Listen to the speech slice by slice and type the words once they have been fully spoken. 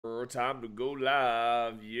Time to go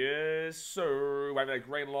live. Yes, sir. Waving that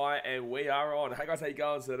green light, and we are on. Hey guys, how you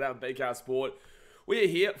going? So that BKR Sport. We are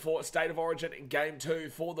here for State of Origin in Game 2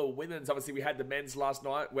 for the women's. Obviously, we had the men's last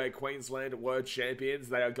night where Queensland were champions.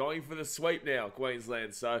 They are going for the sweep now,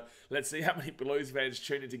 Queensland. So let's see how many Blues fans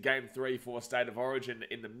tune into Game 3 for State of Origin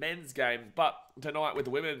in the men's game. But tonight with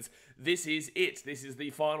the women's, this is it. This is the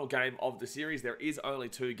final game of the series. There is only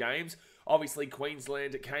 2 games. Obviously,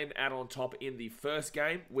 Queensland came out on top in the first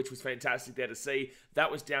game, which was fantastic there to see.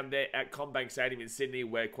 That was down there at Combank Stadium in Sydney,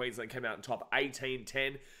 where Queensland came out on top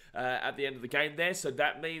 18-10 at the end of the game there. So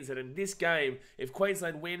that means that in this game, if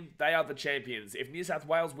Queensland win, they are the champions. If New South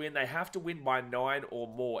Wales win, they have to win by 9 or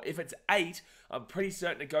more. If it's 8, I'm pretty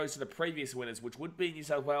certain it goes to the previous winners, which would be New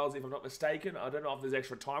South Wales, if I'm not mistaken. I don't know if there's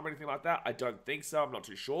extra time or anything like that. I don't think so. I'm not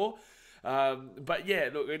too sure. But yeah,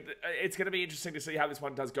 look, it's going to be interesting to see how this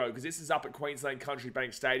one does go, because this is up at Queensland Country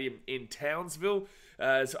Bank Stadium in Townsville.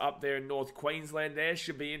 So up there in North Queensland there.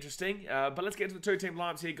 Should be interesting. But let's get to the 2-team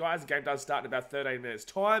lineups here, guys. The game does start in about 13 minutes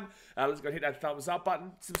time. Let's go hit that thumbs up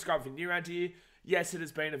button. Subscribe if you're new around here. Yes, it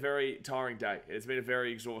has been a very tiring day. It's been a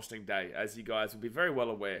very exhausting day, as you guys will be very well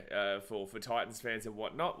aware for Titans fans and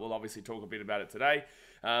whatnot. We'll obviously talk a bit about it today.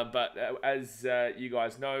 But as you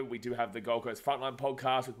guys know, we do have the Gold Coast Frontline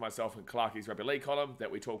podcast with myself and Clarkie's Rugby League column that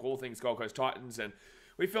we talk all things Gold Coast Titans. And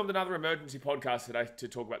we filmed another emergency podcast today to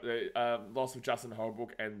talk about the loss of Justin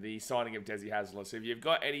Holbrook and the signing of Desi Hasler. So if you've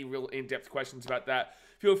got any real in-depth questions about that,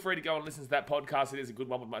 feel free to go and listen to that podcast. It is a good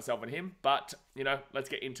one with myself and him. But, you know, let's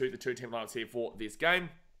get into the 2-team lineups here for this game.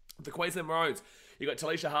 The Queensland Maroons. You've got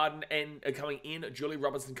Talisha Harden and coming in, Julie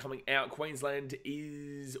Robertson coming out. Queensland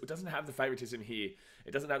doesn't have the favouritism here.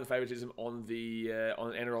 It doesn't have the favouritism on the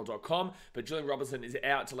on NRL.com, but Julie Robertson is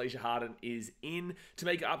out. Talisha Harden is in.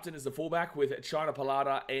 Tamika Upton is the fullback with China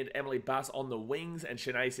Palada and Emily Bass on the wings, and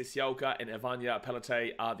Shanae Sisiolka and Evania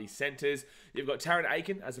Pelletier are the centres. You've got Taryn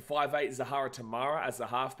Aiken as a 5'8", Zahara Tamara as the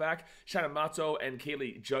halfback. Shannon Mato and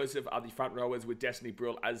Keely Joseph are the front rowers with Destiny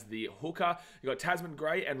Brill as the hooker. You've got Tasman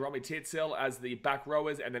Gray and Romy Titsell as the back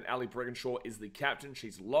rowers, and then Ali Brigginshaw is the captain.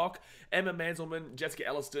 She's lock. Emma Manselman, Jessica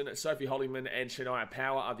Elliston, Sophie Hollingman, and Shania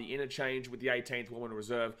Power are the interchange, with the 18th woman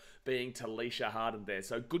reserve being Talisha Harden there.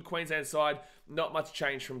 So good Queensland side. Not much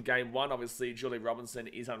change from game 1. Obviously, Julie Robinson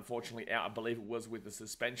is unfortunately out. I believe it was with the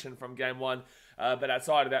suspension from game 1. But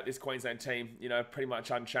outside of that, this Queensland team, you know, pretty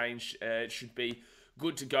much unchanged. It should be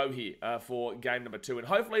good to go here for game number 2. And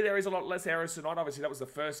hopefully there is a lot less errors tonight. Obviously, that was the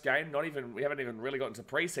first game. We haven't even really gotten to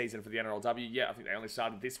preseason for the NRLW yet. I think they only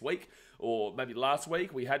started this week or maybe last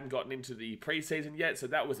week. We hadn't gotten into the preseason yet, so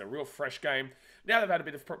that was a real fresh game. Now they've had a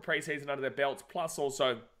bit of preseason under their belts, plus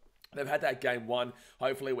also they've had that game 1.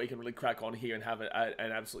 Hopefully we can really crack on here and have an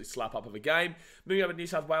absolutely slap up of a game. Moving over to New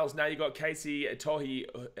South Wales now, you've got Casey Tohi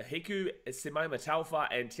Hiku, Simone Matalfa,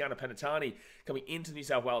 and Tiana Penatani coming into New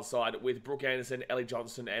South Wales side, with Brooke Anderson, Ellie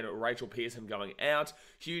Johnson, and Rachel Pearson going out.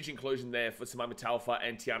 Huge inclusion there for Simone Matalfa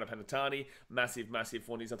and Tiana Penatani. Massive, massive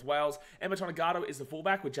for New South Wales. Emma Tonagato is the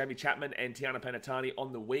fullback, with Jamie Chapman and Tiana Penatani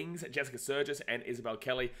on the wings. Jessica Surgis and Isabel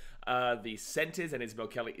Kelly are the centres, and Isabel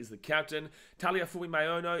Kelly is the captain. Talia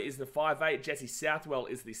Fuimaono is the 5'8", Jessie Southwell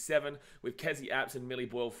is the 7, with Kezzy Apps and Millie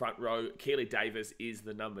Boyle front row. Keely Davis is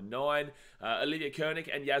the number 9. Olivia Koenig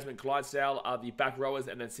and Yasmin Clydesdale are the back rowers,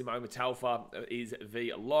 and then Simone Matalfa is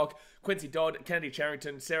the lock. Quincy Dodd, Kennedy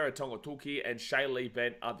Charrington, Sarah Tongotuki, and Shaylee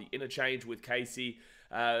Bent are the interchange, with Casey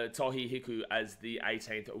Tohi Hiku as the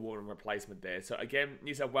 18th woman replacement there. So again,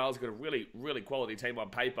 New South Wales got a really, really quality team on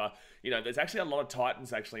paper. You know, there's actually a lot of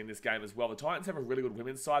Titans actually in this game as well. The Titans have a really good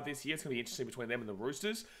women's side this year. It's going to be interesting between them and the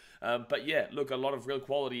Roosters. But yeah, look, a lot of real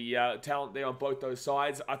quality talent there on both those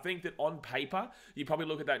sides. I think that on paper, you probably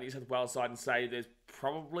look at that New South Wales side and say there's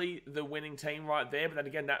probably the winning team right there. But then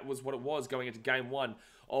again, that was what it was going into game 1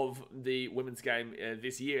 of the women's game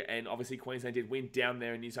this year. And obviously Queensland did win down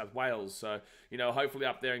there in New South Wales. So, you know, hopefully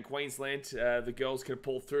up there in Queensland, the girls can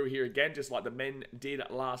pull through here again, just like the men did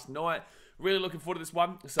last night. Really looking forward to this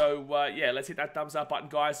one. So, yeah, let's hit that thumbs up button,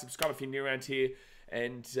 guys. Subscribe if you're new around here.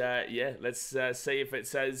 And, yeah, let's see if it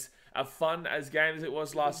says a fun as game as it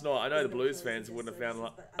was last night. I know the Blues fans wouldn't have found...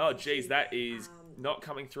 Oh, geez, that is not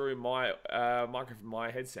coming through my microphone, my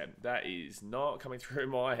headset. That is not coming through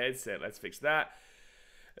my headset. Let's fix that.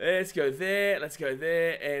 Let's go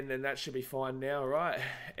there, and then that should be fine now, right?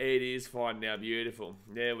 It is fine now, beautiful.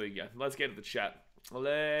 There we go. Let's get to the chat.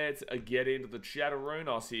 Let's get into the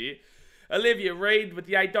chatteroonos here. Olivia Reed with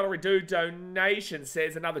the $8 due donation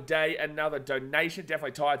says, another day, another donation.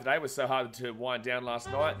 Definitely tired today. It was so hard to wind down last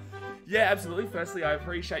night. Yeah, absolutely. Firstly, I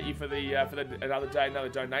appreciate you for the another day, another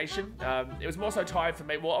donation. It was more so tired for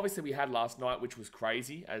me. Well, obviously we had last night, which was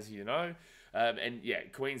crazy, as you know. And yeah,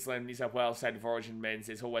 Queensland, New South Wales, State of Origin men's,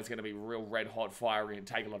 it's always going to be real red hot, fiery, and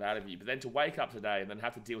take a lot out of you. But then to wake up today and then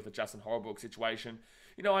have to deal with the Justin Holbrook situation,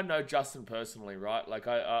 I know Justin personally, right? Like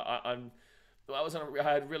I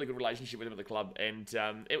had a really good relationship with him at the club, and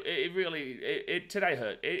it really today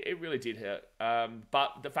hurt. It really did hurt.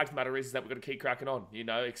 But the fact of the matter is that we've got to keep cracking on.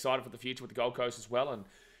 Excited for the future with the Gold Coast as well. And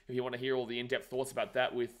if you want to hear all the in-depth thoughts about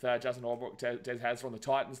that with Justin Holbrook, Des Hasler on the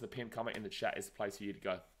Titans, the pinned comment in the chat is the place for you to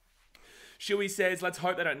go. Shuey says, let's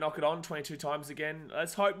hope they don't knock it on 22 times again.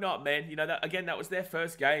 Let's hope not, man. That was their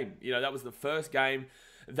first game. That was the first game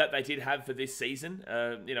that they did have for this season.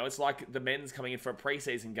 It's like the men's coming in for a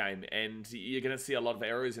preseason game, and you're going to see a lot of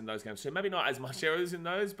errors in those games. So maybe not as much errors in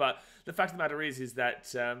those, but the fact of the matter is that,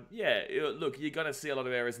 look, you're going to see a lot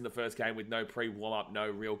of errors in the first game with no pre-warm-up, no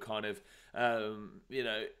real kind of,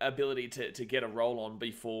 ability to get a roll on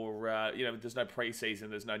before, there's no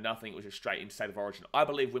preseason, there's no nothing, which is straight into State of Origin. I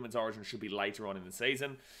believe Women's Origin should be later on in the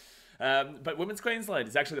season. But Women's Queensland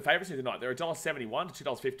is actually the favourites here tonight. They're $1.71 to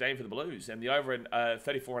 $2.15 for the Blues. And the over in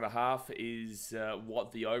 34.5 is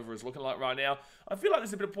what the over is looking like right now. I feel like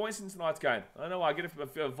there's a bit of points in tonight's game. I don't know, I get a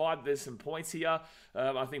vibe there's some points here.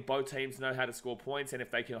 I think both teams know how to score points, and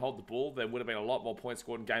if they can hold the ball, there would have been a lot more points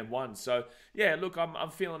scored in game one. So, yeah, look, I'm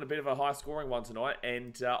feeling a bit of a high-scoring one tonight,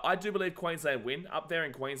 and I do believe Queensland win up there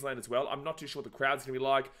in Queensland as well. I'm not too sure what the crowd's going to be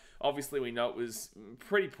like. Obviously, we know it was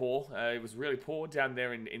pretty poor. It was really poor down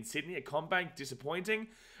there in Sydney at CommBank. Disappointing.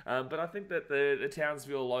 But I think that the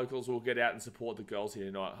Townsville locals will get out and support the girls here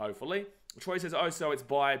tonight, hopefully. Troy says, so it's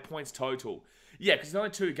by points total. Yeah, because there's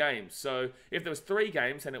only 2 games. So if there was 3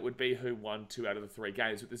 games, then it would be who won 2 out of the 3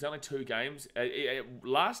 games. But there's only 2 games.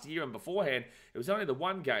 Last year and beforehand, it was only the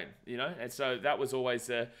 1 game, And so that was always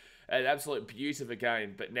an absolute beauty of a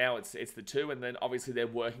game. But now it's the 2, and then obviously they're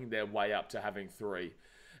working their way up to having 3.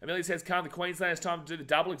 Amelia says, come the Queensland, it's time to do the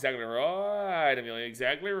double. Exactly right, Amelia,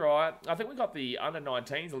 exactly right. I think we got the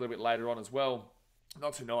under-19s a little bit later on as well.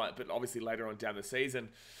 Not tonight, but obviously later on down the season.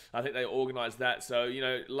 I think they organised that. So,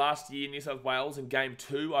 last year, New South Wales in Game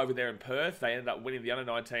 2 over there in Perth, they ended up winning the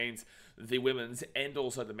under-19s, the women's, and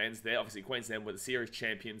also the men's there. Obviously, Queensland were the series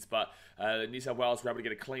champions, but New South Wales were able to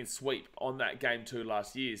get a clean sweep on that Game 2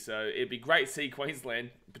 last year. So, it'd be great to see Queensland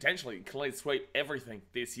potentially clean sweep everything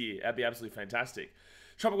this year. That'd be absolutely fantastic.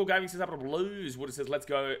 Tropical Gaming says, up on Blues. Wood says, let's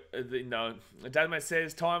go. No. Dadman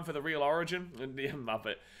says, time for the real origin. Yeah,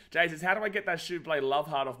 Muppet. Jay says, how do I get that shoe blade love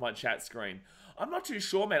heart off my chat screen? I'm not too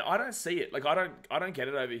sure, man. I don't see it. Like, I don't get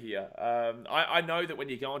it over here. I know that when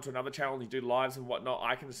you go onto another channel and you do lives and whatnot,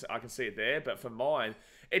 I can see it there. But for mine,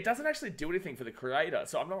 it doesn't actually do anything for the creator.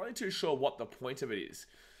 So I'm not really too sure what the point of it is.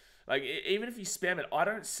 Like, even if you spam it, I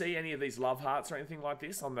don't see any of these love hearts or anything like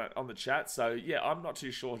this on the chat. So, yeah, I'm not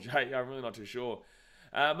too sure, Jay. I'm really not too sure.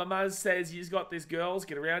 Mamaz says, you've got this, girls.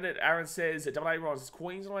 Get around it. Aaron says, AA Ron says,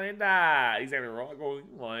 Queenslander. Exactly right.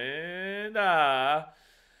 Queenslander.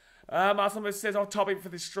 Marcel says, off topic for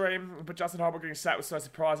this stream, but Justin Holbrook getting sacked was so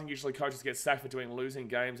surprising. Usually coaches get sacked for losing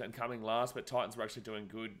games and coming last, but Titans were actually doing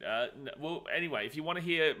good. Well, anyway, if you want to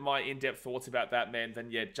hear my in-depth thoughts about that, man,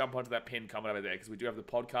 then yeah, jump onto that pinned comment over there, because we do have the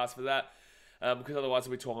podcast for that. Because otherwise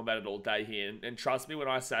we'll be talking about it all day here. And trust me when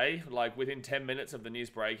I say, like, within 10 minutes of the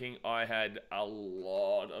news breaking, I had a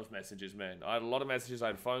lot of messages, man. I had a lot of messages. I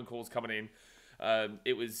had phone calls coming in.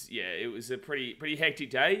 It was a pretty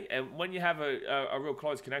hectic day. And when you have a real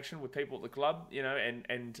close connection with people at the club,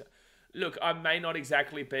 and look, I may not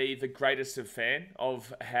exactly be the greatest of fan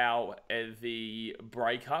of how the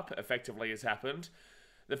breakup effectively has happened.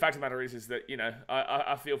 The fact of the matter is that,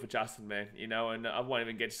 I feel for Justin, man, and I won't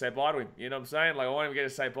even get to say bye to him. You know what I'm saying? Like, I won't even get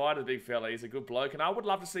to say bye to the big fella. He's a good bloke, and I would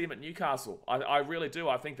love to see him at Newcastle. I really do.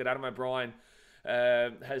 I think that Adam O'Brien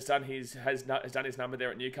has done his number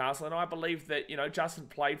there at Newcastle, and I believe that, Justin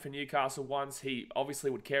played for Newcastle once. He obviously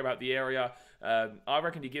would care about the area. I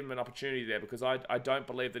reckon you give him an opportunity there, because I don't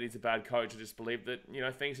believe that he's a bad coach. I just believe that,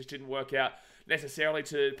 things just didn't work out necessarily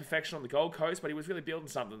to perfection on the Gold Coast, but he was really building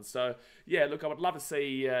something. So, yeah, look, I would love to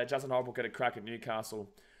see Justin Holbrook get a crack at Newcastle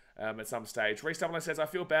at some stage. Reece Dublin says, I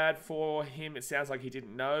feel bad for him. It sounds like he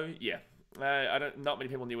didn't know. Yeah, not many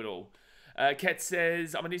people knew at all. Ket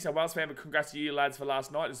says, I'm a New South Wales fan, but congrats to you lads for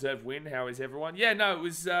last night. Deserved win. How is everyone? Yeah, no, it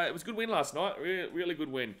was a good win last night. Really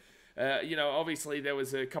good win. Obviously there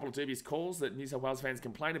was a couple of dubious calls that New South Wales fans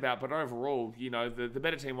complained about, but overall, the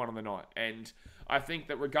better team won on the night. And I think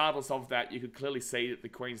that regardless of that, you could clearly see that the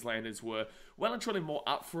Queenslanders were well and truly more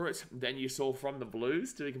up for it than you saw from the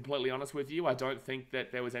Blues, to be completely honest with you. I don't think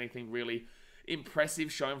that there was anything really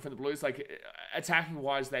impressive shown from the Blues. Like,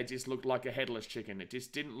 attacking-wise, they just looked like a headless chicken. It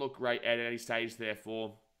just didn't look great at any stage there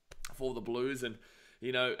for the Blues. And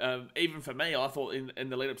You know, even for me, I thought in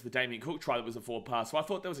the lead up to the Damien Cook try that was a forward pass. So I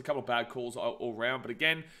thought there was a couple of bad calls all round. But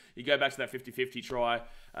again, you go back to that 50-50 try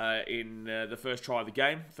in the first try of the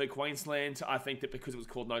game for Queensland. I think that because it was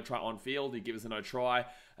called no try on field, he gives us a no try.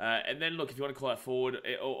 And then, look, if you want to call that forward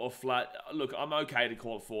or flat, look, I'm okay to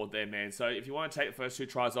call it forward there, man. So if you want to take the first 2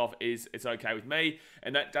 tries off, it's okay with me.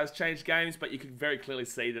 And that does change games, but you can very clearly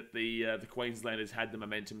see that the Queenslanders had the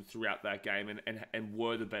momentum throughout that game and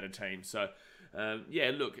were the better team. So,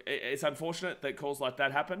 yeah, look, it's unfortunate that calls like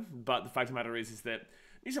that happen, but the fact of the matter is that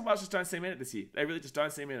New South Wales just don't seem in it this year. They really just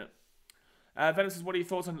don't seem in it. Venom says, what are your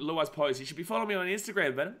thoughts on Luai's post? You should be following me on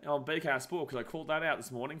Instagram, Venom, on BKR Sport, because I called that out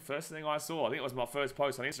this morning. First thing I saw. I think it was my first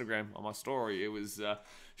post on Instagram, on my story. It was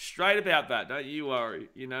straight about that. Don't you worry,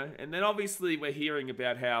 you know. And then obviously we're hearing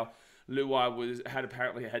about how Luai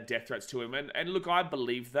apparently had death threats to him. And look, I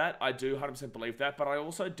believe that. I do 100% believe that. But I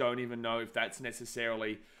also don't even know if that's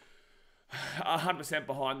necessarily 100%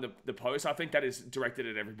 behind the post. I think that is directed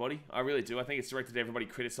at everybody. I really do. I think it's directed at everybody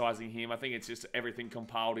criticising him. I think it's just everything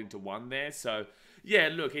compiled into one there. So, yeah,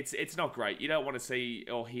 look, it's not great. You don't want to see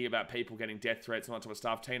or hear about people getting death threats and all that type of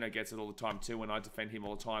stuff. Tino gets it all the time too, and I defend him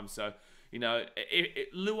all the time. So, you know,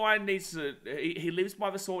 Luai needs to... He lives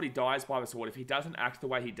by the sword, he dies by the sword. If he doesn't act the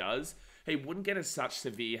way he does, he wouldn't get as such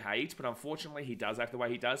severe hate. But unfortunately, he does act the way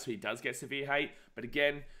he does, so he does get severe hate. But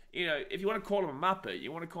again... You know, if you want to call him a muppet,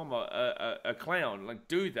 you want to call him a clown, like,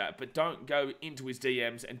 do that. But don't go into his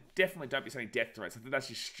DMs, and definitely don't be sending death threats. I think that's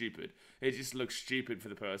just stupid. It just looks stupid for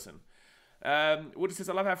the person. Woody says,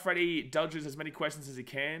 I love how Freddie dodges as many questions as he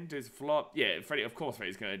can. Does flop. Yeah, Freddie, of course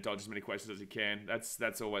Freddie's going to dodge as many questions as he can.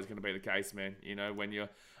 That's always going to be the case, man. You know, when you're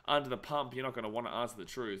under the pump, you're not going to want to answer the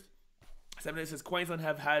truth. Somebody says, Queensland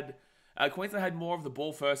had more of the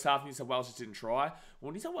ball first half. New South Wales just didn't try.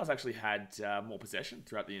 Well, New South Wales actually had more possession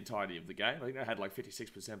throughout the entirety of the game. I think they had like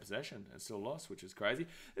 56% possession and still lost, which is crazy.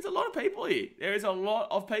 There's a lot of people here. There is a lot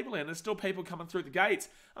of people here, and there's still people coming through the gates.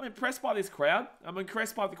 I'm impressed by this crowd. I'm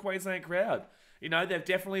impressed by the Queensland crowd. You know, they've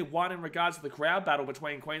definitely won in regards to the crowd battle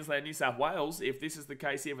between Queensland and New South Wales, if this is the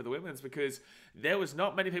case here for the women's, because there was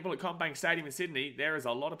not many people at Commonwealth Bank Stadium in Sydney. There is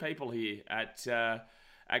a lot of people here at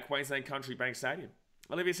Queensland Country Bank Stadium.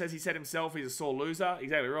 Olivia says he said himself he's a sore loser.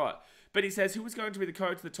 Exactly right. But he says, who was going to be the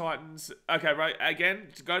coach of the Titans? Okay, right. Again,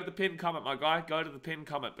 go to the pinned comment, my guy. Go to the pinned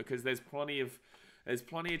comment, because there's plenty of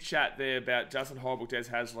chat there about Justin Holbrook, Des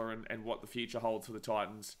Hasler, and what the future holds for the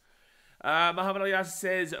Titans. Muhammad Ali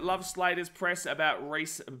says, love Slater's press about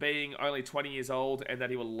Reece being only 20 years old and that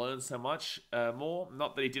he will learn so much more.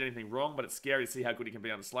 Not that he did anything wrong, but it's scary to see how good he can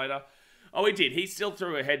be under Slater. Oh, he did. He still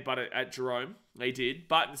threw a headbutt at Jerome. He did.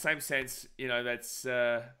 But in the same sense, you know, that's...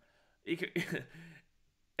 it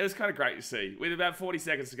was kind of great to see. With about 40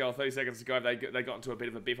 seconds to go, or 30 seconds to go, they got into a bit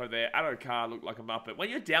of a biff over there. Addo Carr looked like a muppet. When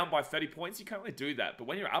you're down by 30 points, you can't really do that. But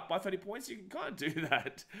when you're up by 30 points, you can kind of do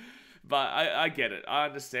that. But I get it. I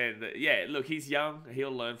understand that. Yeah, look, he's young.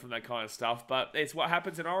 He'll learn from that kind of stuff. But it's what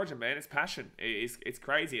happens in Origin, man. It's passion. It's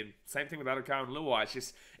crazy. And same thing with Addo Carr and Luai. It's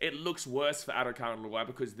just, it looks worse for Addo Carr and Luai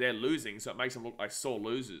because they're losing. So it makes them look like sore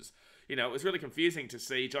losers. You know, it was really confusing to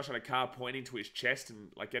see Josh Addo Carr pointing to his chest and,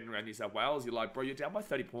 like, getting around New South Wales. You're like, bro, you're down by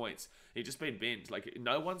 30 points. You've just been binned. Like,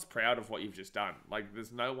 no one's proud of what you've just done. Like,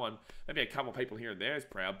 there's no one, maybe a couple of people here and there is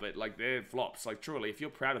proud, but, like, they're flops. Like, truly, if you're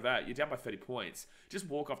proud of that, you're down by 30 points. Just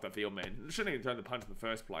walk off the field, man. You shouldn't even throw the punch in the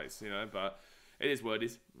first place, you know, but it is what it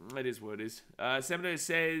is. It is what it is. Seminole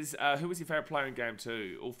says, who was your favourite player in Game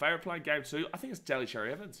 2? Well, favourite player in Game 2? I think it's Daly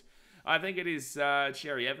Cherry Evans. I think it is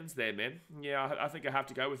Cherry Evans there, man. Yeah, I think I have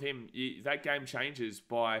to go with him. That game changes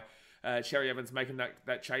by Cherry Evans making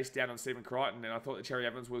that chase down on Stephen Crichton, and I thought that Cherry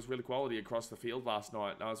Evans was really quality across the field last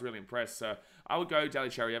night, and I was really impressed. So I would go Daly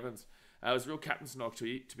Cherry Evans. It was a real captain's knock to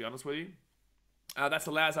be honest with you. That's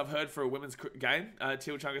the loudest I've heard for a women's game,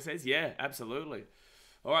 Teal Chunga says. Yeah, absolutely.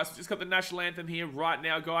 All right, so just got the national anthem here right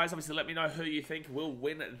now, guys. Obviously, let me know who you think will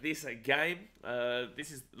win this game. This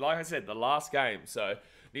is, like I said, the last game, so...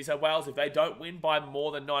 New South Wales, if they don't win by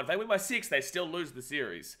more than 9, if they win by 6, they still lose the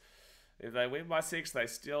series. If they win by 6, they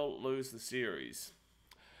still lose the series.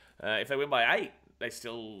 If they win by 8, they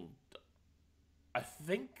still... I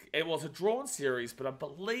think it was a drawn series, but I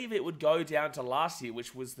believe it would go down to last year,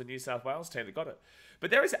 which was the New South Wales team that got it. But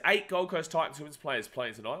there is 8 Gold Coast Titans women's players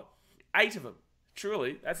playing tonight. 8 of them.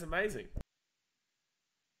 Truly, that's amazing.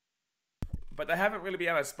 But they haven't really been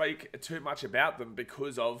able to speak too much about them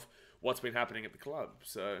because of what's been happening at the club.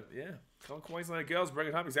 So, yeah. Come on, Queensland girls, bring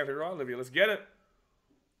it home. Exactly right, Olivia. Let's get it.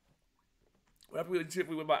 What happened if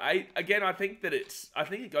we win by 8? Again, I think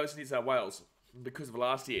it goes to New South Wales because of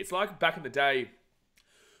last year. It's like back in the day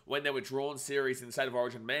when there were drawn series in the State of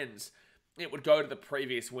Origin men's. it would go to the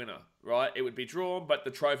previous winner, right? It would be drawn, but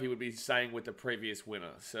the trophy would be staying with the previous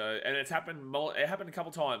winner. So, and it's happened. It happened a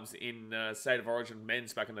couple times in State of Origin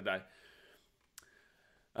men's back in the day.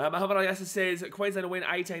 Muhammad Ayasa says Queensland will win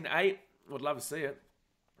 18-8. Would love to see it.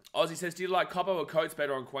 Aussie says, do you like Coppo or Coates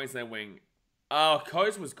better on Queensland wing?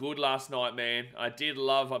 Coates was good last night, man. I did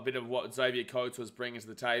love a bit of what Xavier Coates was bringing to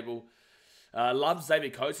the table. Love Xavier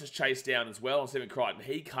Coates' chase down as well on Stephen Crichton.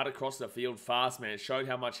 He cut across the field fast, man. It showed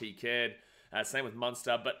how much he cared. Same with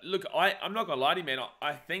Munster. But look, I'm not going to lie to you, man.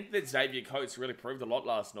 I think that Xavier Coates really proved a lot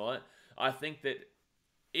last night. I think that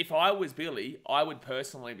if I was Billy, I would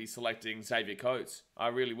personally be selecting Xavier Coates. I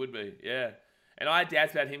really would be, yeah. And I had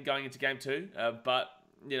doubts about him going into game 2. But,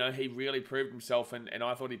 you know, he really proved himself, and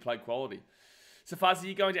I thought he played quality. So Fuzzy,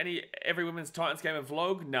 you going to every women's Titans game and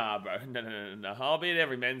vlog? Nah, bro. No. I'll be at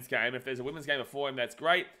every men's game. If there's a women's game before him, that's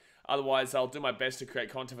great. Otherwise, I'll do my best to create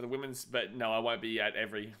content for the women's. But no, I won't be at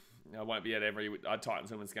every Titans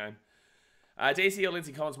women's game. DCE or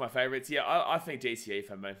Lindsay Collins, my favourites. Yeah, I think DCE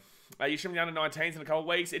for me. You should be under 19s in a couple of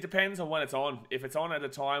weeks. It depends on when it's on. If it's on at a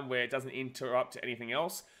time where it doesn't interrupt anything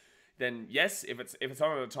else, then yes. If it's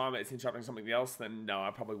on at a time that it's interrupting something else, then no, I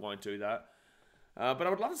probably won't do that. But I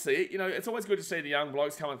would love to see it. You know, it's always good to see the young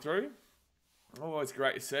blokes coming through. Always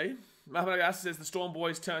great to see. Muhammad says the Storm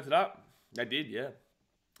boys turned it up. They did, yeah.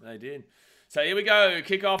 They did. So here we go.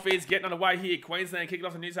 Kickoff is getting underway here. Queensland kicking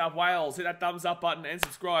off in New South Wales. Hit that thumbs up button and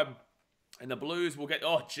subscribe. And the Blues will get...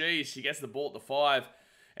 Oh, geez. She gets the ball at the 5.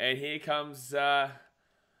 And here comes Kezzy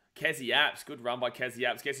Apps. Good run by Kezzy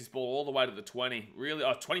Apps. Gets his ball all the way to the 20. Really...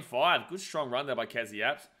 Oh, 25. Good strong run there by Kezzy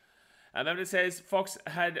Apps. And then it says, Fox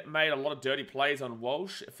had made a lot of dirty plays on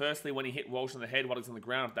Walsh. Firstly, when he hit Walsh on the head while he's on the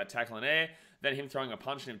ground with that tackle in air. Then him throwing a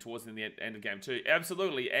punch at him towards the end of game 2.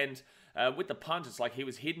 Absolutely. And with the punch, it's like he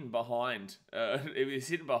was hidden behind. He was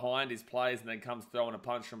hidden behind his plays and then comes throwing a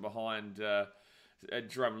punch from behind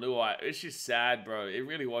Jerome Luai. It's just sad, bro. It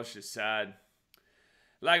really was just sad.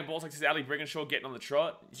 Lagan Baltic says, Ali Brigginshaw getting on the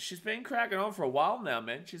trot. She's been cracking on for a while now,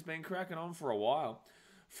 man. She's been cracking on for a while.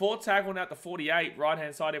 4th tackle now at the 48,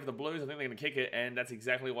 right-hand side here for the Blues. I think they're going to kick it, and that's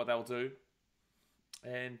exactly what they'll do.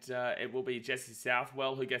 And it will be Jesse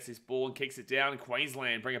Southwell who gets this ball and kicks it down.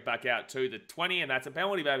 Queensland bring it back out to the 20, and that's a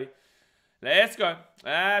penalty, baby. Let's go.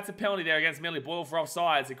 That's a penalty there against Millie Boyle for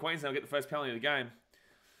offside, so Queensland will get the first penalty of the game.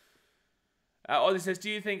 Ozzy says, do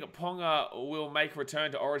you think Ponga will make a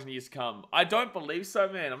return to Origin years to come? I don't believe so,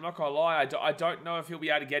 man. I'm not going to lie. I don't know if he'll be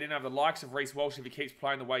able to get in over the likes of Reece Walsh if he keeps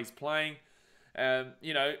playing the way he's playing.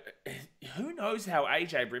 You know, who knows how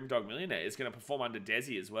AJ Brimdog Millionaire is going to perform under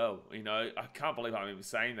Desi as well. You know, I can't believe I'm even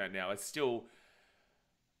saying that now. It's still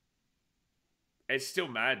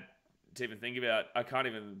mad to even think about. I can't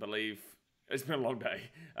even believe, it's been a long day,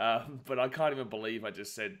 but I can't even believe I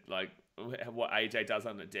just said, like, what AJ does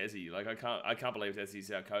under Desi. Like, I can't believe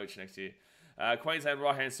Desi's our coach next year. Queensland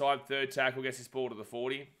right-hand side, 3rd tackle, gets his ball to the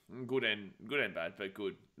 40. Good and bad, but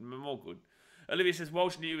good. More good. Olivia says,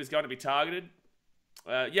 Walsh knew he was going to be targeted.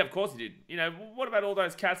 Yeah, of course he did. You know, what about all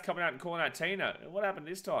those cats coming out and calling out Tina? What happened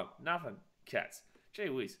this time? Nothing. Cats. Gee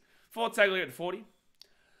whiz. 4th tackle at the 40.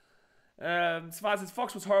 As far as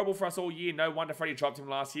Fox was horrible for us all year. No wonder Freddie dropped him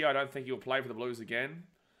last year. I don't think he'll play for the Blues again.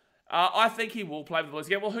 I think he will play for the Blues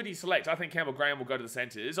again. Well, who do you select? I think Campbell Graham will go to the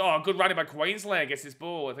centres. Oh, good running by Queensland. Gets his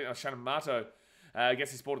ball. I think that was Shannon Mato.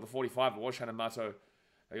 Gets his ball to the 45. It was Shannon Mato.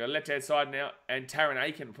 They go left-hand side now. And Taron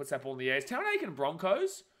Aiken puts that ball in the air. Is Taron Aiken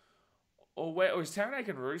Broncos? Or is Taron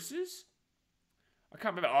Aiken Roosters? I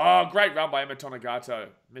can't remember. Oh, great run by Emma Tonagato.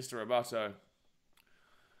 Mr. Roboto.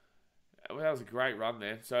 Well, that was a great run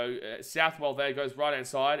there. So, Southwell there goes right-hand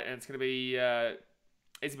side. And it's going to be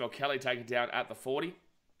Isabel Kelly taken down at the 40.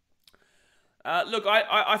 Look,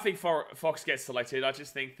 I think Fox gets selected. I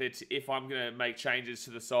just think that if I'm going to make changes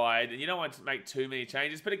to the side, and you don't want to make too many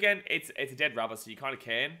changes, but again, it's a dead rubber, so you kind of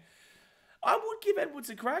can. I would give Edwards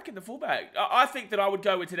a crack in the fullback. I think that I would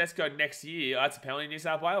go with Tedesco next year. That's a penalty in New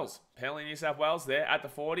South Wales. Penalty in New South Wales there at the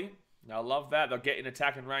 40. I love that. They'll get in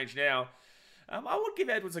attacking range now. I would give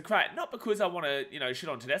Edwards a crack. Not because I want to, shit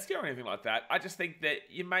on Tedesco or anything like that. I just think that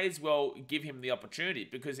you may as well give him the opportunity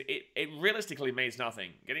because it realistically means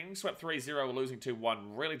nothing. Getting swept 3-0 or losing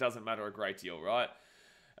 2-1 really doesn't matter a great deal, right?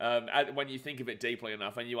 When you think of it deeply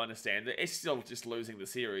enough and you understand that it's still just losing the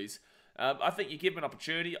series. I think you give him an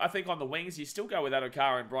opportunity. I think on the wings, you still go with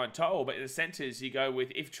Adokar and Brian To'o, but in the centres, you go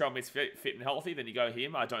with, if Trelm is fit and healthy, then you go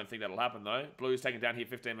him. I don't think that'll happen, though. Blues taken down here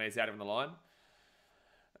 15 metres out of the line.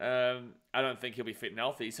 I don't think he'll be fit and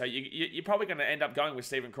healthy. So you're probably going to end up going with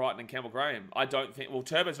Stephen Crichton and Campbell Graham. I don't think... Well,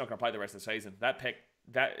 Turbo's not going to play the rest of the season. That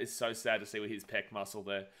is so sad to see with his pec muscle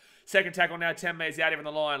there. Second tackle now, 10 metres out here on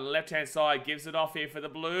the line. Left-hand side, gives it off here for the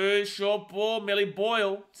Blues. Short ball, Millie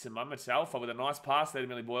Boyle. Simon Matalfa with a nice pass there to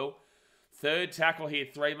Millie Boyle. Third tackle here,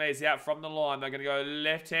 3 metres out from the line. They're going to go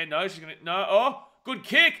left-hand. No, she's going to... No, oh, good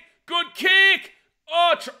kick. Good kick.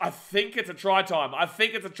 Oh, I think it's a try time. I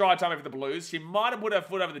think it's a try time for the Blues. She might have put her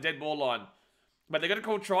foot over the dead ball line. But they're going to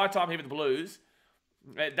call try time here for the Blues.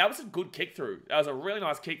 That was a good kick through. That was a really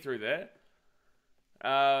nice kick through there.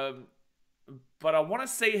 But I want to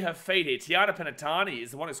see her feet here. Tiana Penatani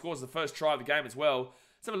is the one who scores the first try of the game as well.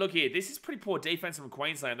 Let's have a look here. This is pretty poor defense from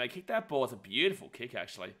Queensland. They kicked that ball. It's a beautiful kick,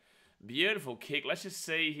 actually. Beautiful kick. Let's just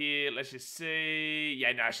see here. Let's just see.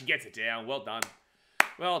 Yeah, no, she gets it down. Well done.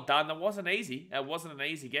 Well done. That wasn't easy. That wasn't an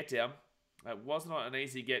easy get down. That was not an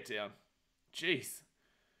easy get down. Jeez.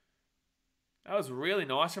 That was really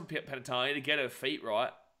nice from Penatani to get her feet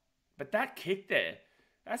right. But that kick there,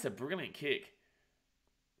 that's a brilliant kick.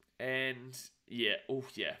 And, yeah. Oh,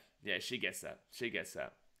 yeah. Yeah, she gets that. She gets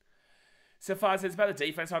that. Safard says about the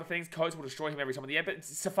defense side of things, Coates will destroy him every time in the end. But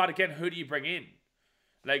Safard, again, who do you bring in?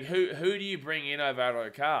 Like, who do you bring in over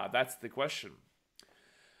Addo-Carr? That's the question.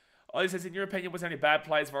 Ollie says, in your opinion, was there any bad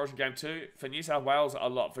plays for Origin Game 2? For New South Wales, a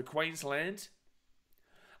lot. For Queensland,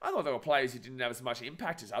 I thought there were players who didn't have as much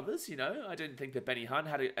impact as others, you know. I didn't think that Benny Hunt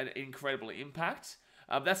had an incredible impact.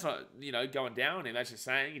 That's not, you know, going down on him. That's just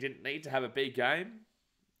saying he didn't need to have a big game.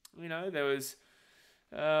 You know, there was...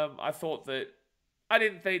 I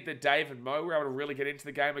didn't think that Dave and Mo were able to really get into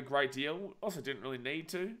the game a great deal. Also didn't really need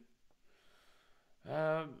to.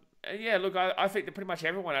 And yeah, look, I think that pretty much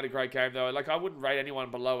everyone had a great game, though. Like, I wouldn't rate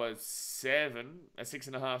anyone below a 7, a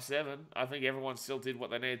 6.5, 7. I think everyone still did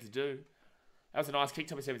what they needed to do. That was a nice kick,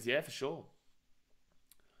 Tommy Sevens, yeah, for sure.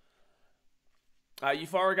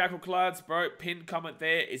 Euphoric Ackle Clards, bro, pinned comment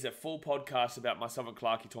there is a full podcast about myself and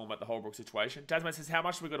Clarkie talking about the Holbrook situation. Tasman says, how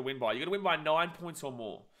much have we got to win by? You got to win by 9 points or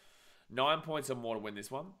more. 9 points or more to win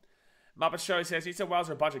this one. Muppet Show says, New South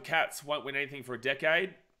Wales are a bunch of cats, won't win anything for a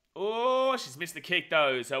decade. Oh, she's missed the kick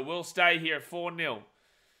though, so we'll stay here at 4-0.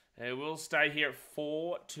 We'll stay here at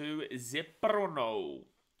 4-0.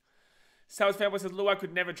 Sal's family says, Luai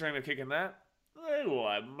could never dream of kicking that.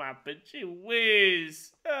 Luai, Muppet, gee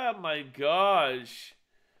whiz. Oh my gosh.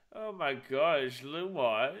 Oh my gosh,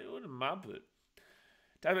 Luai, what a Muppet.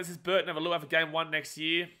 David says, Burton have a Luai for game 1 next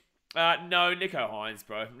year. No, Nico Hines,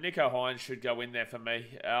 bro. Nico Hines should go in there for me.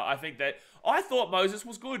 I thought Moses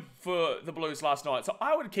was good for the Blues last night. So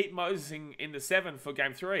I would keep Moses in the 7 for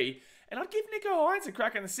game 3. And I'd give Nico Hines a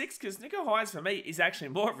crack in the 6. Because Nico Hines, for me, is actually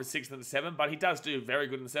more of a 6 than a 7. But he does do very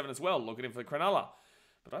good in the 7 as well. Look at him for the Cronulla.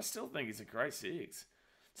 But I still think he's a great 6.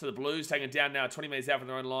 So the Blues taking it down now. 20 minutes out from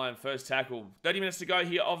their own line. First tackle. 30 minutes to go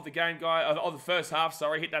here of the game, guy. Of the first half,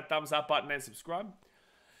 sorry. Hit that thumbs up button and subscribe.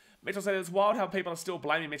 Mitchell said it's wild how people are still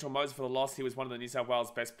blaming Mitchell Moses for the loss. He was one of the New South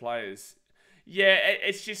Wales best players. Yeah,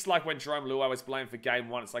 it's just like when Jerome Luai was blamed for game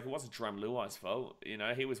 1. It's like it wasn't Jerome Luai's fault. You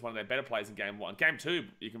know, he was one of their better players in game 1. Game 2,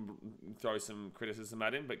 you can throw some criticism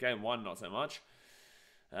at him, but game 1, not so much.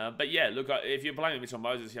 But yeah, look, if you're blaming Mitchell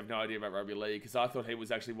Moses, you have no idea about rugby league, because I thought he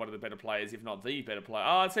was actually one of the better players, if not the better player.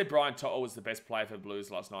 Oh, I'd say Brian To'o was the best player for the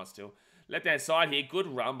Blues last night still. Left-hand side here, good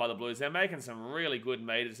run by the Blues. They're making some really good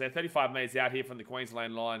meters. They're 35 metres out here from the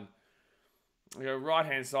Queensland line. We go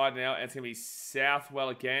right-hand side now, and it's going to be Southwell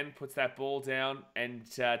again. Puts that ball down, and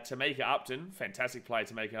Tamika Upton, fantastic play,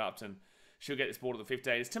 Tamika Upton. She'll get this ball to the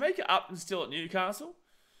 15. Is Tamika Upton still at Newcastle?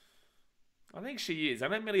 I think she is. I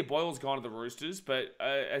know Millie Boyle's gone to the Roosters, but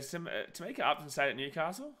has Tamika Upton stayed at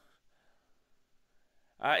Newcastle?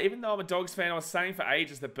 Even though I'm a Dogs fan, I was saying for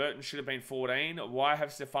ages that Burton should have been 14. Why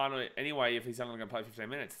have Stefano anyway if he's only going to play 15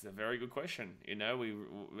 minutes? It's a very good question. You know,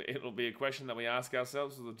 it'll be a question that we ask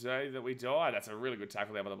ourselves to the day that we die. That's a really good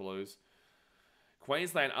tackle there by the Blues.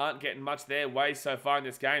 Queensland aren't getting much their way so far in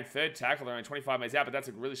this game. Third tackle, they're only 25 metres out, but that's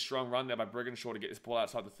a really strong run there by Brigginshaw to get this ball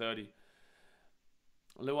outside the 30.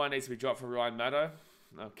 Luai needs to be dropped for Ryan Maddo.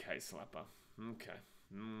 Okay, slapper. Okay.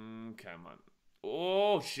 Come on.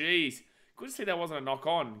 Oh, jeez. Good to see that wasn't a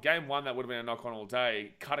knock-on. Game 1, that would have been a knock-on all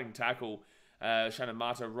day. Cutting tackle, Shannon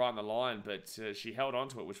Marto right on the line, but she held on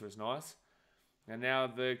to it, which was nice. And now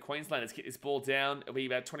the Queenslanders kick this ball down. It'll be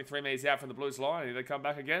about 23 metres out from the Blues line. And they come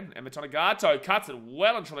back again. And Matonigato cuts it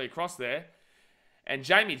well and truly across there. And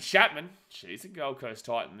Jamie Chapman, she's a Gold Coast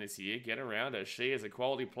Titan this year. Get around her. She is a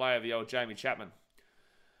quality player, the old Jamie Chapman.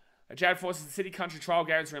 Jared forces the City Country trial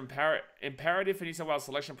games are imperative for New South Wales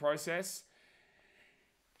selection process.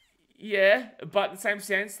 Yeah, but in the same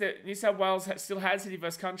sense that New South Wales still had City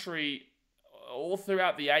vs Country all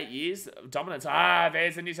throughout the 8 years, dominance.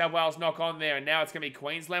 There's a New South Wales knock on there, and now it's going to be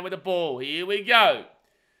Queensland with the ball. Here we go.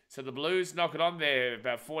 So the Blues knock it on there,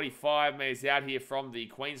 about 45 metres out here from the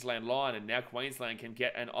Queensland line, and now Queensland can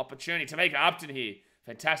get an opportunity to make Upton here.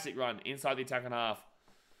 Fantastic run inside the attacking half.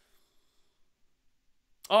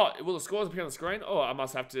 Oh, will the scores appear on the screen? Oh, I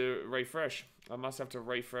must have to refresh. I must have to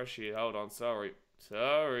refresh here. Hold on, sorry.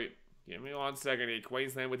 Give me 1 second here.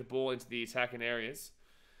 Queensland with the ball into the attacking areas.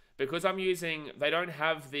 Because I'm using... They don't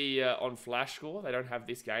have the on flash score. They don't have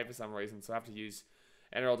this game for some reason. So I have to use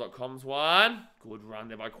NRL.com's one. Good run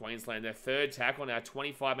there by Queensland. Their third tackle now.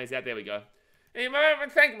 25 metres out. There we go. Hey, man,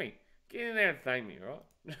 thank me. Get in there and thank me,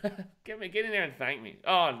 right? Get in there and thank me.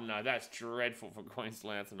 Oh, no. That's dreadful for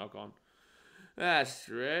Queensland to knock on. That's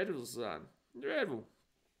dreadful, son. Dreadful.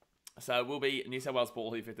 So it will be New South Wales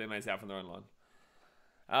ball here 15 metres out from their own line.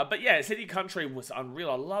 But yeah, City Country was unreal.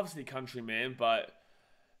 I love City Country, man. But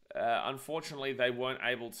unfortunately, they weren't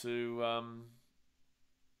able to...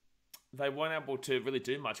 they weren't able to really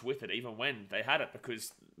do much with it, even when they had it.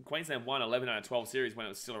 Because Queensland won 11 out of 12 series when it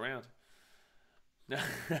was still around.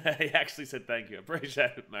 He actually said thank you. I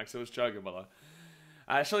appreciate it, Max. I was joking, by the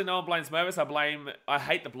way. Surely no one blames Mervis. I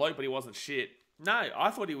hate the bloke, but he wasn't shit. No, I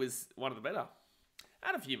thought he was one of the better.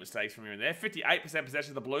 Had a few mistakes from here and there. 58% possession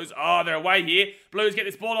of the Blues. Oh, they're away here. Blues get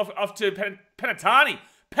this ball off to Penatani.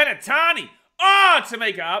 Penatani. Oh,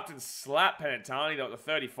 Tamika Upton slap Penatani at the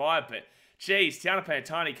 35. But, geez, Tiana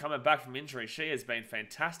Penatani coming back from injury. She has been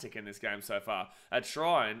fantastic in this game so far. A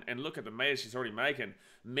try, and look at the meters she's already making.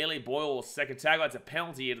 Millie Boyle, second tackle. That's a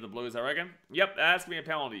penalty here to the Blues, I reckon. Yep, that's going to be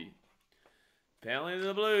a penalty. Penalty to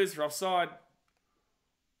the Blues for offside.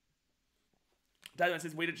 David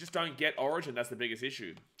says, we just don't get Origin. That's the biggest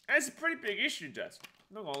issue. And it's a pretty big issue, Des.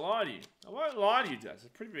 I'm not going to lie to you. I won't lie to you, Des. It's a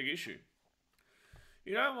pretty big issue.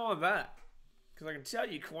 You don't mind that. Because I can tell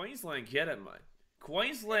you, Queensland get it, mate.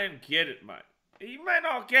 Queensland get it, mate. You may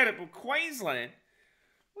not get it, but Queensland,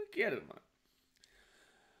 we get it, mate.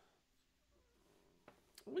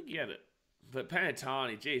 We get it. But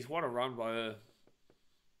Panatani, geez, what a run by her.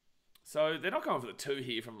 So they're not going for the 2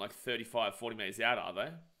 here from like 35, 40 metres out, are they?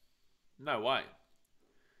 No way.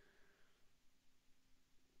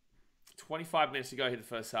 25 minutes to go here the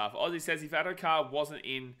first half. Aussie says if Adokar wasn't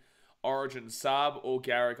in Origin, Saab or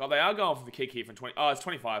Garrick. Oh, they are going for the kick here from 20. Oh, it's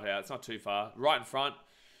 25 out. It's not too far. Right in front.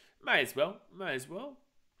 May as well. May as well.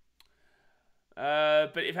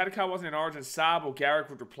 But if Adokar wasn't in Origin, Saab or Garrick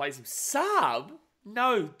would replace him. Saab?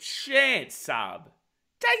 No chance, Saab.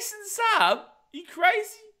 Jason Saab? You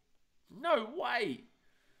crazy? No way.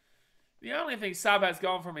 The only thing Saab has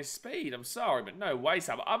gone from his speed. I'm sorry, but no way,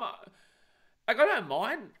 Saab. I don't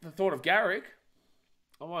mind the thought of Garrick.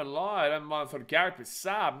 I won't lie. I don't mind the thought of Garrick, but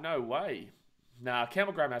Saab, no way. Nah,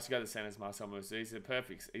 Campbell Graham has to go to the centres, Marcel Moose. He's a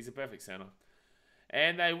perfect centre.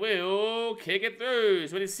 And they will kick it through.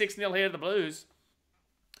 So it is 6-0 here to the Blues.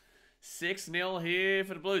 6-0 here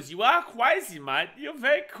for the Blues. You are crazy, mate. You're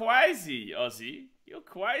very crazy, Aussie. You're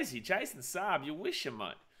crazy. Jason Saab, you wish you,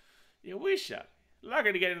 mate. You wish you.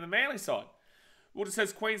 Lucky to get into the Manly side. Walter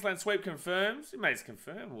says Queensland sweep confirms. Mate, it's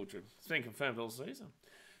confirmed, Walter. It's been confirmed all season.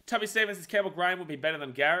 Toby Stevens says Campbell Graham would be better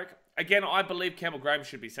than Garrick. Again, I believe Campbell Graham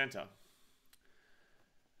should be centre.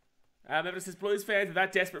 Evan says Blues fans are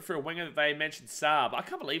that desperate for a winger that they mentioned Saab. I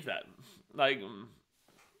can't believe that. Like,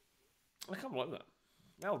 I can't believe that.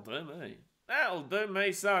 That'll do me. That'll do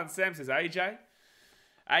me, son. Sam says AJ.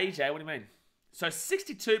 AJ, what do you mean? So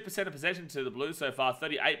 62% of possession to the Blues so far,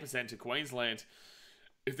 38% to Queensland.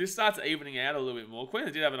 If this starts evening out a little bit more,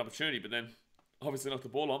 Queensland did have an opportunity, but then obviously knocked the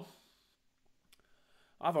ball on.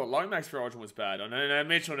 I thought Lomax for Origin was bad. Oh, no,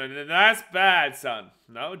 Mitchell, no, that's bad, son.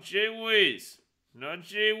 No, gee whiz. No,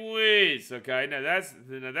 gee whiz. Okay, now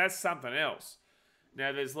that's something else.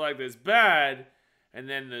 Now there's bad, and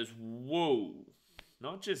then there's woo.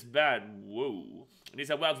 Not just bad, woo. And he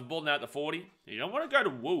said, well, it's ball now at the 40. You don't want to go to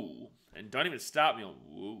woo. And don't even start me on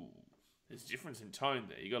woo. There's difference in tone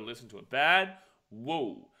there. You got to listen to it. Bad,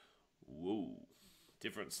 woo. Woo.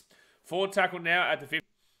 Difference. Forward tackle now at the 50.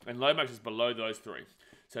 And Lomax is below those three.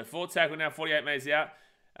 So forward tackle now, 48 metres out.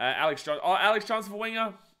 Alex Johnson. Oh, Alex Johnson for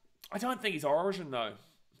winger. I don't think he's Origin, though.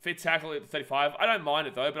 Fit tackle at 35. I don't mind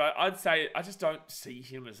it, though. But I'd say I just don't see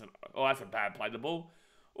him as an... Oh, that's a bad play, the ball.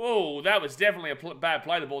 Oh, that was definitely a bad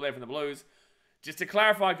play, the ball there from the Blues. Just to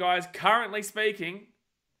clarify, guys, currently speaking...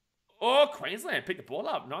 Oh, Queensland picked the ball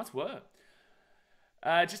up. Nice work.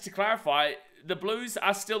 Just to clarify, the Blues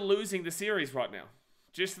are still losing the series right now.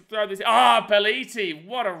 Just to throw this... Oh, Beliti.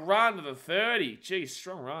 What a run to the 30. Geez,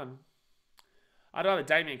 strong run. I'd rather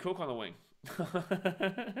Damien Cook on the wing.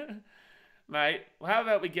 Mate, well, how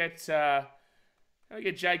about we get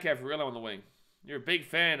Jake Averillo on the wing? You're a big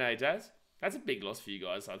fan, eh, Daz? That's a big loss for you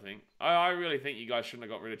guys, I think. I really think you guys shouldn't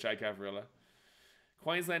have got rid of Jake Avarilla.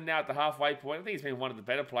 Queensland now at the halfway point. I think he's been one of the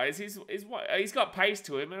better players. He's got pace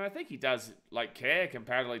to him, and I think he does like care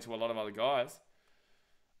comparatively to a lot of other guys.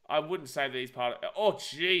 I wouldn't say that he's part of... Oh,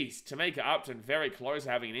 jeez. Tamika Upton very close to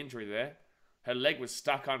having an injury there. Her leg was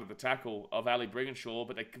stuck under the tackle of Ali Brigginshaw,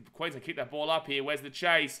 but Queensland kicked that ball up here. Where's the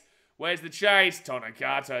chase? Where's the chase?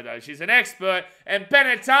 Tonagato, though. She's an expert. And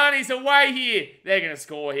Benetani's away here. They're going to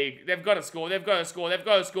score here. They've got to score. They've got to score. They've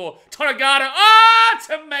got to score. Tonagato. Oh,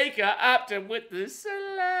 Tamika Upton with the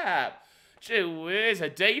slap. Gee whiz. Her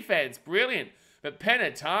defense. Brilliant. But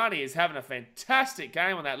Benetani is having a fantastic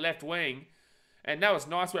game on that left wing. And that was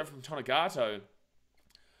nice work from Tonagato.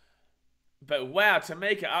 But wow,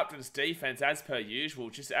 Tamika Upton's defense, as per usual,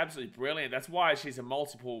 just absolutely brilliant. That's why she's a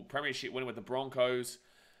multiple premiership winner with the Broncos.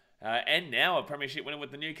 And now a premiership winner with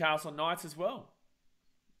the Newcastle Knights as well.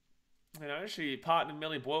 You know, she partnered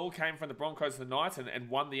Millie Boyle, came from the Broncos to the Knights and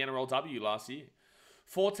won the NRLW last year.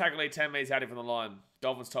 4 tackle lead, 10 metres out from the line.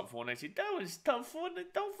 Dolphins top 4 next year. Dolphins top 4. The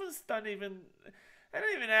Dolphins don't even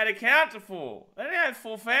add a count to 4. They don't have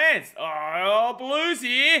 4 fans. Oh, Blues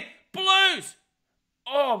here. Blues.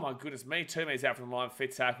 Oh my goodness me. 2 metres out from the line.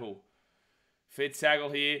 Fit tackle. Fit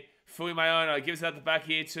tackle here. Fui Mayono gives it at the back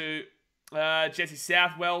here to... Jesse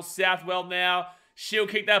Southwell. Southwell now. She'll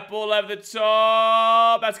kick that ball over the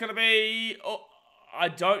top. That's going to be... Oh, I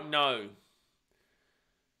don't know.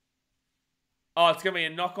 Oh, it's going to be a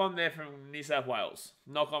knock-on there from New South Wales.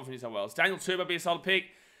 Knock-on from New South Wales. Daniel Turbo be a solid pick.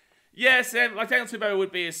 Yes, and like Daniel Turbo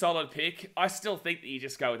would be a solid pick. I still think that you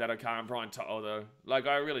just go with that O'Carr and Brian Toto, though. Like,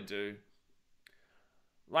 I really do.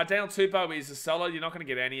 Like, Daniel Turbo is a solid. You're not going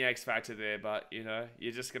to get any X factor there, but, you know,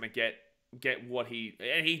 you're just going to get what he...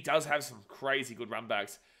 And he does have some crazy good run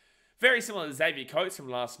backs. Very similar to Xavier Coates from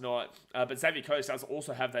last night. But Xavier Coates does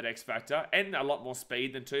also have that X factor and a lot more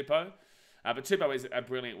speed than Tupou. But Tupou is a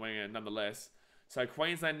brilliant winger nonetheless. So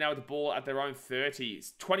Queensland now with the ball at their own 30.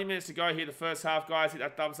 It's 20 minutes to go here the first half, guys. Hit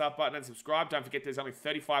that thumbs up button and subscribe. Don't forget there's only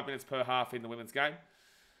 35 minutes per half in the women's game.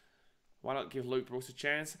 Why not give Luke Brooks a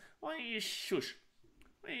chance? Why don't you shush?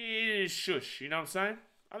 Why don't you shush? You know what I'm saying?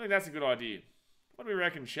 I think that's a good idea. What do we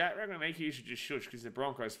reckon, chat? I reckon EQ should just shush because he's a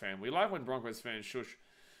Broncos fan. We like when Broncos fans shush.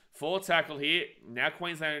 4 tackle here. Now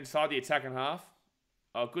Queensland inside the attacking half.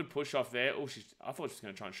 Oh, good push off there. Oh, I thought she was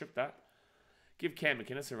going to try and strip that. Give Cam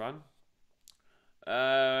McInnes a run.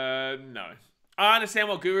 No. I understand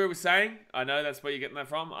what Guru was saying. I know that's where you're getting that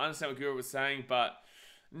from. I understand what Guru was saying, but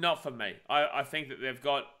not for me. I think that they've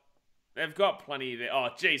got plenty there. Oh,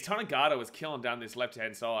 geez. Tonagato was killing down this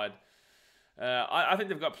left-hand side. I think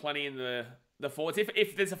they've got plenty in the forwards.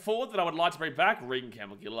 If there's a forward that I would like to bring back, Regan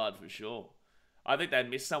Campbell-Gillard for sure. I think they'd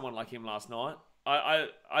missed someone like him last night.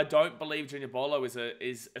 I don't believe Junior Bolo is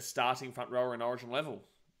a starting front rower in Origin level.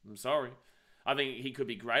 I'm sorry. I think he could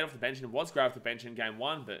be great off the bench and was great off the bench in game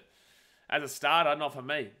 1, but as a starter, not for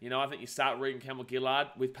me. You know, I think you start Regan Campbell-Gillard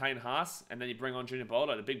with Payne Haas, and then you bring on Junior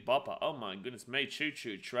Bolo, the big bopper. Oh my goodness me,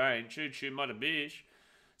 choo-choo train, choo-choo motor bish.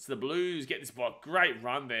 So the Blues get this ball. Great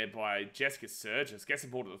run there by Jessica Sturgis. Gets the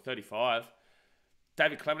ball to the 35.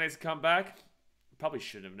 David Clemenez come back. Probably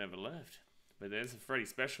should have never left. But there's a Freddie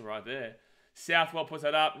special right there. Southwell puts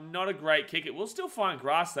that up. Not a great kick. It will still find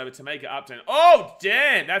grass, though, to make it up 10. Oh,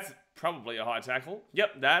 damn! That's probably a high tackle.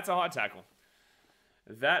 Yep, that's a high tackle.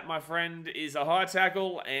 That, my friend, is a high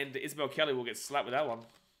tackle, and Isabel Kelly will get slapped with that one.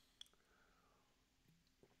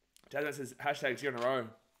 Dad says, hashtag 0 in a row.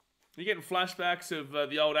 You getting flashbacks of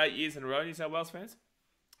the old 8 years in a row, New South Wales fans?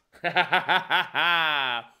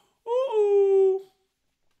 Ooh.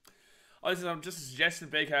 Oh, listen, I'm just suggesting,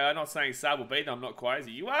 BK. I'm not saying Saab will beat them. I'm not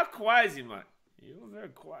crazy. You are crazy, mate. You are very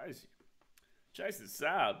crazy. Jason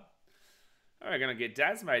Saab. I'm going to get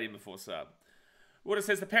Dad's made in before Saab. Woodard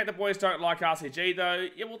says the Panther boys don't like RCG, though.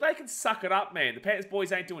 Yeah, well, they can suck it up, man. The Panthers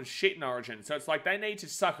boys ain't doing shit in Origin. So it's like they need to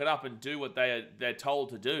suck it up and do what they're told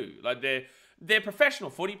to do. Like, they're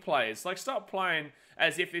professional footy players. Like, stop playing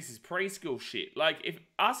as if this is preschool shit. Like, if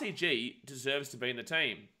RCG deserves to be in the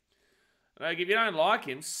team. Like, if you don't like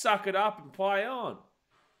him, suck it up and play on.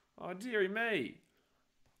 Oh, dearie me.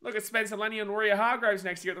 Look at Spencer Lenny and Maria Hargraves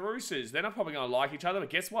next year at the Roosters. They're not probably going to like each other, but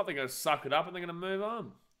guess what? They're going to suck it up and they're going to move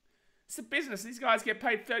on. It's a business. These guys get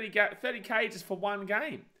paid 30K just for one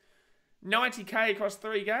game. 90K across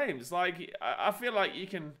 3 games. Like, I feel like you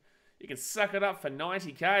can suck it up for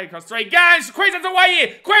 90K across 3 games. Queensland's away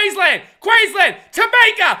here. Queensland.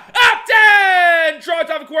 Tamika Upton. Try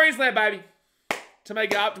time for Queensland, baby.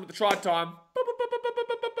 Tamika Upton with the try time.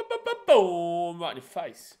 Boom. Right in your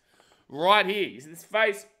face. Right here. You see this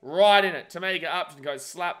face? Right in it. Tamika Upton goes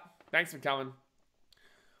slap. Thanks for coming.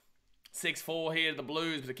 6-4 here to the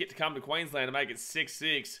Blues, but a kit to come to Queensland to make it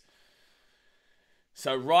 6-6.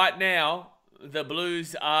 So right now, the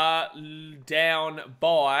Blues are down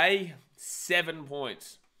by 7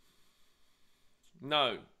 points.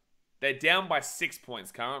 No, they're down by 6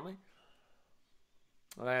 points currently.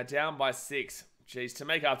 They are down by 6. Jeez, to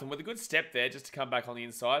make up them with a good step there just to come back on the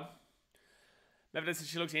inside. Nevertheless,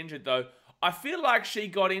 she looks injured though. I feel like she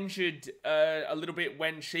got injured a little bit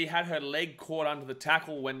when she had her leg caught under the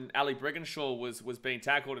tackle when Ali Brigginshaw was being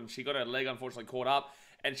tackled, and she got her leg unfortunately caught up,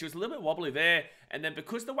 and she was a little bit wobbly there. And then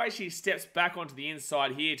because the way she steps back onto the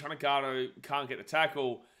inside here, Tonegano can't get the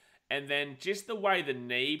tackle, and then just the way the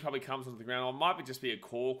knee probably comes onto the ground, or it might just be a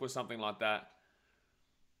cork or something like that.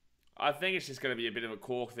 I think it's just going to be a bit of a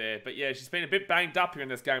cork there. But yeah, she's been a bit banged up here in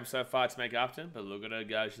this game so far to make up to. But look at her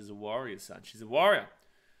go. She's a warrior, son. She's a warrior.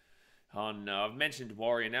 Oh no, I've mentioned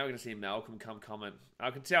warrior. Now we're going to see Malcolm come comment. I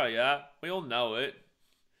can tell you, we all know it.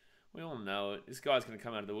 We all know it. This guy's going to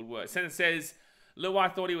come out of the woodwork. Sentence says, Lou, I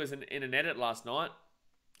thought he was in an edit last night.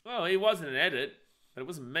 Well, he was in an edit, but it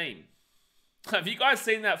was a meme. Have you guys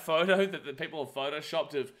seen that photo that the people have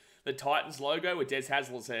photoshopped of the Titans logo with Des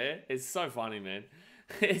Hasler's hair? It's so funny, man.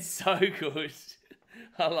 It's so good.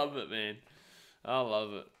 I love it, man. I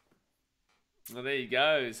love it. Well, there you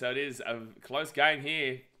go. So it is a close game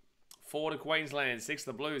here. 4 to Queensland, 6 to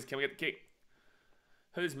the Blues. Can we get the kick?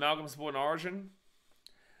 Who's Malcolm supporting Origin?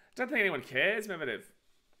 Don't think anyone cares, Medvedev.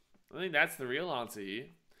 I think that's the real answer here.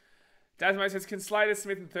 Dasmo says, can Slater,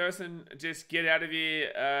 Smith and Thurston just get out of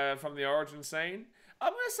here from the Origin scene?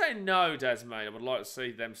 I'm going to say no, Dasmo. I would like to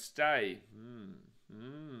see them stay.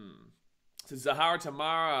 So Zahara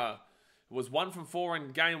Tamara was 1 from 4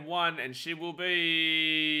 in game 1, and she will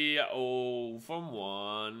be 0 from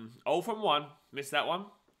 1. 0 from 1. Missed that one.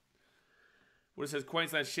 What it says,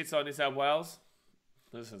 Queensland shits on New South Wales.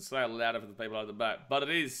 Listen, say it louder for the people at the back. But it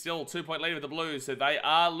is still 2-point lead with the Blues, so they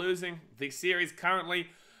are losing the series currently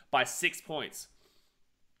by 6 points.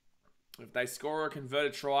 If they score a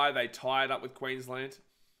converted try, they tie it up with Queensland.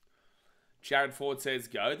 Jared Ford says,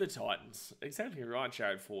 go the Titans. Exactly right,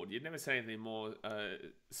 Jared Ford. You'd never say anything more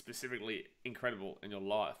specifically incredible in your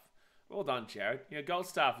life. Well done, Jared. Gold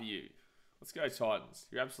star for you. Let's go Titans.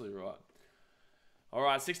 You're absolutely right. All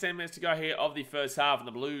right, 16 minutes to go here of the first half, and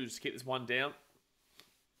the Blues keep this one down.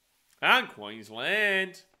 And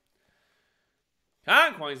Queensland.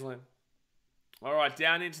 And Queensland. All right,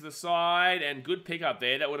 down into the side, and good pickup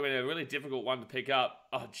there. That would have been a really difficult one to pick up.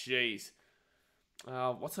 Oh, jeez.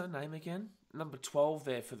 What's her name again? Number 12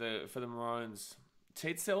 there for the Maroons.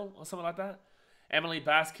 Teetzel or something like that? Emily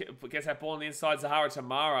Bass gets that ball on the inside. Zahara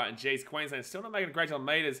Tamara, and geez, Queensland still not making a great deal of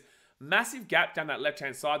meters. Massive gap down that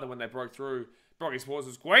left-hand side then when they broke through. Brocky Sports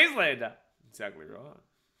was Queenslander. Exactly right.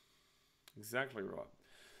 Exactly right.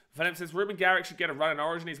 Venom says, Ruben Garrick should get a run in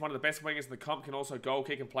Origin. He's one of the best wingers in the comp. Can also goal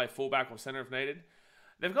kick and play fullback or centre if needed.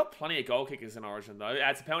 They've got plenty of goal kickers in Origin, though.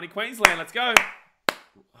 Adds a penalty. Queensland, let's go.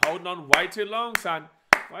 Holding on way too long, son.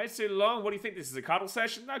 Way too long. What do you think? This is a cuddle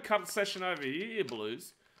session? No cuddle session over here,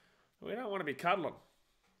 Blues. We don't want to be cuddling.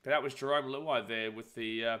 But that was Jerome Luai there with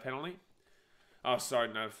the penalty. Oh,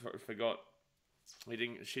 sorry, no, forgot.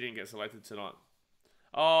 She didn't get selected tonight.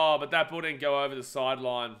 Oh, but that ball didn't go over the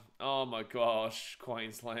sideline. Oh my gosh,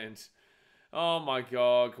 Queensland. Oh my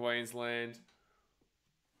God, Queensland.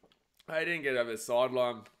 They didn't get over the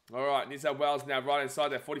sideline. All right, New South Wales now right inside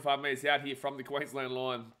that 45 metres out here from the Queensland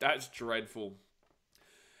line. That's dreadful.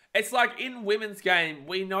 It's like in women's game,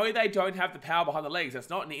 we know they don't have the power behind the legs. That's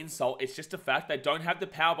not an insult. It's just a fact. They don't have the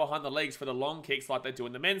power behind the legs for the long kicks like they do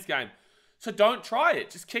in the men's game. So don't try it.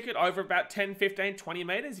 Just kick it over about 10, 15, 20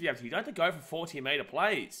 metres if you have to. You don't have to go for 40-metre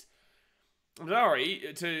plays. I'm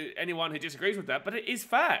sorry to anyone who disagrees with that, but it is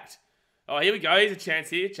fact. Oh, here we go. Here's a chance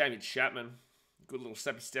here. Jamie Chapman. Good little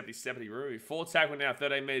steppity-roo. 4th tackle now,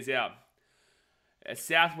 13 metres out.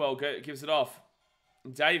 Southwell gives it off.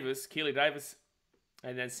 Davis, Keely Davis,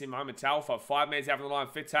 and then Simone Talfa. 5 metres out from the line,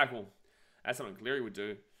 5th tackle. That's something Cleary would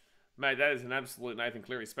do. Mate, that is an absolute Nathan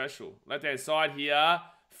Cleary special. Left-hand side here.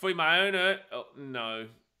 Fuimaona. Oh, no.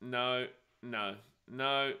 No. No.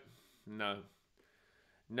 No. No.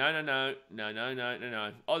 No, no, no. No, no, no, no,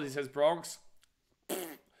 no. Aussie says Bronx.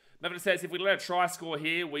 Nobody says if we let a try score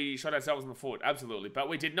here, we shot ourselves in the foot. Absolutely. But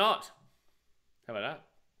we did not. How about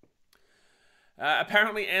that?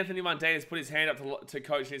 Apparently, Anthony Mundine has put his hand up to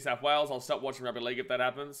coach New South Wales. I'll stop watching rugby league if that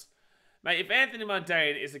happens. Mate, if Anthony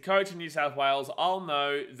Mundine is the coach in New South Wales, I'll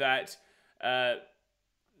know that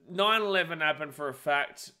 9/11 happened for a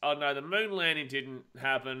fact. Oh no, the moon landing didn't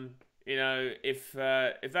happen. If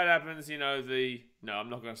that happens, no, I'm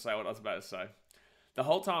not going to say what I was about to say. The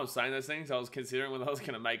whole time I was saying those things, I was considering whether I was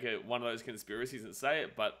going to make it one of those conspiracies and say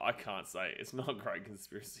it, but I can't say it. It's not a great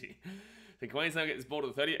conspiracy. The Queensland get this ball to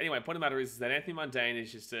the 30. Anyway, point of the matter is that Anthony Mundine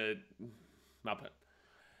is just a muppet.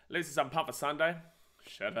 Loses some pump for Sunday.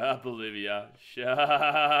 Shut up, Olivia. Shut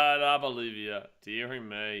up, Olivia. Dearie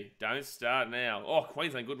me. Don't start now. Oh,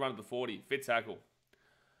 Queensland, good run at the 40. Fit tackle.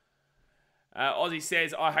 Aussie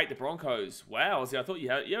says, I hate the Broncos. Wow, Aussie, I thought you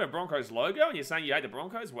have a Broncos logo and you're saying you hate the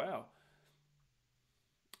Broncos? Wow.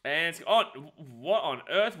 And what on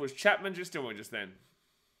earth was Chapman just doing just then?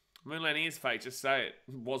 Moonland is fake, just say it.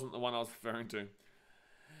 Wasn't the one I was referring to.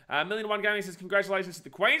 Million1 Gaming says, congratulations to the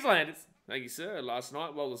Queenslanders. Thank you, sir. Last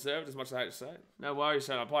night, well deserved, as much as I hate to say it. No worries,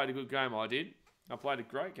 son. I played a good game, I did. I played a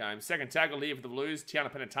great game. Second tackle here for the Blues,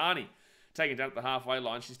 Tiana Penatani. Taken down at the halfway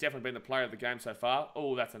line. She's definitely been the player of the game so far.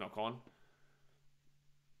 Oh, that's a knock-on.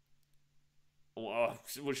 Oh,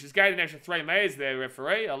 well, she's gained an extra 3 metres there,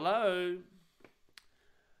 referee. Hello.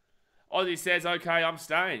 Aussie says, okay, I'm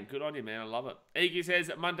staying. Good on you, man. I love it. Iggy says,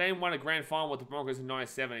 Mundine won a grand final with the Broncos in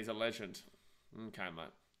 97. He's a legend. Okay, mate.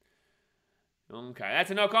 Okay, that's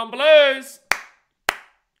a knock on Blues.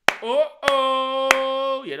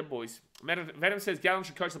 Oh, yeah, the boys. Venom says, Gallen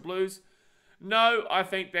should coach the Blues. No, I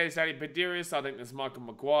think there's Danny Badiris. I think there's Michael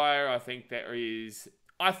Maguire. I think there is...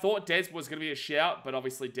 I thought Des was going to be a shout, but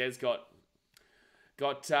obviously Des got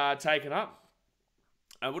taken up.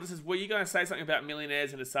 What says, were you going to say something about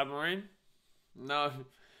millionaires in a submarine? No.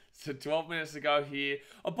 So 12 minutes to go here.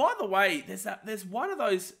 Oh, by the way, there's one of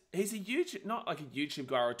those. He's a YouTube, not like a YouTube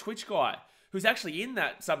guy or a Twitch guy, who's actually in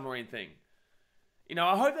that submarine thing. You know,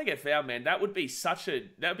 I hope they get found, man. That would be such a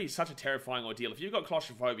terrifying ordeal. If you've got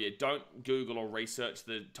claustrophobia, don't Google or research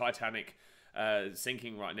the Titanic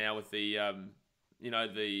sinking right now with the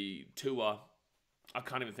the tour. I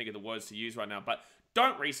can't even think of the words to use right now, but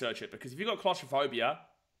don't research it, because if you've got claustrophobia,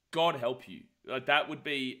 God help you. Like, that would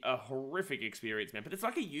be a horrific experience, man. But it's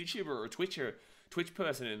like a YouTuber or a Twitch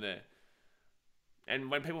person in there.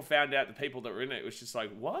 And when people found out the people that were in it, it was just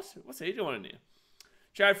like, what? What's he doing in here?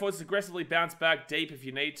 Jared Ford's aggressively bounce back deep if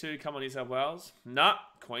you need to. Come on, New South Wales. Nah,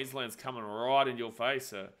 Queensland's coming right in your face,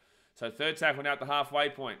 sir. So third tackle now at the halfway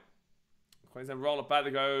point. Queensland roll it back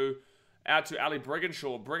to go out to Ali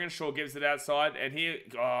Brigginshaw. Brigginshaw gives it outside. And here,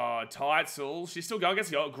 Townsville. She's still going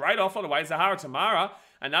against the great offload away. Zahara Tamara.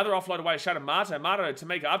 Another offload away to Shannon Marto. Marto to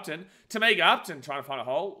Tamika Upton. Tamika Upton trying to find a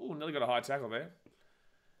hole. Ooh, nearly got a high tackle there.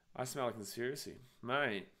 I smell a conspiracy.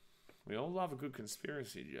 Mate, we all love a good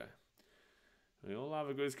conspiracy, Joe. We all love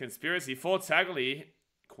a good conspiracy. Fourth tackle here.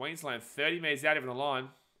 Queensland 30 metres out of the line.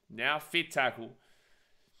 Now fit tackle.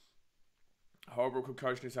 Holbrook could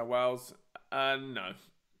coach New South Wales. No.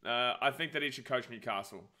 I think that he should coach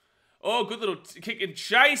Newcastle. Oh, good little kick and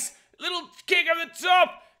chase. Little kick over the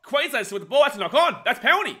top. Queensland still with the ball. That's a knock on. That's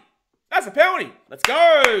penalty. That's a penalty. Let's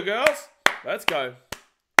go, girls. Let's go.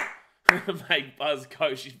 Make Buzz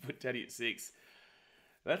go. She's put Teddy at 6.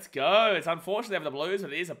 Let's go. It's unfortunate for the Blues,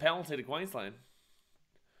 but it is a penalty to Queensland.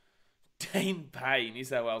 Dean Pay, New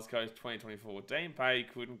South Wales coach 2024. Dean Pay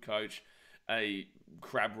couldn't coach a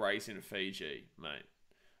crab race in Fiji, mate.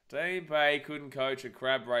 Dean Pay couldn't coach a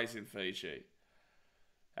crab race in Fiji.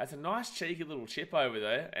 That's a nice cheeky little chip over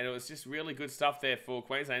there, and it was just really good stuff there for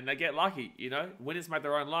Queensland. And they get lucky, you know. Winners make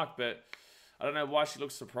their own luck, but I don't know why she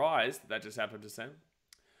looks surprised that just happened to them.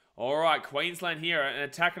 All right, Queensland here, an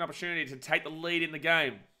attacking opportunity to take the lead in the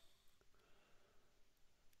game.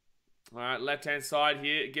 All right, left-hand side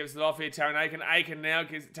here, gives it off here, Taryn Aiken. Aiken now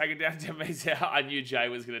take it down to me. I knew Jay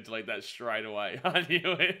was going to delete that straight away. I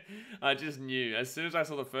knew it. I just knew. As soon as I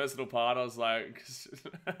saw the first little part, I was like,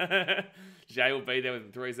 Jay will be there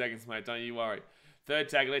within 3 seconds, mate. Don't you worry. Third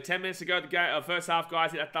tackle there. 10 minutes to go. The game. First half,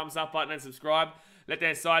 guys. Hit that thumbs up button and subscribe.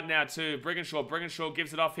 Left-hand side now to Brigginshaw. Brigginshaw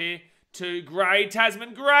gives it off here to Gray.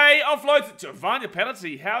 Tasman Gray offloads it to Vanya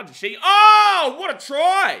penalty. How did she? Oh, what a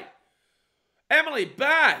try! Emily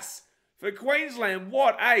Bass. For Queensland,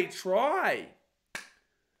 what a try.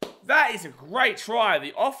 That is a great try.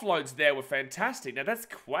 The offloads there were fantastic. Now, that's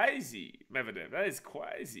crazy, Medvedev. That is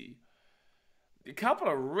crazy. A couple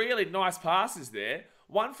of really nice passes there.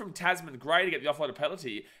 One from Tasman Gray to get the offload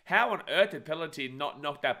penalty. How on earth did penalty not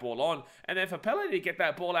knock that ball on? And then for penalty to get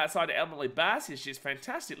that ball outside to Emily Bass is just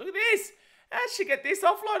fantastic. Look at this. How'd she get this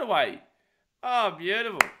offload away? Oh,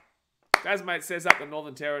 beautiful. Tasmate says up the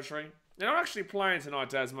Northern Territory. They're not actually playing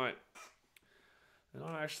tonight, Tasmate. They're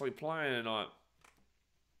not actually playing tonight.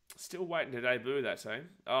 Still waiting to debut that team.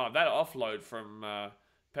 Oh, that offload from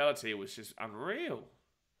Pelletier was just unreal.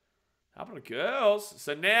 Up on the girls.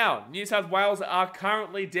 So now, New South Wales are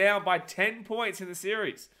currently down by 10 points in the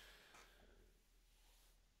series.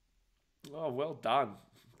 Oh, well done.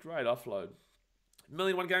 Great offload.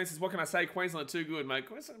 1,000,001 Gaming says, what can I say? Queensland are too good, mate.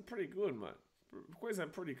 Queensland pretty good, mate.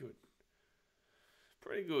 Queensland pretty good.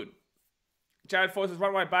 Pretty good. Jared Foy says,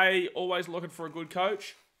 Runaway Bay, always looking for a good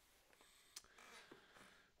coach.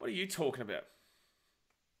 What are you talking about?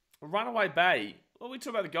 Runaway Bay? What are we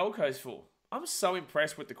talking about the Gold Coast for? I'm so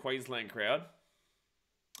impressed with the Queensland crowd.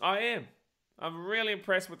 I am. I'm really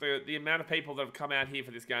impressed with the amount of people that have come out here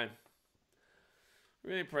for this game.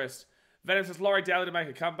 Really impressed. Venom says, Laurie Daly to make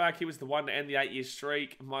a comeback. He was the one to end the 8-year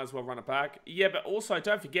streak. Might as well run it back. Yeah, but also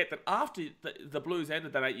don't forget that after the Blues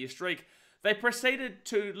ended that 8-year streak, they proceeded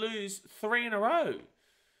to lose 3 in a row.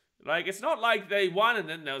 Like, it's not like they won and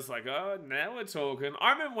then they was like, oh, now we're talking.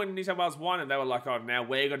 I remember when New South Wales won and they were like, oh, now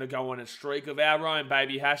we're going to go on a streak of our own,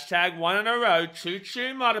 baby. Hashtag 1 in a row.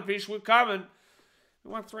 Choo-choo, Mudderfish, we're coming.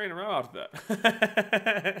 We won 3 in a row after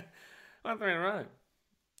that. Won 3 in a row.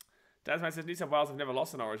 Dasman says, New South Wales have never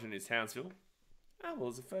lost an Origin in Townsville. Oh, well,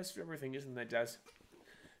 it's the first for everything, isn't it, Daz?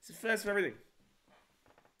 It's the first for everything.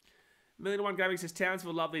 1,000,001 Gaming says,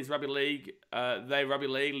 Townsville love these rugby league. They rugby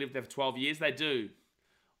league, lived there for 12 years. They do.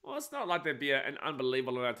 Well, it's not like there'd be an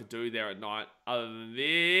unbelievable amount to do there at night. Other than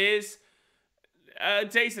this, a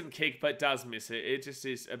decent kick, but does miss it. It just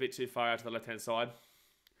is a bit too far out to the left-hand side.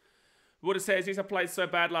 Would have says, New South played so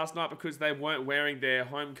bad last night because they weren't wearing their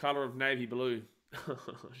home colour of navy blue.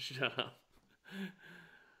 Shut up.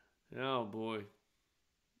 Oh, boy.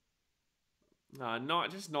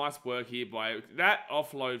 Just nice work here by... That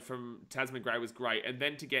offload from Tasman Gray was great. And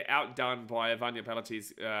then to get outdone by Vanya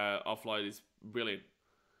Pelleti's offload is brilliant.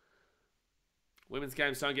 Women's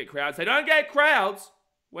games don't get crowds. They don't get crowds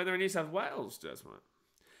when they're in New South Wales, Desmond.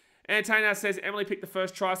 Entertainer says, Emily picked the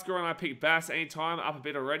first try scorer and I picked Bass anytime. Up a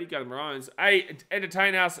bit already. Go to Maroons. Hey,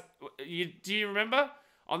 Entertainer, do you remember?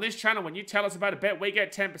 On this channel, when you tell us about a bet, we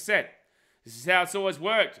get 10%. This is how it's always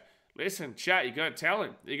worked. Listen, chat, you got to tell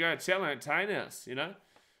him. You got to tell Entertainer, you know?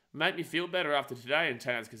 Make me feel better after today,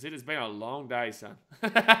 Entertainer, because it has been a long day, son.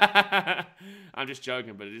 I'm just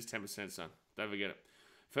joking, but it is 10%, son. Don't forget it.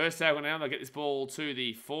 First tackle now, they'll get this ball to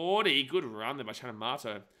the 40. Good run there by Shannon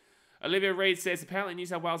Marto. Olivia Reed says, apparently New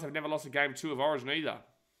South Wales have never lost a game 2 of Origin either.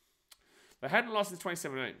 They hadn't lost since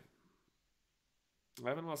 2017. They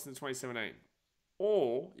haven't lost since 2017.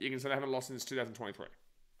 Or you can say they haven't lost since 2023.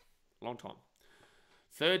 Long time.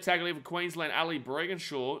 Third tackle in for Queensland, Ali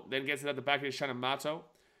Bregenshaw. Then gets it at the back of Shannon Marto.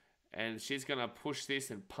 And she's going to push this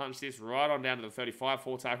and punch this right on down to the 35.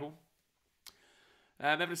 4 tackle.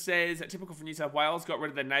 Evan says, typical for New South Wales, got rid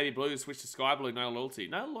of their navy blue, switched to sky blue, no loyalty.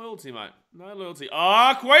 No loyalty, mate. No loyalty.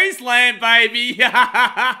 Oh, Queensland, baby!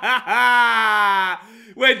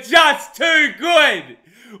 We're just too good!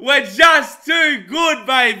 We're just too good,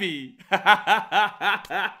 baby!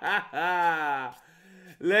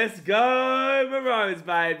 Let's go, Maroons,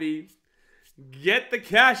 baby. Get the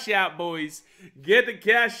cash out, boys. Get the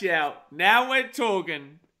cash out. Now we're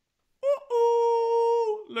talking.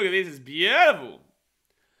 Ooh, look at this, it's beautiful.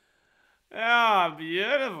 Oh,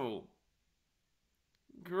 beautiful.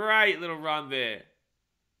 Great little run there.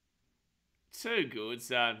 Too good,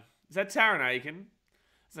 son. Is that Taron Aiken?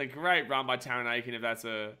 It's a great run by Taron Aiken if that's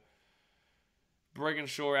a...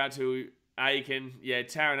 Brigginshaw out to Aiken. Yeah,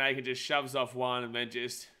 Taron Aiken just shoves off one and then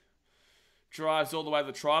just drives all the way to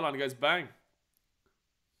the try line and goes bang.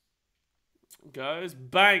 Goes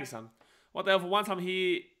bang, son. What the hell, for once I'm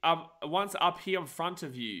here, once up here in front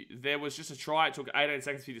of you, there was just a try. It took 18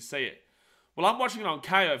 seconds for you to see it. Well, I'm watching it on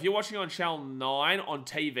KO. If you're watching it on Channel 9 on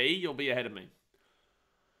TV, you'll be ahead of me.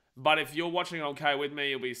 But if you're watching it on KO with me,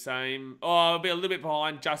 you'll be the same. Oh, I'll be a little bit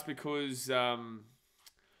behind just because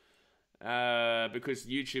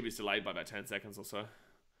YouTube is delayed by about 10 seconds or so.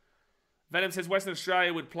 Venom says Western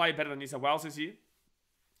Australia would play better than New South Wales this year.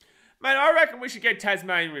 Mate, I reckon we should get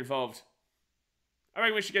Tasmania involved.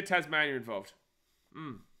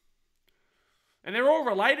 And they're all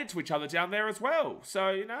related to each other down there as well. So,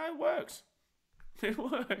 you know, it works. It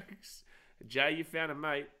works. Jay, you found a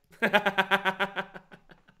mate.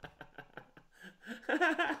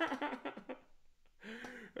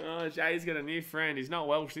 Oh, Jay's got a new friend. He's not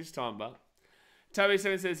Welsh this time, but.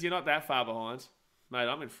 Toby7 says, you're not that far behind. Mate,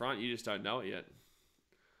 I'm in front. You just don't know it yet.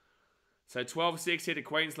 So 12-6 here to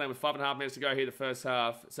Queensland with 5.5 minutes to go here the first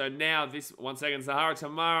half. So now this, 1 second, Zahara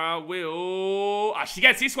Tamara will... Ah, she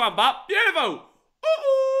gets this one, but beautiful. Ooh.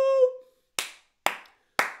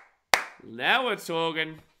 Now we're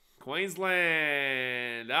talking.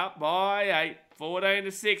 Queensland up by 8.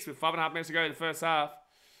 14-6 with 5.5 minutes to go in the first half.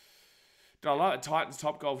 I like a Titans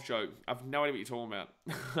top golf joke. I've no idea what you're talking about.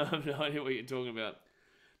 I have no idea what you're talking about.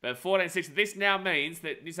 But 14-6. This now means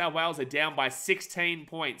that New South Wales are down by 16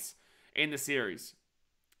 points in the series.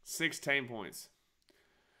 16 points.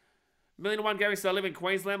 1,000,001 gave me, so I live in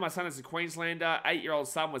Queensland. My son is a Queenslander. 8-year-old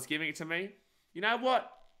son was giving it to me. You know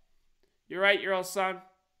what? Your 8-year-old son,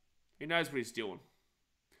 he knows what he's doing.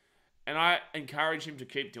 And I encourage him to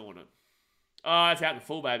keep doing it. Oh, it's out in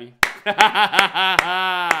full, baby.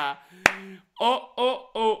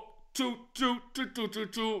 Oh. Two.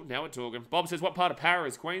 Now we're talking. Bob says, what part of Para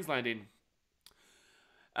is Queensland in?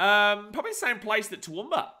 Probably the same place that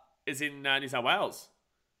Toowoomba is in New South Wales.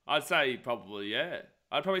 I'd say probably, yeah.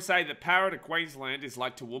 I'd probably say that Para to Queensland is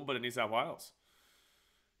like Toowoomba to New South Wales.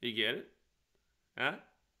 You get it?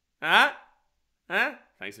 Huh?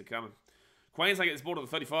 Thanks for coming. Queensland gets ball to the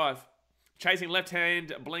 35. Chasing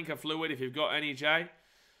left-hand blinker fluid if you've got any, Jay.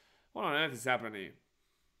 What on earth is happening here?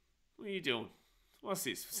 What are you doing? What's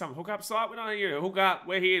this? Some hookup site? We're not here to hook up.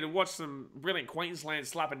 We're here to watch some brilliant Queensland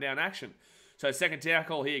slapping down action. So second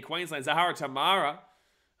tackle here, Queensland, Zahara Tamara.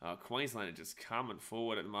 Oh, Queensland are just coming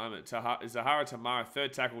forward at the moment. Zahara Tamara,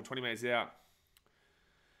 third tackle, 20 metres out.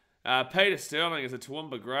 Peter Sterling is a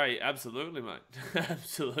Toowoomba Grey. Absolutely, mate.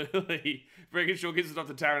 Absolutely. Brickenshaw gives it off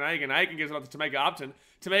to Taryn Aiken. Aiken gives it off to Tameka Upton.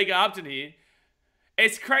 Tameka Upton here.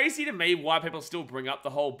 It's crazy to me why people still bring up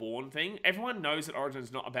the whole born thing. Everyone knows that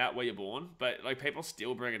Origin's not about where you're born, but like people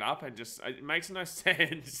still bring it up and just it makes no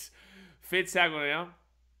sense. Fitz tackle now.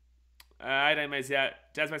 18 metres out.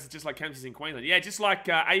 Dasmax is just like Kempsey's in Queensland. Yeah, just like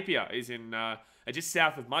Apia is in just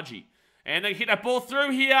south of Mudgee. And they hit that ball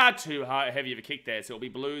through here. Too heavy of a kick there. So it'll be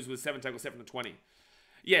Blues with 7 tackles, 7 to 20.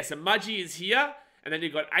 Yeah, so Mudgee is here. And then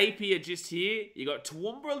you've got Apia just here. You've got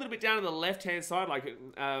Toowoomba a little bit down on the left-hand side. Like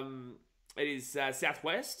it is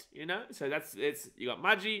southwest, you know. So you got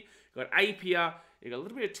Mudgee, you got Apia. You got a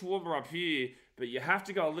little bit of Toowoomba up here. But you have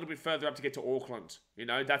to go a little bit further up to get to Auckland. You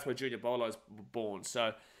know, that's where Junior Bolo's born.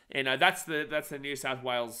 So, you know, that's the New South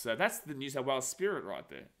Wales, that's the New South Wales spirit right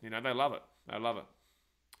there. You know, they love it. They love it.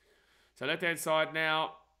 So left-hand side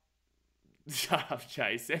now. Shut up,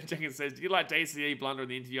 Chase. Sam Jenkins says, do you like DCE blunder in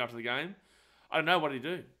the interview after the game? I don't know. What did he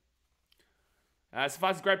do?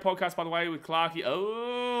 Suffice a great podcast, by the way, with Clarkie.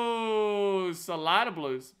 Oh, Salada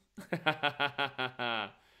Blues.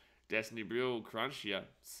 Destiny Brill, Crunchier.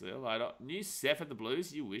 See you later. New Seth at the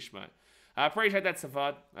Blues. You wish, mate. I appreciate that,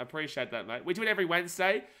 Safad. I appreciate that, mate. We do it every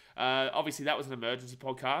Wednesday. Obviously, that was an emergency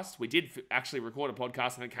podcast. We did actually record a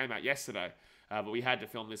podcast and it came out yesterday. But we had to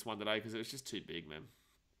film this one today because it was just too big, man.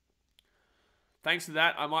 Thanks to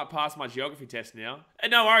that, I might pass my geography test now. And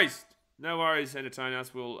no worries. No worries, entertain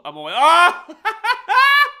us. I'm always... Oh!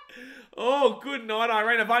 Oh, good night,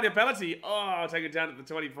 Irene. Vanya penalty. Oh, I'll take it down to the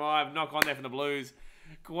 25. Knock on there for the Blues.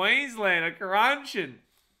 Queensland are crunching.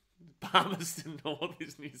 Palmerston North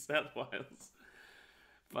is New South Wales.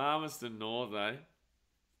 Palmerston North, eh?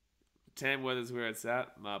 Tamworth where it's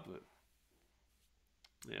at. Marblet.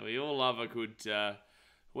 Yeah, we all love a good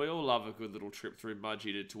little trip through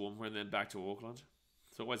Mudgee to Toowoomba and then back to Auckland.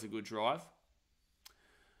 It's always a good drive.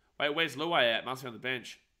 Wait, where's Luai at? Must be on the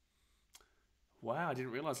bench. Wow, I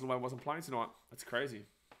didn't realise Luai wasn't playing tonight. That's crazy.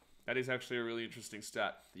 That is actually a really interesting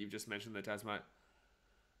stat that you've just mentioned there, Tasmate.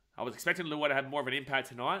 I was expecting Luai to have more of an impact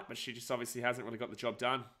tonight, but she just obviously hasn't really got the job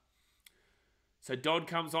done. So Dodd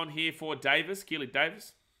comes on here for Davis, Gillick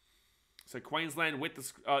Davis. So Queensland with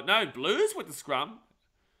the... Blues with the scrum.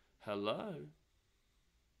 Hello.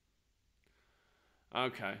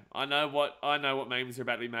 Okay, I know what memes are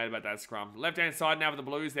about to be made about that scrum. Left-hand side now for the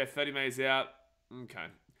Blues. They're 30 metres out. Okay.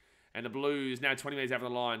 And the Blues now 20 metres out of the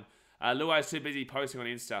line. Luai's too busy posting on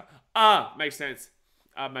Insta. Makes sense.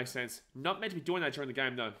 Makes sense. Not meant to be doing that during the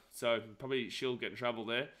game, though. So probably she'll get in trouble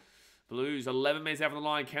there. Blues 11 metres out of the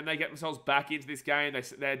line. Can they get themselves back into this game?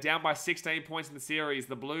 They're down by 16 points in the series.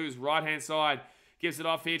 The Blues, right-hand side, gives it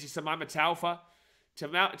off here to Samima Taufa.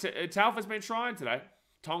 Taufa's been trying today.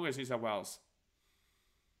 Tonga's New South Wales.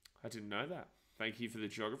 I didn't know that. Thank you for the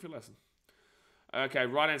geography lesson. Okay,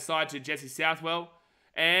 right-hand side to Jesse Southwell.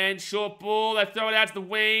 And short ball. They throw it out to the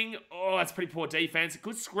wing. Oh, that's pretty poor defense.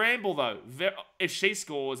 Good scramble, though. If she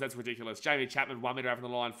scores, that's ridiculous. Jamie Chapman, 1 metre out from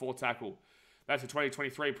the line, 4 tackle. That's a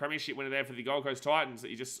 2023 premiership winner there for the Gold Coast Titans.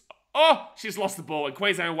 That you just... Oh, she just lost the ball. And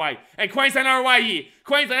Queensland away. And Queensland are away here.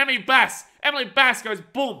 Queensland, Emily Bass. Emily Bass goes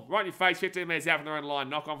boom. Right in your face. 15 metres out from their own line.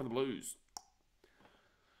 Knock on for the Blues.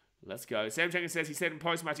 Let's go. Sam Jenkins says he said in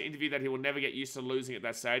post-match interview that he will never get used to losing at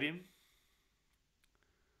that stadium.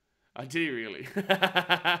 Oh, did he really?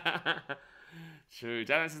 True.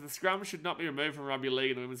 Dan says the scrum should not be removed from rugby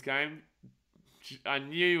league in the women's game. I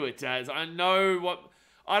knew it, Daz. I know what...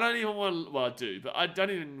 I don't even want to... Well, I do, but I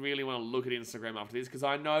don't even really want to look at Instagram after this because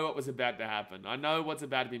I know what was about to happen. I know what's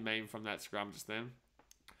about to be memed from that scrum just then.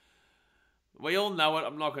 We all know it.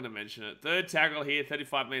 I'm not going to mention it. Third tackle here,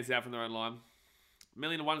 35 metres out from their own line.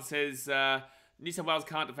 1,000,001 says, New South Wales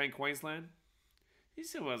can't defend Queensland. New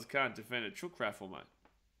South Wales can't defend a chook raffle, mate.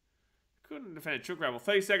 Couldn't defend a chook raffle.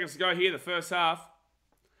 30 seconds to go here, the first half.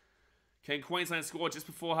 Can Queensland score just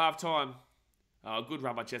before half time? Oh, good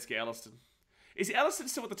run by Jessica Elliston. Is Elliston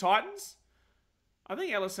still with the Titans? I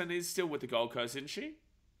think Elliston is still with the Gold Coast, isn't she?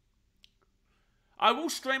 I will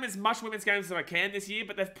stream as much women's games as I can this year,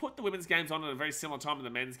 but they've put the women's games on at a very similar time to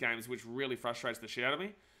the men's games, which really frustrates the shit out of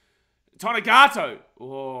me. Tonegato!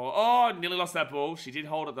 Oh, nearly lost that ball. She did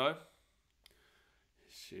hold it, though.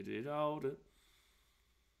 She did hold it.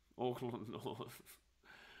 Auckland North.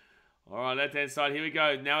 Alright, left-hand side. Here we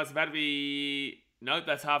go. Now it's about to be... Nope,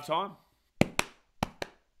 that's half-time.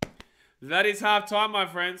 That is half-time, my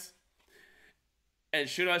friends. And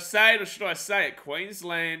should I say it or should I say it?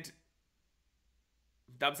 Queensland...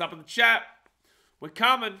 Thumbs up in the chat. We're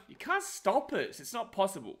coming. You can't stop it. It's not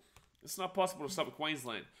possible. It's not possible to stop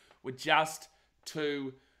Queensland. We're just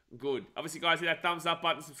too good. Obviously, guys, hit that thumbs up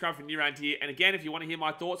button. Subscribe for new around here. And again, if you want to hear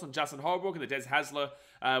my thoughts on Justin Holbrook and the Des Hasler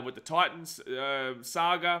with the Titans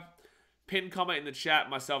saga, pin comment in the chat.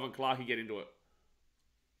 Myself and Clarky get into it.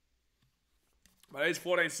 But it is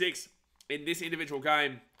 14-6 in this individual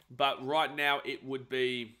game. But right now, it would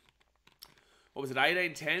be... What was it?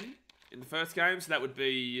 18-10? In the first game, so that would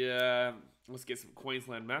be, let's get some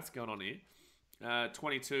Queensland maths going on here.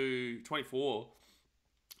 24,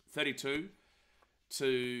 32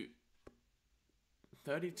 to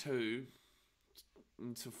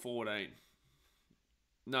 14.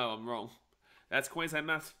 No, I'm wrong. That's Queensland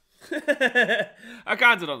maths. I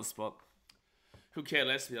can't do it on the spot. Who care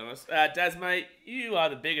less, to be honest. Daz, mate, you are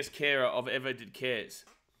the biggest carer I've ever did cares.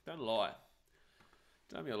 Don't lie.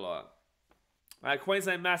 Don't be a liar.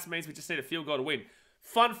 Queensland maths means we just need a field goal to win.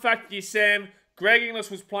 Fun fact for you, Sam. Greg Inglis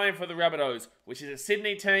was playing for the Rabbitohs, which is a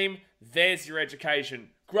Sydney team. There's your education.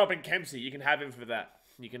 Grew up in Kempsey. You can have him for that.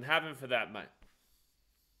 You can have him for that, mate.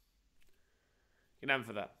 You can have him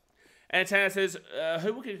for that. And Tanner says,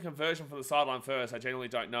 who will get a conversion from the sideline first? I genuinely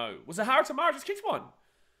don't know. Well, Zahara Tamara just kicked one.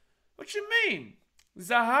 What you mean?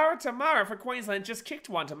 Zahara Tamara for Queensland just kicked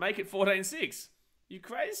one to make it 14-6. You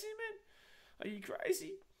crazy, man? Are you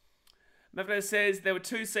crazy? Mavdo says, there were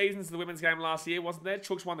 2 seasons of the women's game last year, wasn't there?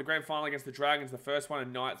 Chooks won the grand final against the Dragons the first one,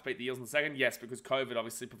 and Knights beat the Eels in the second. Yes, because COVID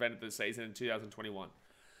obviously prevented the season in 2021.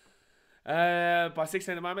 By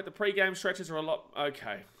 16 at the moment, the pre-game stretches are a lot...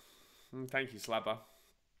 Okay. Thank you, Slapper.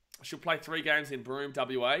 She'll play 3 games in Broome,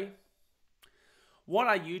 WA. What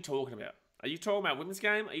are you talking about? Are you talking about women's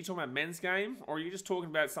game? Are you talking about men's game? Or are you just talking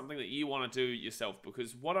about something that you want to do yourself?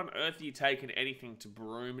 Because what on earth are you taking anything to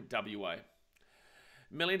Broome, WA?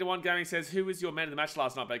 Million to One Gaming says, who was your man of the match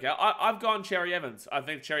last night, BK? I've gone Cherry Evans. I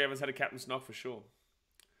think Cherry Evans had a captain's knock for sure.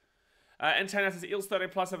 And Tana says, Eels 13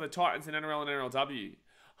 plus over the Titans in NRL and NRLW.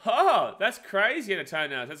 Oh, that's crazy,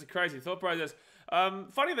 Tana. That's a crazy thought process.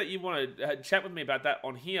 Funny that you want to chat with me about that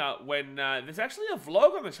on here when there's actually a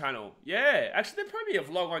vlog on the channel. Yeah, actually there'd probably be a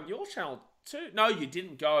vlog on your channel too. No, you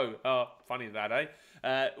didn't go. Oh, funny that,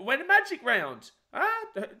 eh? When a magic round.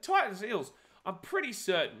 Titans, Eels. I'm pretty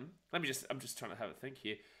certain... I'm just trying to have a think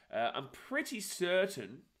here. I'm pretty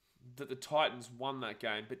certain that the Titans won that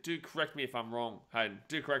game, but do correct me if I'm wrong, Hayden.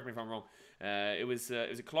 Do correct me if I'm wrong. It was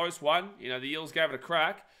a close one. You know, the Eels gave it a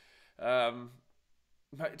crack.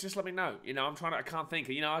 But just let me know. You know, I can't think.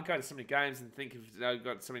 You know, I go to so many games and think if I've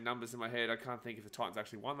got so many numbers in my head, I can't think if the Titans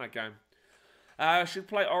actually won that game. Should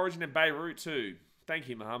play Origin in Beirut too. Thank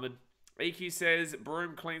you, Mohammed. EQ says,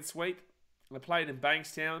 Broome clean sweep. I played in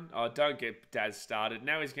Bankstown. Oh, don't get Daz started.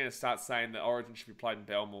 Now he's going to start saying that Origin should be played in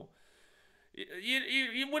Belmore.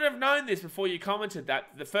 You would have known this before you commented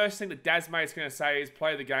that. The first thing that Daz mate's going to say is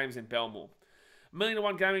play the games in Belmore. Million to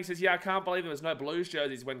One Gaming says, yeah, I can't believe there was no Blues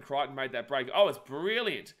jerseys when Crichton made that break. Oh, it's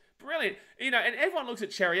brilliant. Brilliant. You know, and everyone looks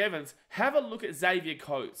at Cherry Evans. Have a look at Xavier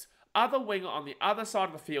Coates. Other winger on the other side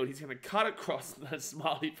of the field. He's going to cut across the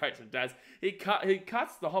smiley face of Daz. He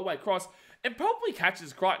cuts the whole way across. And probably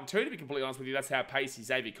catches Crichton too, to be completely honest with you. That's how pacey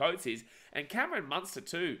Xavier Coates is. And Cameron Munster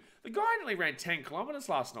too. The guy only ran 10 kilometres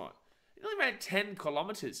last night. He only ran 10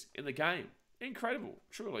 kilometres in the game. Incredible,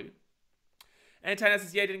 truly. And Taylor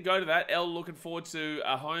says, yeah, didn't go to that. L looking forward to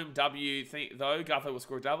a home W thing, though. Gutho will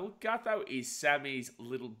score a double. Gutho is Sammy's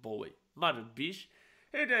little boy. Mother bish.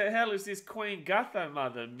 Who the hell is this Queen Gutho,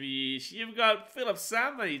 mother bish? You've got Philip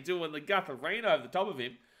Sammy doing the Gutharina over the top of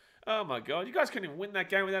him. Oh my god, you guys couldn't even win that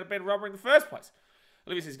game without a Ben robber in the first place.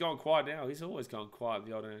 Olivia says, gone quiet now. He's always gone quiet,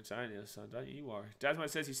 the old entertainer, so don't you worry. Dasmo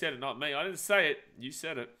says he said it, not me. I didn't say it. You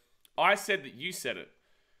said it. I said that you said it.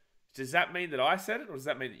 Does that mean that I said it, or does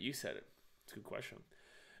that mean that you said it? It's a good question.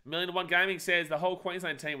 Million to One Gaming says the whole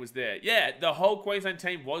Queensland team was there. Yeah, the whole Queensland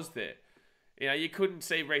team was there. You know, you couldn't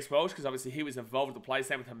see Reece Welch because obviously he was involved with the play,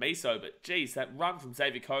 same with Hamiso. But geez, that run from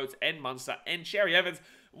Xavier Coates and Munster and Cherry Evans,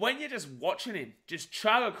 when you're just watching him just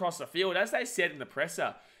chug across the field, as they said in the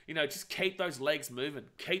presser, you know, just keep those legs moving,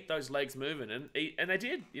 keep those legs moving, and they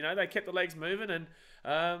did. You know, they kept the legs moving, and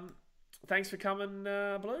thanks for coming,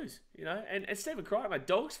 Blues. You know, and Stephen Crichton, like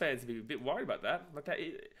Dogs fans, would be a bit worried about that. Like that.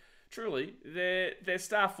 Truly, their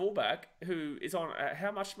star fullback, who is on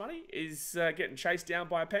how much money, is getting chased down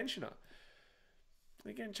by a pensioner.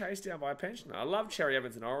 They're getting chased down by a pensioner. I love Cherry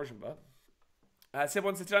Evans in Origin, but... Seb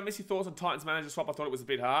Watson, did I miss your thoughts on Titans manager swap? I thought it was a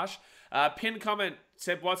bit harsh. Pin comment,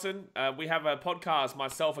 Seb Watson. We have a podcast,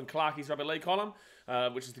 myself and Clarkie's Rugby League column,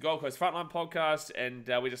 which is the Gold Coast Frontline podcast, and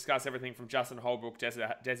we discuss everything from Justin Holbrook,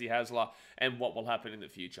 Desi Hasler, and what will happen in the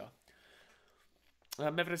future.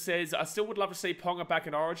 Mevita says, I still would love to see Ponga back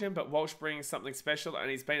in Origin, but Walsh brings something special, and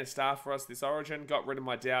he's been a star for us this Origin. Got rid of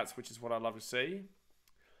my doubts, which is what I'd love to see.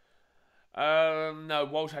 No,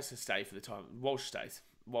 Walsh has to stay for the time. Walsh stays.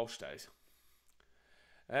 Walsh stays.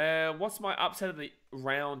 What's my upset of the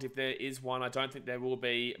round if there is one? I don't think there will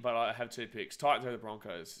be, but I have 2 picks. Titans over the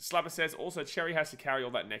Broncos. Slapper says, also, Cherry has to carry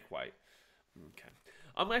all that neck weight. Okay.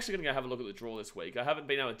 I'm actually going to go have a look at the draw this week. I haven't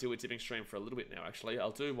been able to do a tipping stream for a little bit now, actually.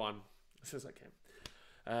 I'll do one as soon as I can.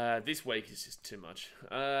 This week is just too much.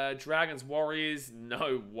 Dragons, Warriors.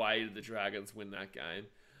 No way did the Dragons win that game.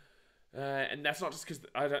 And that's not just because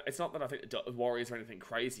it's not that I think the Warriors are anything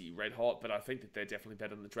crazy, red hot, but I think that they're definitely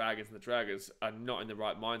better than the Dragons, and the Dragons are not in the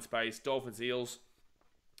right mind space. Dolphins, Eels.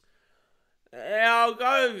 I'll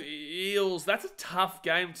go Eels. That's a tough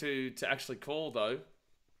game to actually call, though.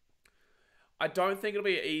 I don't think it'll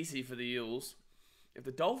be easy for the Eels. If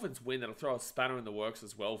the Dolphins win, that'll throw a spanner in the works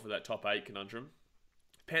as well for that top 8 conundrum.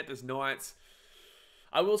 Panthers, Knights.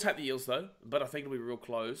 I will take the Eels, though, but I think it'll be real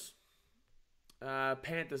close.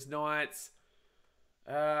 Panthers, Knights.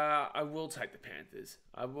 I will take the Panthers.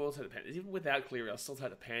 I will take the Panthers. Even without Cleary, I'll still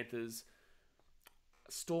take the Panthers.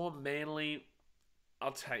 Storm, Manly.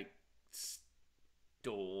 I'll take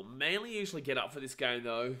Storm. Manly usually get up for this game,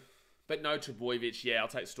 though. But no Trebojevic. Yeah, I'll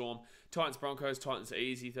take Storm. Titans, Broncos. Titans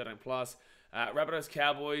easy, 13+. Rabbitohs,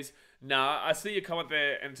 Cowboys. Nah, I see your comment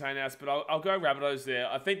there, Entertain House, but I'll go Rabbitohs there.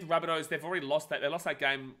 I think the Rabbitohs, they've already lost that. They lost that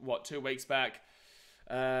game, 2 weeks back?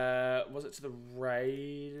 Was it to the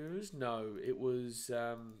Raiders? No, it was...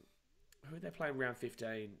 who did they play in round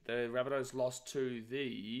 15? The Rabbitohs lost to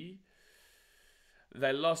the...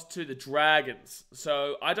 They lost to the Dragons.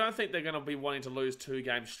 So I don't think they're going to be wanting to lose 2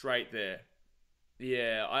 games straight there.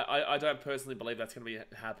 Yeah, I don't personally believe that's going to be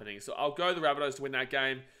happening. So I'll go the Rabbitohs to win that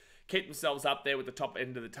game. Keep themselves up there with the top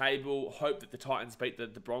end of the table. Hope that the Titans beat the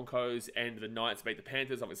Broncos and the Knights beat the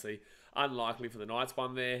Panthers. Obviously, unlikely for the Knights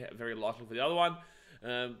one there. Very likely for the other one.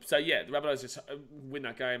 So yeah, the Rabbitohs just win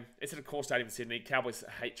that game. It's at a core stadium in Sydney. Cowboys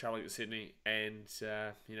hate travelling to Sydney. And,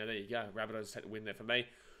 there you go. Rabbitohs take the win there for me.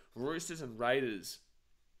 Roosters and Raiders.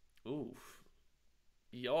 Oof.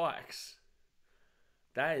 Yikes.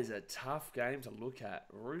 That is a tough game to look at.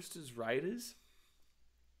 Roosters, Raiders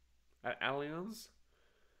at Allianz.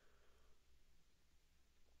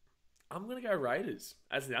 I'm going to go Raiders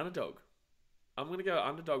as the underdog. I'm going to go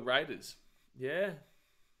underdog Raiders. Yeah.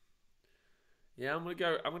 Yeah, I'm going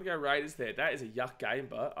to go Raiders there. That is a yuck game,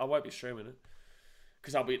 but I won't be streaming it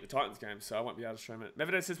because I'll be at the Titans game, so I won't be able to stream it.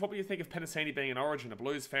 Mevedo says, what would you think of Penasini being an Origin? A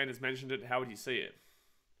Blues fan has mentioned it. How would you see it?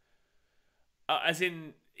 As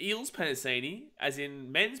in Eels Penasini? As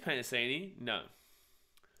in men's Penasini? No.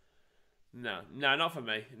 No, not for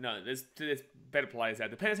me. No, there's better players out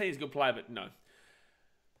there. Penasini is a good player, but no.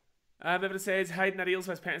 Mevedo says, Hayden, that Eels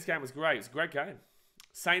vs Panthers game was great. It was a great game.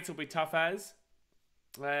 Saints will be tough as.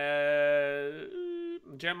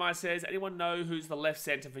 Jeremiah says, anyone know who's the left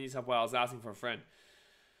centre for New South Wales? Asking for a friend.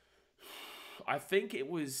 I think it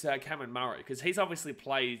was Cameron Murray, because he's obviously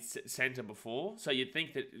played centre before, so you'd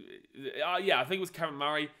think that... yeah, I think it was Cameron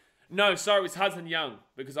Murray. No, sorry, it was Hudson Young,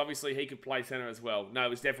 because obviously he could play centre as well. No, it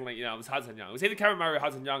was definitely, it was Hudson Young. It was either Cameron Murray or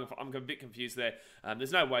Hudson Young. I'm a bit confused there.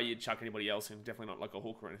 There's no way you'd chuck anybody else in, definitely not like a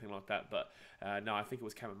hooker or anything like that, but no, I think it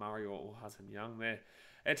was Cameron Murray or Hudson Young there.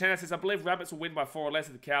 And Tanner says, I believe Rabbits will win by 4 or less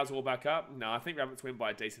if the Cows are all back up. No, I think Rabbits win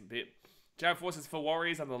by a decent bit. Jared Forces for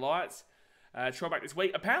Warriors under the lights. Troll back this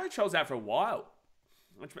week. Apparently Troll's out for a while.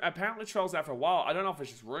 I don't know if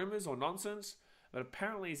it's just rumours or nonsense, but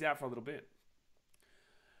apparently he's out for a little bit.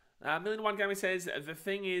 Million One Gaming says, the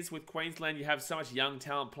thing is with Queensland, you have so much young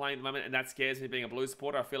talent playing at the moment, and that scares me being a Blues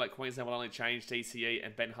supporter. I feel like Queensland will only change DCE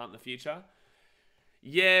and Ben Hunt in the future.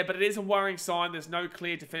 Yeah, but it is a worrying sign. There's no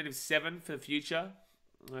clear definitive 7 for the future.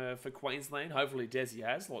 for Queensland. Hopefully Desi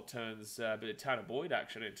Hasler turns a bit of Tanner Boyd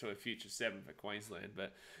action into a future 7 for Queensland.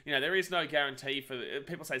 But, you know, there is no guarantee for...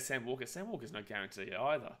 people say Sam Walker. Sam Walker's no guarantee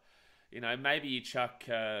either. You know, maybe you chuck...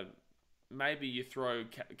 maybe you throw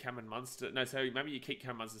Cameron Munster... No, so maybe you keep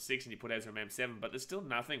Cameron Munster 6 and you put Ezra Mam 7. But there's still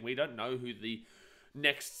nothing. We don't know who the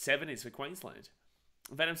next 7 is for Queensland.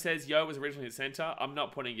 Venom says Yo was originally at centre. I'm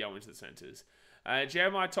not putting Yo into the centres.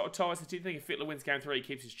 Jeremiah told us, do you think if Fittler wins game 3, he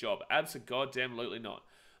keeps his job? Absolutely not.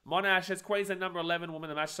 Monash says Queensland number 11 will win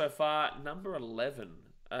the match so far. Number 11.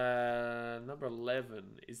 Number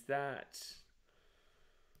 11. Is that...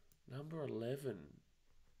 Number 11.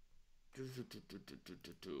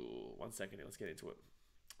 1 second here, let's get into it.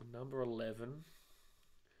 Number 11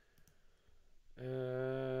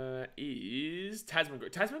 is Tasman Gray.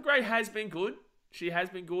 Tasman Gray has been good. She has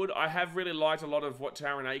been good. I have really liked a lot of what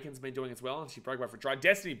Taryn Aiken's been doing as well, and she broke away for a try.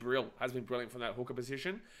 Destiny Brill has been brilliant from that hooker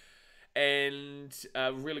position. And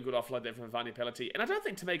a really good offload there from Vanya Pelletier. And I don't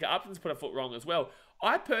think Tamika Upton's put a foot wrong as well.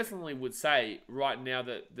 I personally would say right now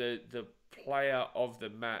that the player of the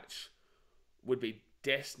match would be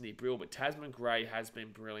Destiny Brill, but Tasman Gray has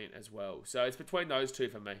been brilliant as well. So it's between those two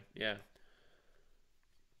for me, yeah.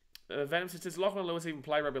 Venom says, does Lachlan Lewis even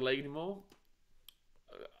play rugby league anymore?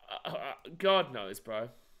 God knows, bro.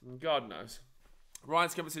 God knows. Ryan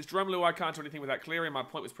Skipper says, Jerome Luai can't do anything without Cleary. My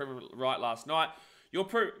point was proven right last night. Your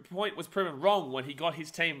point was proven wrong when he got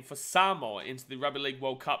his team for Samoa into the Rugby League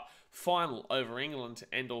World Cup final over England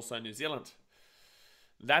and also New Zealand.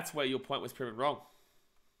 That's where your point was proven wrong.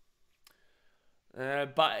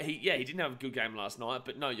 But he didn't have a good game last night.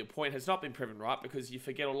 But no, your point has not been proven right because you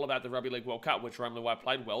forget all about the Rugby League World Cup, which Jerome Luai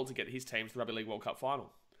played well to get his team to the Rugby League World Cup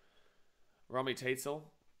final. Romy Teetsel.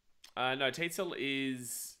 No, Teetsel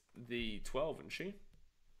is the 12, isn't she?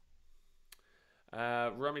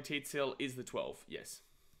 Romy Teetsel is the 12, yes.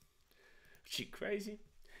 She crazy?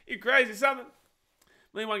 You crazy, something?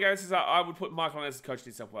 Million One Gary says, I would put Michael on as coach in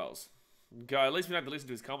New South Wales. Go, at least we don't have to listen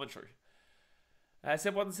to his commentary.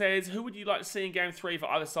 Seb Watson says, who would you like to see in Game 3 for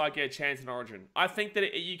either side get a chance in Origin? I think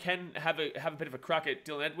that you can have a bit of a crack at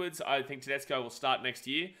Dylan Edwards. I think Tedesco will start next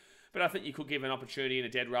year. But I think you could give an opportunity in a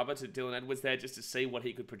dead rubber to Dylan Edwards there just to see what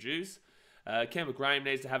he could produce. Campbell Graham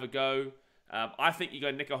needs to have a go. I think you go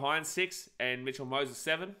Nico Hines 6 and Mitchell Moses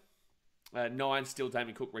 7. 9 still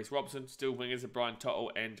Damien Cook, Reece Robson. Still wingers of Brian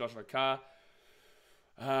Tottle and Joshua Carr.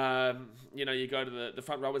 You know, you go to the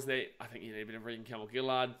front rowers there. I think you need a bit of Regan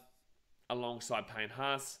Campbell-Gillard alongside Payne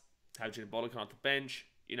Haas. Have Jim Bollican off the bench.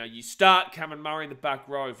 You know, you start Cameron Murray in the back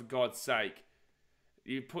row, for God's sake.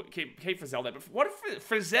 You keep Frizzell there. But what if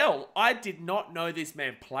Frizzell? I did not know this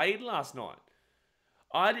man played last night.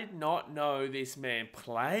 I did not know this man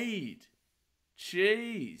played.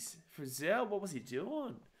 Jeez. Frizzell, what was he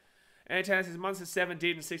doing? Anton says, Munster 7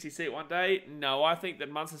 did in 60 seat one day. No, I think that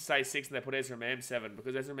Munster stays 6 and they put Ezra Mam 7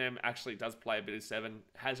 because Ezra Mam actually does play a bit of 7.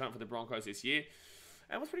 Has done it for the Broncos this year.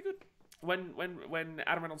 And was pretty good when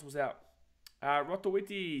Adam Reynolds was out.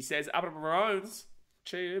 Rottawitty says, up at Maroons.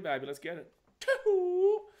 Cheer, baby, let's get it.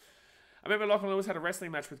 I remember Lachlan Lewis had a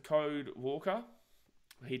wrestling match with Code Walker.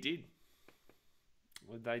 He did.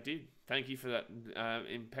 Well, they did. Thank you for that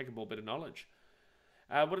impeccable bit of knowledge.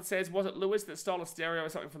 What it says, was it Lewis that stole a stereo or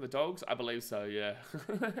something from the Dogs? I believe so, yeah.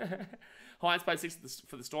 Hines played 6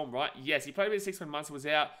 for the Storm, right? Yes, he played a bit of 6 when Munster was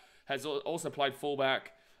out. Has also played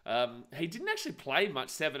fullback. He didn't actually play much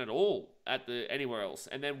 7 at all at anywhere else.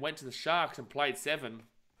 And then went to the Sharks and played 7.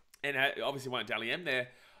 And obviously won a Dally M there.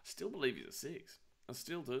 I still believe he's a 6. I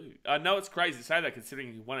still do. I know it's crazy to say that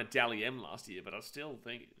considering he won a Dally M last year, but I still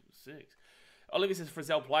think he's a 6. Olivia says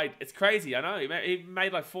Frizzell played. It's crazy, I know. He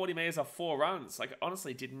made like 40 metres off 4 runs. Like,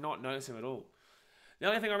 honestly, did not notice him at all. The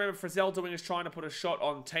only thing I remember Frizzell doing is trying to put a shot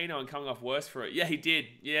on Tino and coming off worse for it. Yeah, he did.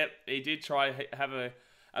 Yeah, he did try have a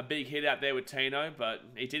big hit out there with Tino, but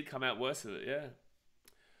he did come out worse with it, yeah.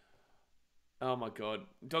 Oh my God.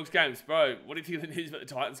 Dogs Games, bro, what do you think of the news about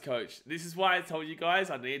the Titans coach? This is why I told you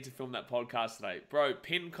guys I needed to film that podcast today. Bro,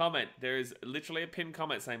 pinned comment. There is literally a pinned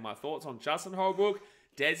comment saying my thoughts on Justin Holbrook,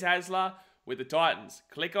 Des Hasler with the Titans.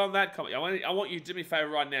 Click on that comment. I want you to do me a favor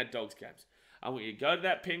right now, Dogs Games. I want you to go to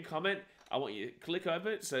that pinned comment. I want you to click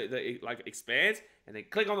over it so that it like expands and then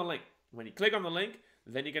click on the link. When you click on the link,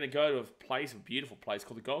 then you're going to go to a beautiful place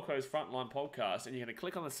called the Gold Coast Frontline Podcast and you're going to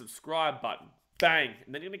click on the subscribe button. Bang.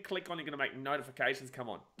 And then you're going to click on, you're going to make notifications come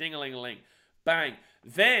on. Ding-a-ling-a-ling. Bang.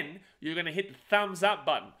 Then you're going to hit the thumbs up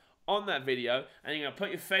button on that video and you're going to put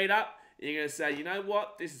your feet up and you're going to say, you know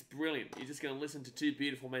what? This is brilliant. You're just going to listen to 2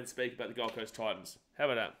 beautiful men speak about the Gold Coast Titans. How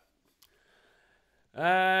about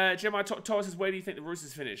Jeremiah Torres says, where do you think the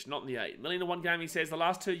Roosters finish? Not in the 8. Million to 1 game, he says, the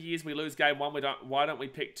last 2 years we lose game 1. Why don't we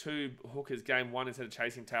pick 2 hookers game 1 instead of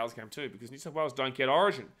chasing tails game 2? Because New South Wales don't get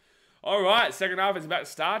Origin. All right, second half is about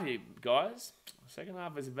to start here, guys. Second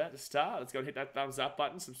half is about to start. Let's go and hit that thumbs up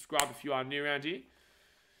button. Subscribe if you are new around here.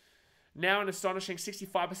 Now an astonishing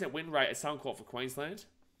 65% win rate at Suncorp for Queensland.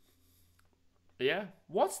 Yeah.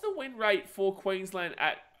 What's the win rate for Queensland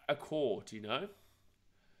at Accor? Do you know?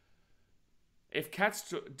 If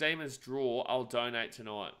Cats Demons draw, I'll donate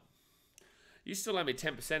tonight. You still owe me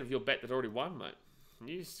 10% of your bet that already won, mate.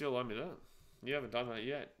 You still owe me that. You haven't done that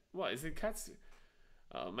yet. What, is it Cats?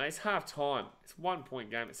 Oh, mate, it's half-time. It's 1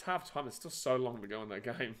 point game. It's half-time. It's still so long to go in that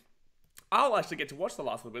game. I'll actually get to watch the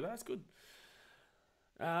last little bit. That's good.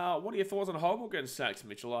 What are your thoughts on Holbrook getting sacked,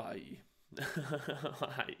 Mitchell?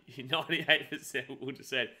 98% would have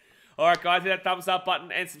said. All right, guys, hit that thumbs up button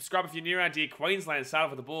and subscribe if you're new around here. Queensland start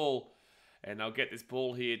off with the ball. And I'll get this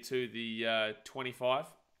ball here to the 25.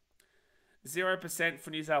 0% for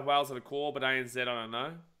New South Wales at a core, but ANZ, I don't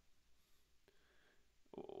know.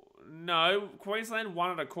 No, Queensland won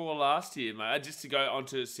at a core last year, mate. Just to go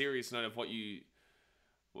onto a serious note of what you...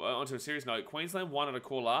 Well, onto a serious note, Queensland won at a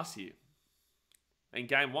core last year. In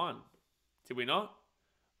game 1. Did we not?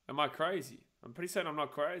 Am I crazy? I'm pretty certain I'm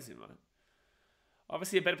not crazy, mate.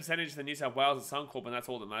 Obviously a better percentage than New South Wales at Suncorp, and that's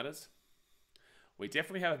all that matters. We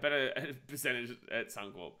definitely have a better percentage at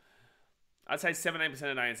Suncorp. I'd say 17%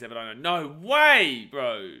 at ANZ, but I don't know. No way,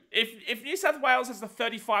 bro. If New South Wales has a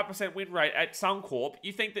 35% win rate at Suncorp,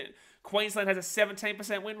 you think that Queensland has a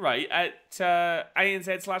 17% win rate at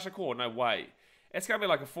ANZ/Accor? No way. It's going to be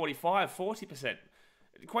like a 40%.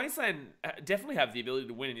 Queensland definitely have the ability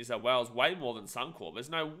to win in New South Wales way more than Suncorp. There's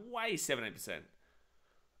no way 17%.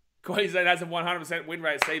 Queensland has a 100% win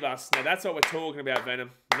rate at Seabus. Now that's what we're talking about,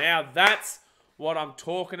 Venom. Now that's what I'm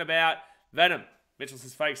talking about. Venom. Mitchell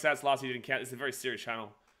says fake stats last year didn't count. This is a very serious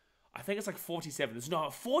channel. I think it's like 47. There's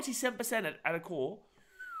not 47% at a core.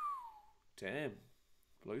 Damn.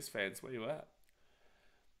 Blues fans, where you at?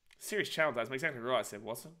 Serious channel, Daz. Exactly right, Sam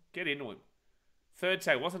Watson. Get into him. Third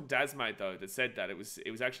take. Wasn't Daz mate though that said that. It was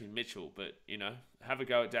actually Mitchell. But you know, have a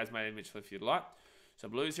go at Daz mate and Mitchell if you'd like. So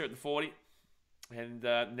Blues here at the 40. And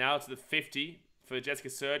now to the 50 for Jessica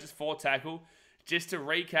Surges. 4 tackle. Just to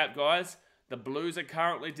recap, guys. The Blues are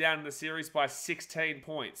currently down in the series by 16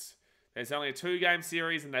 points. There's only a 2-game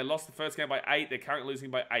series and they lost the first game by 8. They're currently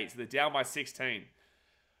losing by 8. So they're down by 16.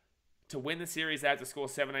 To win the series, they have to score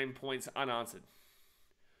 17 points unanswered.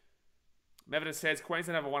 Mevedith says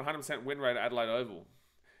Queensland have a 100% win rate at Adelaide Oval.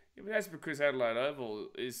 Yeah, but that's because Adelaide Oval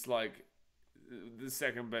is like the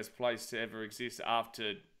second best place to ever exist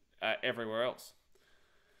after everywhere else.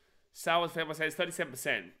 Star Wars family says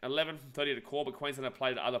 37%. 11 from 30 to core, but Queensland have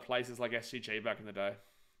played at other places like SGG back in the day.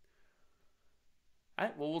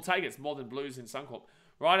 Hey, well, we'll take it. It's more than Blues in Suncorp.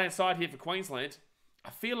 Right-hand side here for Queensland. I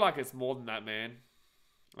feel like it's more than that, man.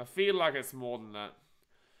 I feel like it's more than that.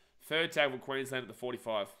 Third tag for Queensland at the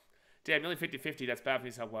 45. Damn, nearly 50-50. That's bad for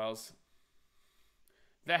New South Wales.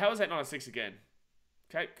 How is that not a 6 again?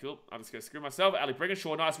 Okay, cool. I'm just going to screw myself. Ali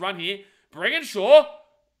Brigginshaw, nice run here. Brigginshaw!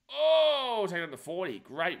 Oh, taking on the 40.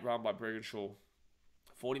 Great run by Brigginshaw.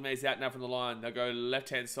 40 metres out now from the line. They'll go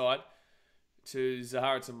left-hand side to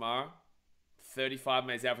Zahara Tamara. 35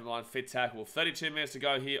 metres out from the line. Fit tackle. 32 minutes to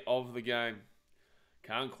go here of the game.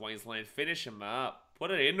 Can't Queensland finish him up.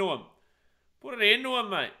 Put it into him. Put it into him,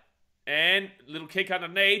 mate. And little kick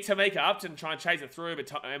underneath. Tamika Upton trying to chase it through,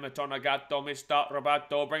 but Emma Tonagato, Mr.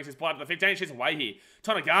 Roberto brings his ball up to the 15. She's away here.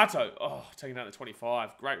 Tonagato. Oh, taking out the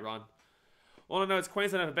 25. Great run. All I know is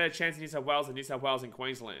Queensland have a better chance in New South Wales than New South Wales in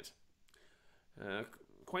Queensland.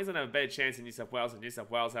 Queensland have a better chance in New South Wales than New South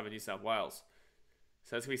Wales have in New South Wales.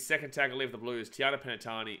 So it's going to be second tackle leave the Blues. Tiana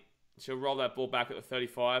Penatani. She'll roll that ball back at the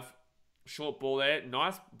 35. Short ball there.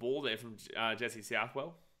 Nice ball there from Jessie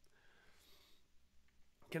Southwell.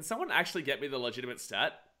 Can someone actually get me the legitimate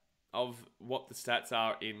stat of what the stats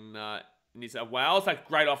are in New South Wales? Like,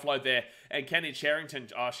 great offload there. And Kenny Charrington,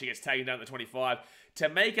 oh, she gets taken down to the 25.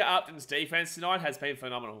 Tamika Upton's defense tonight has been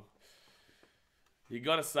phenomenal. You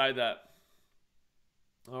got to say that.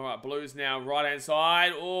 All right, Blues now right-hand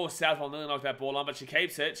side. Oh, Southwell nearly knocked that ball on, but she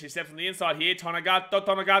keeps it. She steps from the inside here.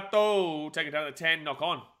 Tonagato. Take it down to the 10. Knock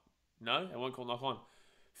on. No, it won't call knock on.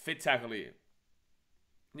 Fit tackle here.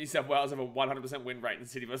 New South Wales have a 100% win rate in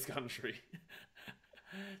City vs Country.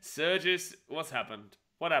 Surges, what's happened?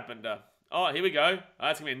 What happened? Oh, here we go. Oh,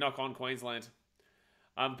 that's going to be a knock on Queensland.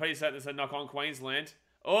 I'm pretty certain it's a knock on Queensland.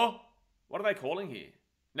 Oh, what are they calling here?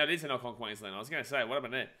 No, it is a knock on Queensland. I was going to say, what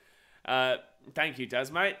happened there? Thank you,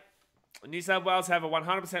 Daz, mate. New South Wales have a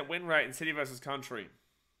 100% win rate in City vs Country.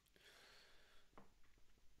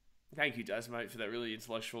 Thank you, Daz, mate, for that really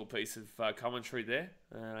intellectual piece of commentary there.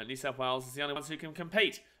 New South Wales is the only ones who can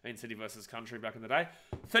compete in city versus country back in the day.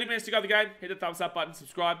 30 minutes to go the game. Hit the thumbs up button,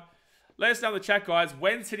 subscribe. Let us know in the chat, guys,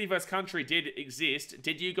 when city versus country did exist,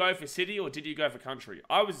 did you go for city or did you go for country?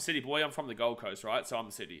 I was a city boy. I'm from the Gold Coast, right? So I'm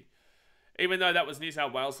a city. Even though that was New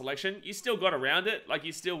South Wales selection, you still got around it. Like,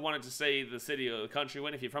 you still wanted to see the city or the country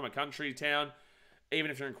win. If you're from a country town, even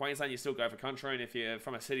if you're in Queensland, you still go for country. And if you're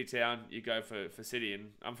from a city town, you go for city.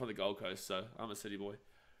 And I'm from the Gold Coast, so I'm a city boy.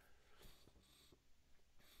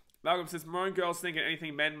 Malcolm says, Maroon girls thinking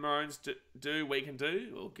anything men Maroons do, we can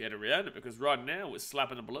do. We'll get around it because right now we're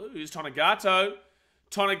slapping the Blues. Tonegato.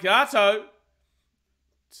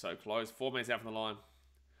 So close. 4 minutes out from the line.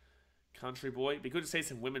 Country boy. Be good to see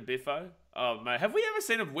some women biffo. Oh, mate. Have we ever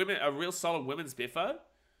seen a real solid women's biffo?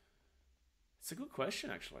 It's a good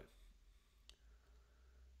question, actually.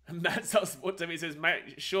 Matt Sport TV says, mate,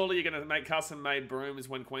 surely you're going to make custom-made brooms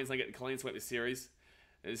when Queensland get the clean sweep this series.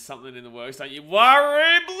 There's something in the works. Don't you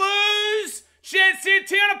worry, Blues! Chancy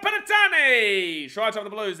Tiana Penatani! Try time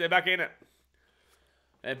the Blues. They're back in it.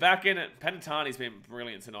 They're back in it. Penatani's been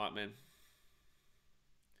brilliant tonight, man.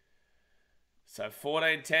 So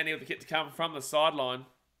 14-10 here with the kit to come from the sideline.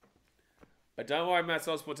 But don't worry, Matt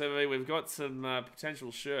Sport TV. We've got some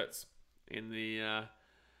potential shirts in the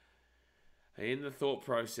thought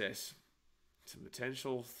process. Some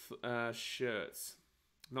potential shirts.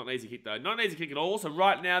 Not an easy kick, though. Not an easy kick at all. So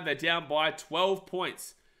right now, they're down by 12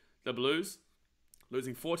 points. The Blues.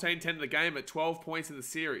 Losing 14-10 in the game at 12 points in the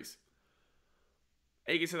series.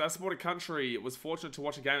 Egan says, I support a country. Was fortunate to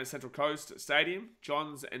watch a game at Central Coast Stadium.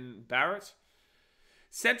 Johns and Barrett.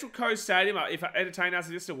 Central Coast Stadium, if I entertain us,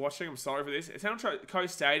 just still watching, I'm sorry for this. Central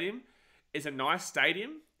Coast Stadium is a nice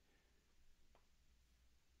stadium.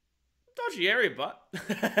 Dodgy area, but.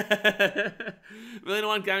 Really,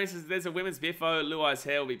 one game says there's a women's biffo. Luai's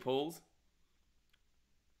hair will be pulled.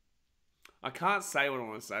 I can't say what I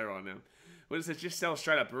want to say right now. What it says, just sell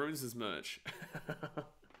straight up brooms as merch.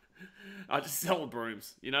 I just sell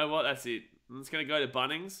brooms. You know what? That's it. I'm just going to go to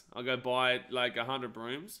Bunnings. I'll go buy like 100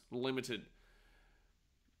 brooms. Limited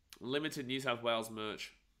New South Wales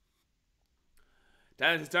merch.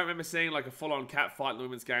 Dan says, don't remember seeing like a full-on cat fight in the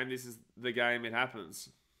women's game. This is the game. It happens.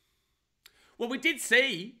 Well, we did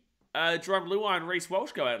see Jerome Luai and Reece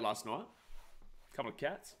Walsh go out last night. A couple of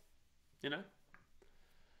cats, you know.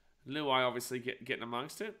 Luai obviously getting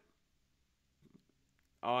amongst it.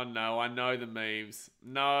 Oh, no, I know the memes.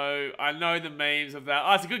 No, I know the memes of that.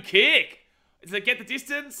 Oh, it's a good kick. Does it get the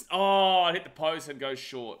distance? Oh, I hit the post and goes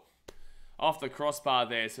short. Off the crossbar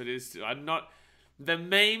there. So it is, I'm not... The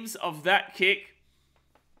memes of that kick,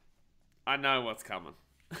 I know what's coming.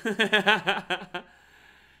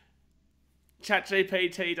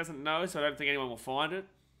 ChatGPT doesn't know, so I don't think anyone will find it.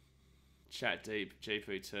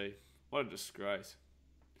 ChatGPT. What a disgrace.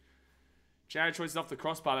 Jared choices off the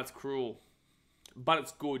crossbar. That's cruel. But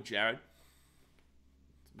it's good, Jared.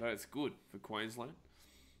 But it's good for Queensland.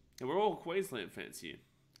 And we're all Queensland fans here.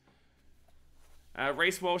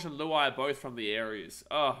 Reece Walsh and Luai are both from the areas.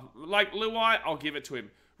 Oh, like Luai, I'll give it to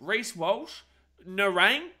him. Reece Walsh,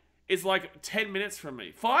 Narang is like 10 minutes from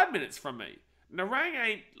me. 5 minutes from me. Narang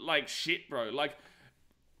ain't like shit, bro. Like,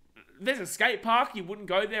 there's a skate park. You wouldn't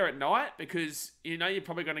go there at night because, you know, you're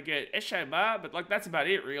probably going to get Eshemar, but like, that's about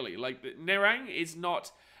it, really. Like, Narang is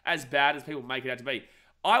not as bad as people make it out to be.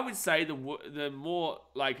 I would say the more,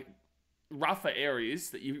 like, rougher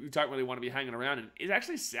areas that you don't really want to be hanging around in is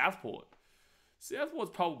actually Southport.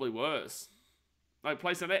 Southport's probably worse. Like,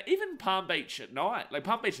 place like that. Even Palm Beach at night. Like,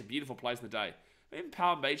 Palm Beach is a beautiful place in the day. Even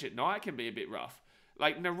Palm Beach at night can be a bit rough.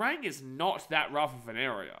 Like, Narang is not that rough of an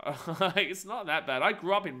area. Like, it's not that bad. I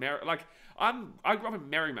grew up in Merrimack,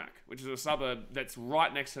 which is a suburb that's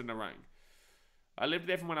right next to Narang. I lived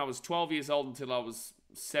there from when I was 12 years old until I was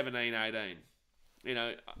 17, 18. You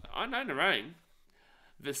know, I know Narang.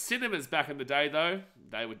 The cinemas back in the day, though,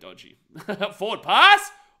 they were dodgy. Forward pass!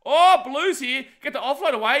 Oh, Blues here. Get the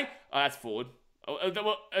offload away. Oh, that's forward.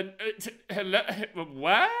 What?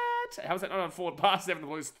 How's that not on forward pass? Having the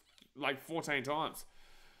Blues like 14 times.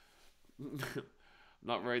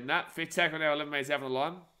 Not reading that. Fifth tackle now, 11 minutes out on the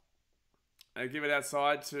line. Give it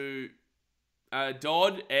outside to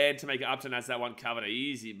Dodd, and to make it Upton. That's that one covered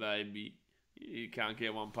easy, baby. You can't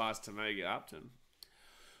get one past to make it Upton.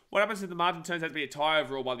 What happens if the margin turns out to be a tie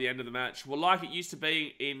overall by the end of the match? Well, like it used to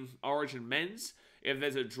be in Origin Men's, if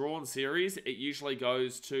there's a drawn series, it usually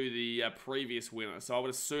goes to the previous winner. So I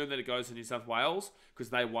would assume that it goes to New South Wales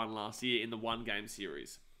because they won last year in the one-game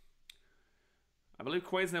series. I believe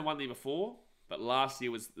Queensland won the year before, but last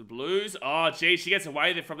year was the Blues. Oh, geez, she gets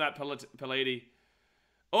away there from that Peliti.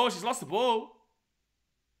 Oh, she's lost the ball.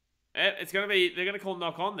 It's going to be... They're going to call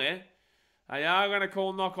knock on there. They are going to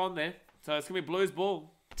call knock on there. So it's going to be Blues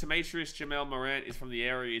ball. Demetrius Jamel Morant is from the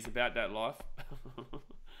area. He's about that life.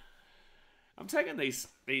 I'm taking these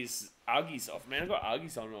Uggies off, man. I've got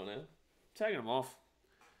Uggies on right now. I'm taking them off.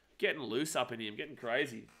 Getting loose up in here. I'm getting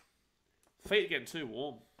crazy. Feet are getting too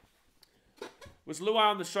warm. Was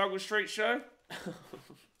Luai on the Struggle Street show?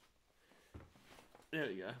 There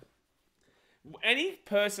we go. Any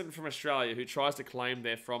person from Australia who tries to claim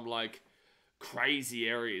they're from, like, crazy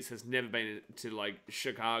areas has never been to, like,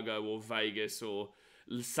 Chicago or Vegas or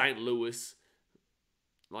St. Louis.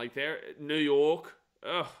 Like, they're... New York.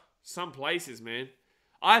 Ugh. Some places, man.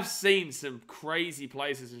 I've seen some crazy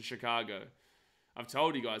places in Chicago. I've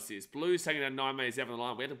told you guys this. Blues taking down 9 metres out of the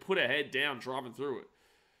line. We had to put our head down driving through it.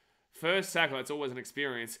 First tackle, that's always an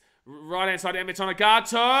experience. Right-hand side, Emmett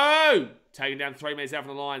Gato! Taking down 3 metres out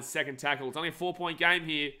from the line. Second tackle. It's only a 4-point game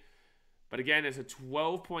here. But again, it's a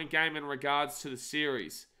 12-point game in regards to the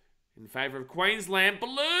series. In favour of Queensland.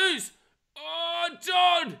 Blues! Oh,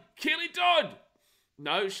 Dodd! Keely Dodd!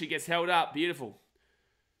 No, she gets held up. Beautiful.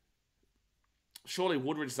 Surely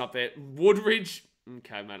Woodridge is up there. Woodridge.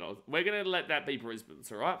 Okay, mate. We're going to let that be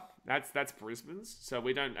Brisbane's, all right? That's Brisbane's, so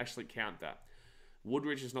we don't actually count that.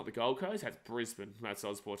 Woodridge is not the Gold Coast. That's Brisbane. That's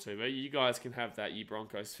Ozsport TV. You guys can have that, you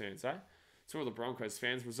Broncos fans, eh? That's where all the Broncos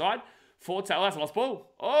fans reside. Four tackle. That's a lost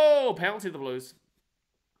ball. Oh, penalty to the Blues.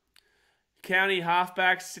 County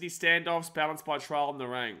halfbacks, city standoffs, balanced by trial in the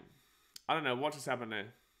ring. I don't know. What just happened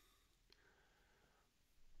there?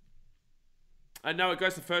 I know it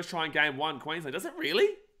goes to first try in game 1, Queensland. Does it really?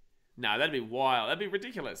 No, that'd be wild. That'd be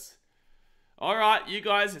ridiculous. All right, you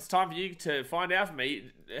guys, it's time for you to find out for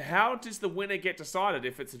me. How does the winner get decided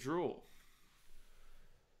if it's a draw?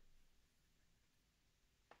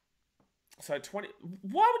 So 20...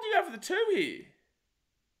 Why would you go for the 2 here?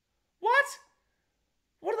 What?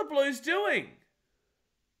 What are the Blues doing?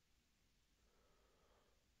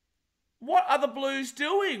 What are the Blues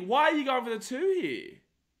doing? Why are you going for the 2 here?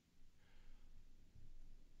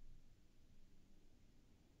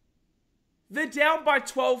 They're down by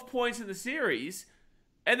 12 points in the series,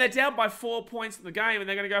 and they're down by 4 points in the game, and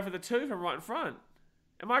they're going to go for the 2 from right in front.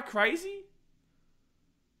 Am I crazy?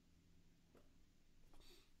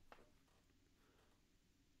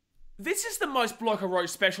 This is the most blocker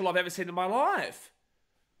roast special I've ever seen in my life.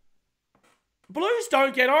 Blues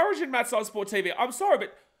don't get Origin, Matt's on Sport TV. I'm sorry,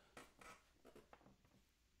 but...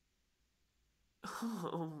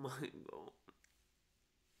 Oh my God.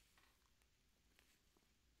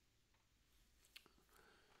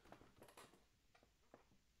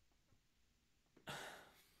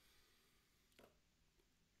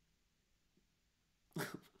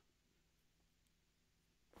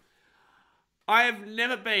 I have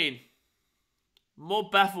never been more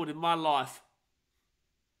baffled in my life.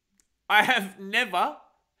 I have never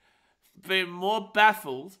been more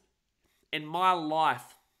baffled in my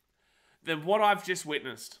life than what I've just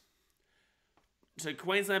witnessed. So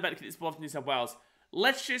Queensland about to get this ball off to New South Wales.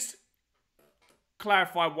 Let's just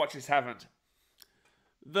clarify what just happened.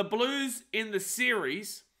 The Blues in the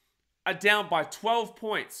series are down by 12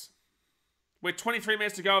 points. With 23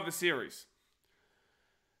 minutes to go of the series.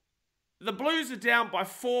 The Blues are down by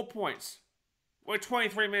 4 points. With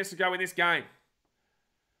 23 minutes to go in this game.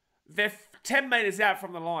 They're 10 metres out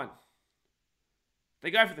from the line.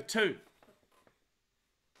 They go for the 2.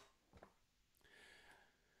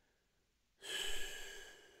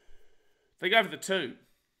 They go for the 2.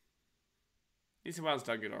 New South Wales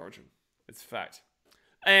don't get Origin. It's a fact.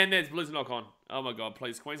 And there's Blues knock on. Oh my God,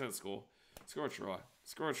 please. Queensland score. Score a try.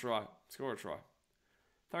 Score a try. Score a try.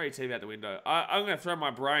 Throw your TV out the window. I'm going to throw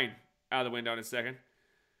my brain out of the window in a second.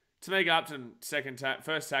 Tamika Upton,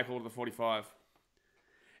 first tackle to the 45.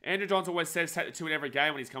 Andrew Johns always says take the 2 in every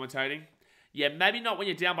game when he's commentating. Yeah, maybe not when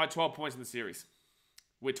you're down by 12 points in the series.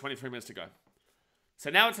 With 23 minutes to go. So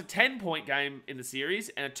now it's a 10-point game in the series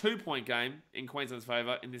and a 2-point game in Queensland's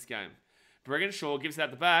favour in this game. Brigham Shaw gives it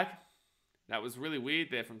at the back. That was really weird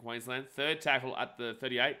there from Queensland. Third tackle at the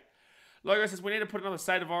 38. Logo says we need to put another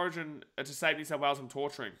state of origin to save New South Wales from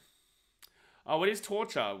torturing. Oh, it is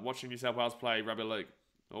torture watching New South Wales play rugby league.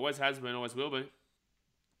 Always has been, always will be.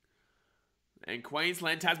 And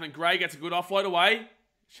Queensland, Tasman Gray gets a good offload away.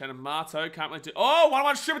 Shannon Marto can't really do... Oh,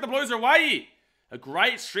 1-1 strip with the Blues are away. A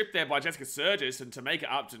great strip there by Jessica Sturgis and Tamika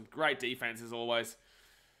Upton. Great defense as always.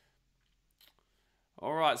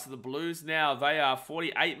 All right, so the Blues now, they are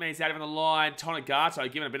 48 minutes out of the line.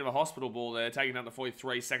 Tonagato giving a bit of a hospital ball there, taking down the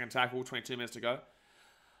 43, second tackle, 22 minutes to go.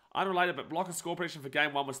 Unrelated, but Blocker's score prediction for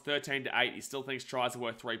game 1 was 13-8. He still thinks tries are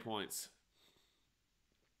worth 3 points.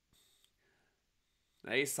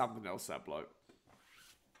 He's something else, that bloke.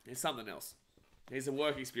 He's something else. He's a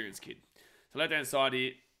work experience kid. So left-hand side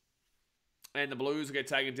here. And the Blues will get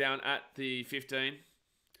taken down at the 15.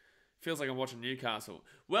 Feels like I'm watching Newcastle.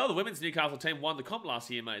 Well, the women's Newcastle team won the comp last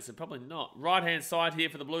year, mate, so probably not. Right-hand side here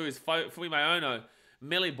for the Blues. Fuimaono,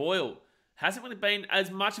 Millie Boyle. Hasn't really been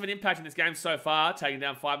as much of an impact in this game so far. Taking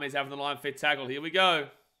down 5 minutes out from the line. Fit tackle. Here we go.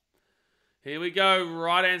 Here we go.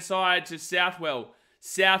 Right-hand side to Southwell.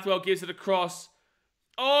 Southwell gives it across.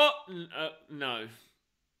 Oh, no.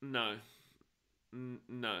 No.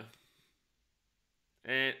 No.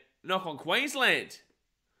 And knock on Queensland.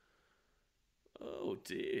 Oh,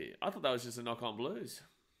 dear. I thought that was just a knock on Blues.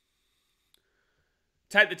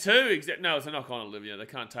 Take the 2. No, it's a knock on Olivia. They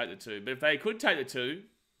can't take the 2. But if they could take the 2,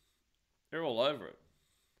 they're all over it.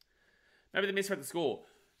 Maybe they misread the score.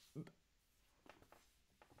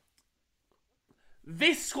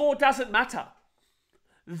 This score doesn't matter.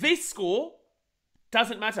 This score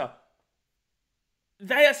doesn't matter.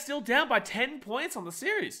 They are still down by 10 points on the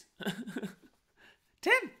series.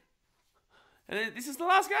 10. And this is the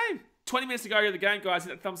last game. 20 minutes to go to the game, guys. Hit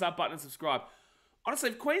that thumbs up button and subscribe. Honestly,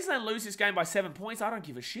 if Queensland lose this game by 7 points, I don't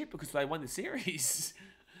give a shit because they won the series.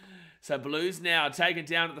 So Blues now taken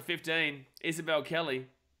down at the 15. Isabel Kelly.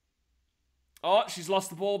 Oh, she's lost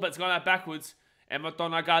the ball, but it's gone out backwards.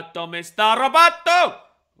 Emotonagato Mista Robato.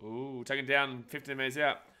 Ooh, taken down 15 minutes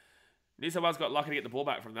out. New South Wales got lucky to get the ball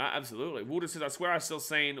back from that. Absolutely. Walter says, I swear I've still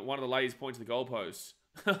seen one of the ladies point to the goalpost.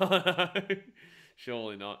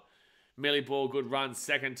 Surely not. Millie Ball, good run.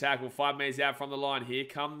 Second tackle. 5 minutes out from the line. Here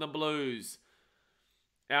come the Blues.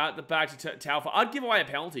 Out the back to Townsville. I'd give away a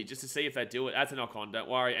penalty just to see if they do it. That's a knock-on. Don't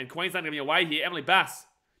worry. And Queensland going to be away here. Emily Bass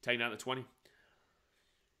taking down the 20.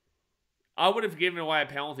 I would have given away a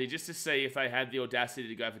penalty just to see if they had the audacity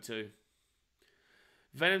to go for 2.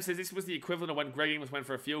 Venom says this was the equivalent of when Greg Inglis went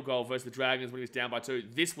for a field goal versus the Dragons when he was down by 2.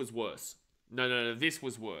 This was worse. No. This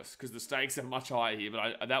was worse because the stakes are much higher here,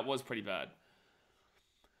 but that was pretty bad.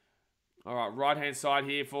 All right, right-hand side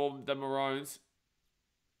here for the Maroons.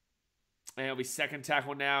 And it'll be second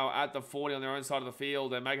tackle now at the 40 on their own side of the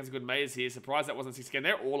field. They're making some good meters here. Surprised that wasn't 6 again.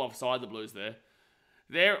 They're all offside, the Blues there.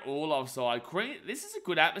 They're all offside. This is a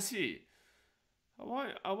good atmosphere.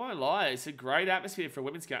 I won't lie. It's a great atmosphere for a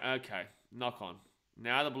women's game. Okay, knock on.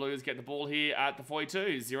 Now the Blues get the ball here at the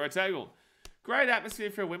 42. 0 tackle. Great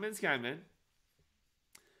atmosphere for a women's game, man.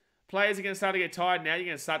 Players are going to start to get tired now. You're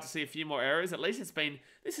going to start to see a few more errors. At least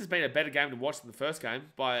this has been a better game to watch than the first game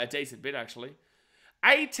by a decent bit, actually.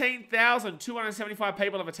 18,275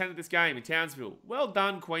 people have attended this game in Townsville. Well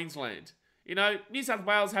done, Queensland. You know, New South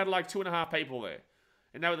Wales had like 2.5 people there.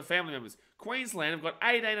 And they were the family members. Queensland have got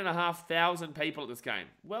 18,500 people at this game.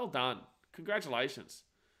 Well done. Congratulations.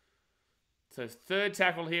 So third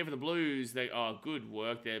tackle here for the Blues. Good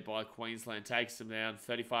work there by Queensland. Takes them down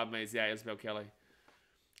 35 metres. Yeah, Isabel Kelly.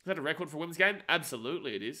 Is that a record for a women's game?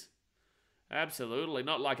 Absolutely it is. Absolutely.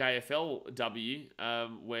 Not like AFLW,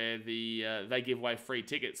 where they give away free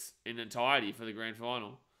tickets in entirety for the grand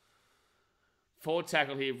final. Fourth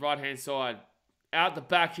tackle here, right-hand side. Out the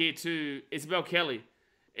back here to Isabel Kelly.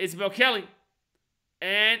 Isabel Kelly.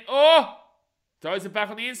 And, throws it back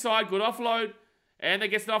on the inside. Good offload. And they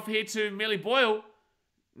gets it off here to Millie Boyle.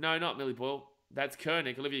 No, not Millie Boyle. That's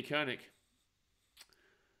Koenig, Olivia Koenig.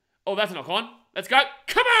 Oh, that's a knock on. Let's go.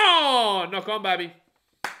 Come on! Knock on, baby.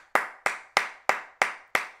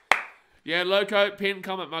 Yeah, Loco, pin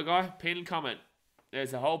comment, my guy. Pin comment.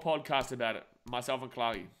 There's a whole podcast about it. Myself and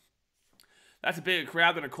Clarky. That's a bigger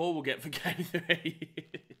crowd than a call will get for Game 3.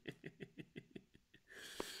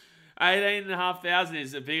 18,500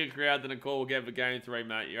 is a bigger crowd than a call will get for Game 3,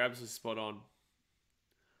 mate. You're absolutely spot on.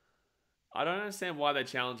 I don't understand why they're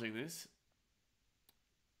challenging this.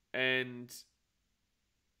 And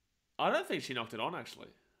I don't think she knocked it on, actually.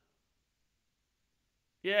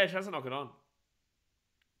 Yeah, she doesn't knock it on.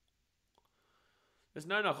 There's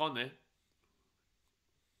no knock on there.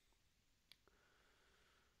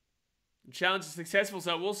 The challenge is successful,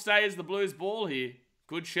 so it will stay as the Blues ball here.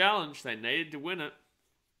 Good challenge. They needed to win it.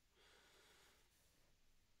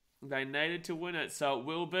 They needed to win it, so it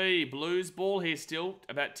will be Blues ball here still.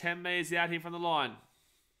 About 10 metres out here from the line.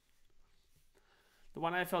 The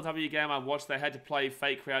one AFLW game I watched, they had to play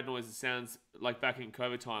fake crowd noise. It sounds like back in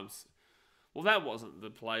COVID times. Well, that wasn't the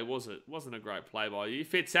play, was it? Wasn't a great play by you.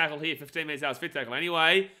 Fit tackle here, 15 metres out, fit tackle.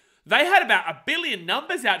 Anyway, they had about 1 billion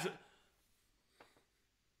numbers out.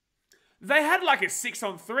 They had like a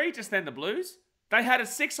 6-on-3 just then, the Blues. They had a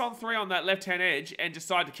 6-on-3 on that left-hand edge and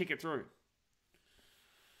decided to kick it through.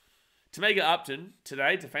 Tamega Upton,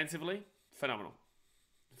 today, defensively, phenomenal.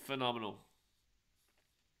 Phenomenal.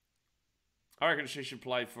 I reckon she should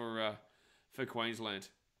play for Queensland.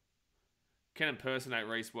 Can impersonate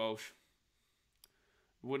Reece Walsh.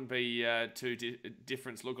 Wouldn't be too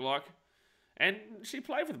different look-alike. And she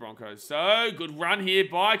played for the Broncos. So, good run here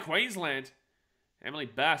by Queensland. Emily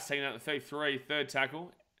Bass taking out the 33, third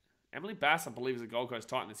tackle. Emily Bass, I believe, is a Gold Coast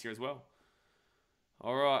Titan this year as well.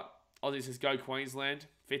 All right. Aussie says, go Queensland.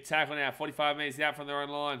 Fifth tackle now, 45 metres out from their own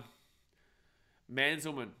line.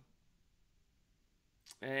 Manzelmann.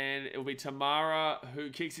 And it will be Tamara who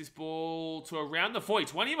kicks this ball to around the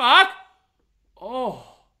 40-20 mark.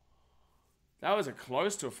 Oh. That was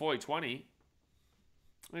close to a 40-20.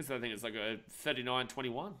 I think it's like a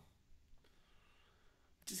 39-21.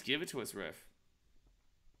 Just give it to us, ref.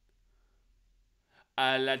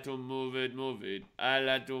 I like to move it, move it. I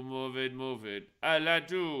like to move it, move it. I like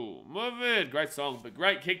to move it. Great song, but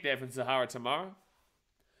great kick there from Zahara Tamara.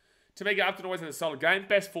 Tamika Upton always in a solid game.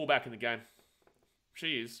 Best fullback in the game.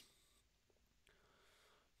 She is.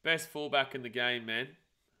 Best fullback in the game, man.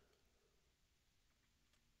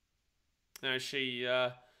 No,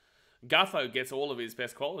 Gutho gets all of his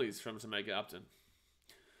best qualities from Tamika Upton.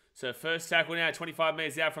 So first tackle now, 25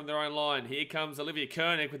 metres out from their own line. Here comes Olivia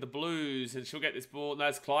Koenig with the Blues, and she'll get this ball. No,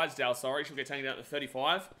 it's Clydesdale, sorry. She'll get taken out to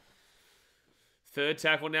 35. Third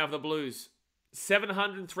tackle now for the Blues.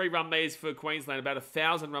 703 run metres for Queensland, about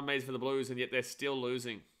 1,000 run metres for the Blues, and yet they're still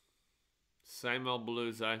losing. Same old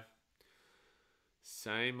Blues, eh?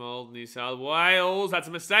 Same old New South Wales. That's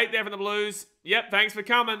a mistake there from the Blues. Yep, thanks for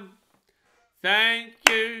coming. Thank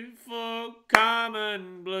you for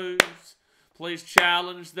coming, Blues. Please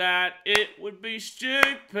challenge that. It would be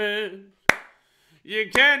stupid. You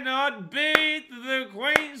cannot beat the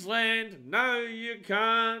Queensland. No, you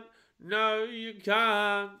can't. No, you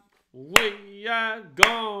can't. We are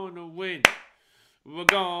gonna win. We're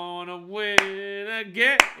gonna win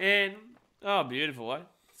again. Oh, beautiful, eh?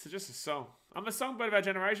 It's just a song. I'm a songbird of our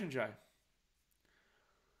generation, Jay.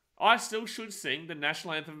 I still should sing the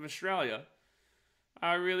national anthem of Australia.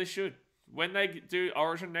 I really should. When they do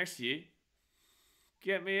Origin next year,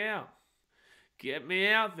 get me out. Get me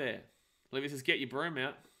out there. Olivia says, get your broom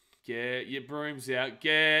out. Get your brooms out.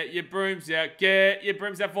 Get your brooms out. Get your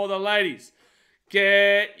brooms out for the ladies.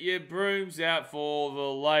 Get your brooms out for the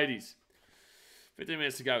ladies. 15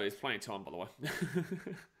 minutes to go. There's plenty of time, by the way.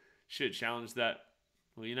 Should challenge that.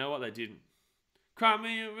 Well, you know what? They didn't. Cry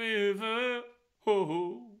me a river.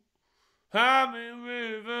 Oh, cry me a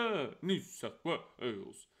river. New South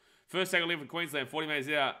Wales. First tackle in for Queensland. 40 metres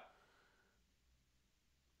out.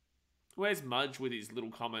 Where's Mudge with his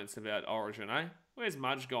little comments about Origin, eh? Where's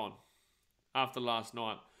Mudge gone after last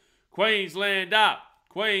night? Queensland up.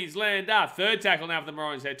 Queensland up. Third tackle now for the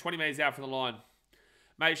Maroons. They're 20 metres out from the line.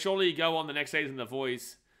 Mate, surely you go on the next season of The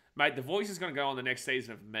Voice. Mate, The Voice is going to go on the next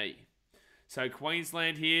season of me. So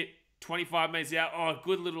Queensland here, 25 metres out. Oh,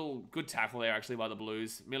 good tackle there actually by the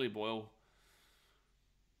Blues. Millie Boyle.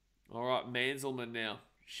 All right, Manzelmann now.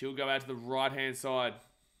 She'll go out to the right-hand side.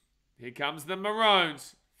 Here comes the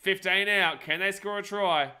Maroons. 15 out. Can they score a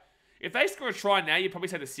try? If they score a try now, you'd probably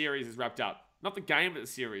say the series is wrapped up. Not the game, but the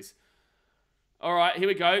series. All right, here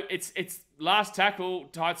we go. It's last tackle,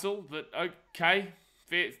 Teitzel, but okay.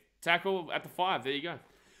 Fifth tackle at the 5. There you go.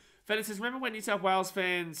 Fenner says, remember when New South Wales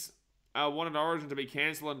fans wanted Origin to be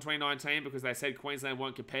cancelled in 2019 because they said Queensland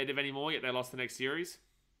weren't competitive anymore, yet they lost the next series?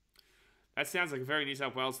 That sounds like a very New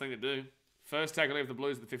South Wales thing to do. First tackle here for the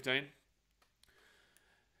Blues at the 15.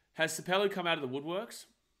 Has Sapelu come out of the woodworks?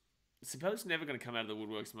 Sapelu's never going to come out of the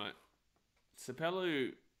woodworks, mate.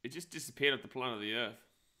 Sapelu, it just disappeared off the planet of the Earth.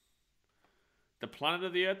 The planet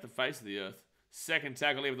of the Earth, the face of the Earth. Second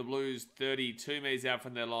tackle here for the Blues, 32 metres out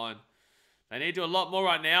from their line. They need to do a lot more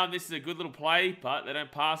right now, and this is a good little play, but they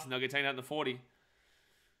don't pass, and they'll get taken out in the 40.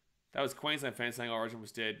 That was Queensland fans saying Origin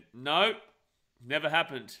was dead. No, never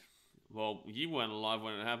happened. Well, you weren't alive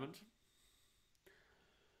when it happened.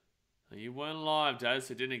 You weren't alive, Dad,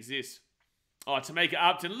 so it didn't exist. Oh, Tamika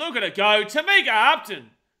Upton. Look at it go. Tamika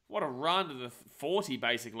Upton. What a run to the 40,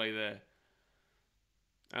 basically, there.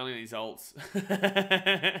 Only these ults.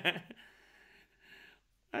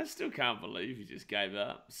 I still can't believe he just gave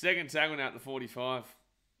up. Second tackle now at the 45.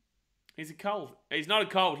 He's not a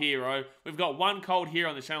cold hero. We've got one cold hero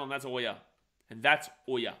on the channel, and that's Oya. And that's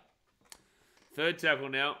Oya. Third tackle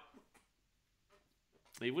now.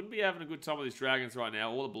 He wouldn't be having a good time with his Dragons right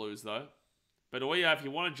now, or the Blues, though. But Oya, if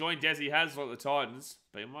you want to join Desi Hasler at the Titans,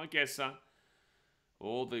 be my guest, son.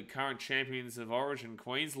 All the current champions of Origin,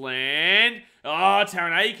 Queensland. Oh,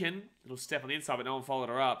 Taryn Aiken. Little step on the inside, but no one followed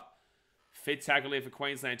her up. Fifth tackle here for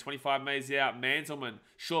Queensland. 25 metres out. Manzelmann.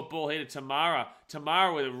 Short ball here to Tamara.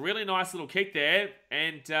 Tamara with a really nice little kick there.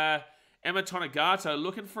 And Emma Tonagato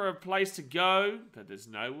looking for a place to go. But there's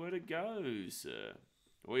nowhere to go, sir.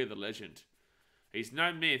 Oya the legend. He's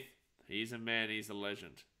no myth. He's a man. He's a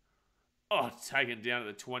legend. Oh, taken down at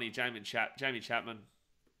the 20. Jamie Chapman.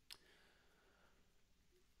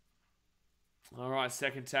 All right,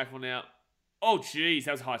 second tackle now. Oh, jeez,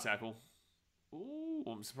 that was a high tackle. Ooh,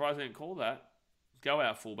 I'm surprised they didn't call that. Go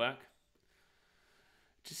out, fullback.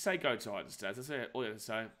 Just say go Titans, Stats. That's all you have to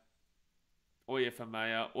say. Oya for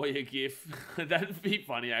Maya. Oya GIF. That'd be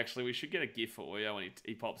funny, actually. We should get a GIF for Oya when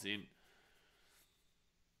he pops in.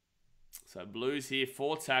 So, Blues here.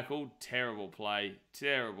 4 tackle. Terrible play.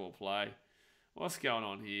 Terrible play. What's going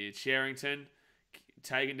on here? Sherrington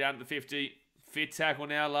taken down to the 50. 5th tackle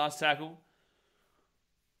now. Last tackle.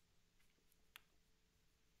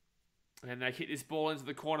 And they kick this ball into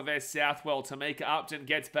the corner there. Southwell. Tamika Upton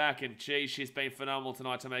gets back. And, geez, she's been phenomenal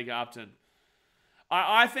tonight, Tamika Upton.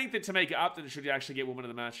 I think that Tamika Upton should actually get woman of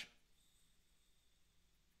the match.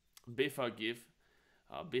 Biffo GIF.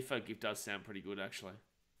 Biffo GIF does sound pretty good, actually.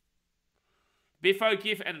 Biffo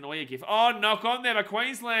GIF and an Oya GIF. Oh, knock on there by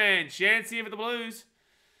Queensland. Chance here for the Blues.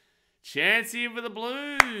 Chance here for the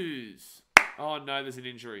Blues. Oh, no, there's an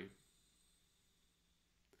injury.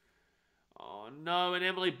 Oh, no, and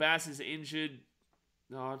Emily Bass is injured.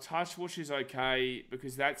 No, Touchwush is okay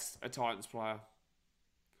because that's a Titans player.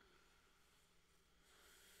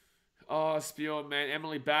 Oh, Spear, man.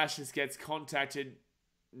 Emily Bass just gets contacted.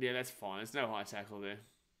 Yeah, that's fine. There's no high tackle there.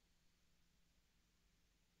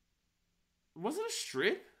 Was it a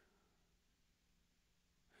strip?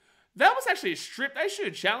 That was actually a strip. They should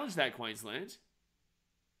have challenged that, Queensland.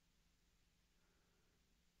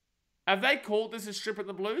 Have they called this a strip at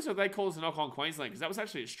the Blues, or have they called this a knock on Queensland? Because that was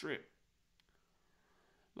actually a strip.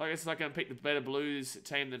 Like, it's not going to pick the better Blues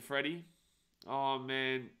team than Freddie. Oh,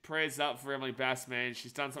 man. Prayers up for Emily Bass, man.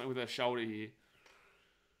 She's done something with her shoulder here.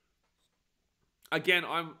 Again,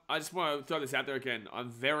 I just want to throw this out there again. I'm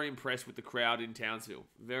very impressed with the crowd in Townsville.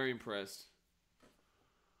 Very impressed.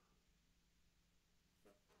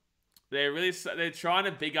 They're trying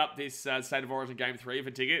to big up this State of Origin Game 3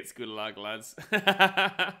 for tickets. Good luck, lads.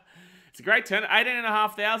 It's a great turn.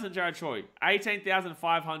 18,500, Jared Choi.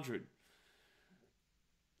 18,500.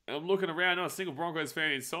 And I'm looking around, not a single Broncos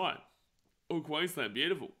fan in sight. Oh, Queensland.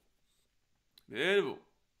 Beautiful. Beautiful.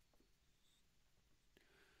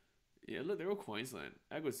 Yeah, look, they're all Queensland.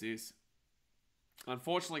 How good's this?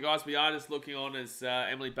 Unfortunately, guys, we are just looking on as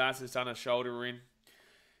Emily Bass has done a shoulder in.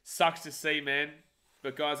 Sucks to see, man.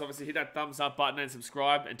 But, guys, obviously hit that thumbs up button and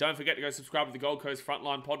subscribe. And don't forget to go subscribe to the Gold Coast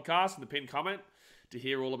Frontline podcast in the pinned comment to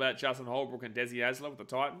hear all about Justin Holbrook and Desi Asler with the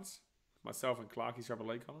Titans. Myself and Clarkie's rubber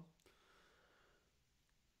league column.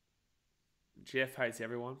 Jeff hates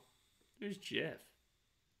everyone. Who's Jeff?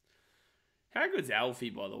 How good's Alfie,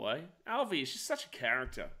 by the way? Alfie is just such a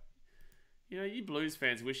character. You know, you Blues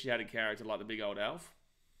fans wish you had a character like the big old Alf.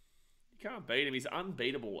 You can't beat him. He's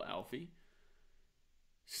unbeatable, Alfie.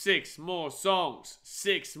 6 more songs.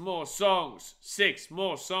 6 more songs. 6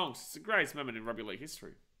 more songs. It's the greatest moment in rugby league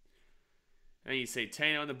history. And you see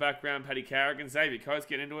Tino in the background, Paddy Carrigan, Xavier Coates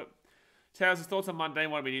getting into it. Towers' thoughts on Monday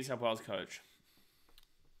want to be New South Wales coach.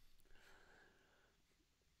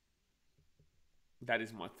 That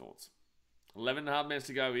is my thoughts. 11.5 minutes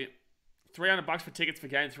to go here. $300 for tickets for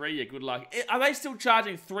Game 3. Yeah, good luck. Are they still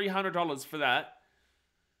charging $300 for that?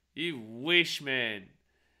 You wish, man.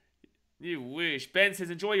 You wish. Ben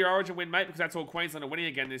says, enjoy your Origin win, mate, because that's all Queensland are winning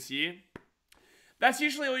again this year. That's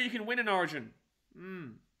usually all you can win in Origin.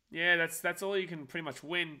 Yeah, that's all you can pretty much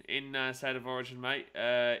win in State of Origin, mate,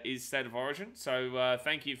 is State of Origin. So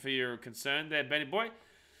thank you for your concern there, Benny boy.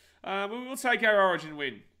 We will take our Origin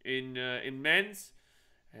win in men's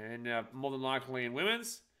and more than likely in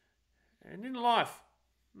women's and in life.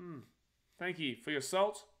 Thank you for your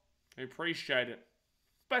salt. I appreciate it.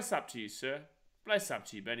 Bless up to you, sir. Bless up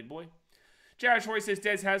to you, Benny boy. Jared Troy says,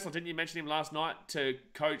 Des Hasler, didn't you mention him last night to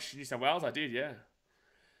coach New South Wales? I did, yeah.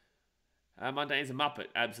 Monday is a Muppet.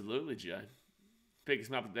 Absolutely, Joe.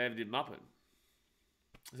 Biggest Muppet they ever did, Muppet.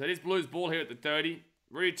 So this Blues ball here at the 30.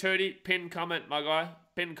 Rudy Tootie, pin comment, my guy.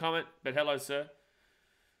 Pin comment, but hello, sir.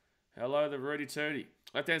 Hello, the Rudy Tootie.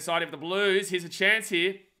 Left-hand side of the Blues. Here's a chance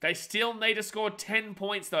here. They still need to score 10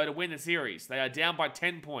 points, though, to win the series. They are down by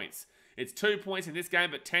 10 points. It's 2 points in this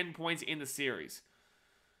game, but 10 points in the series.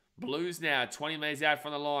 Blues now, 20 metres out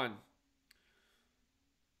from the line.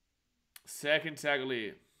 Second tackle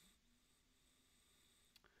here.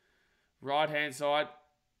 Right-hand side.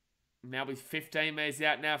 Now with 15 metres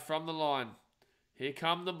out now from the line. Here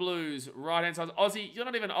come the Blues. Right-hand side. Aussie, you're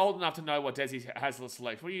not even old enough to know what Desi Hasler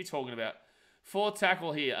selects. What are you talking about? Fourth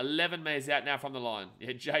tackle here. 11 metres out now from the line.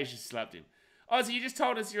 Yeah, Jay just slapped him. Aussie, you just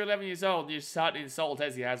told us you're 11 years old and you're starting to insult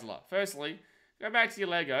Desi Hasler. Firstly, go back to your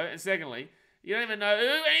Lego. And secondly, you don't even know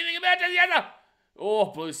anything about Desi Hasler. Oh,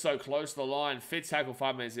 Blues so close to the line. Fit tackle,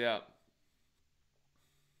 5 minutes out.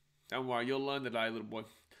 Don't worry, you'll learn today, little boy.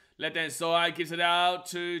 Left-hand side, gives it out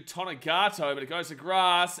to Tonagato, but it goes to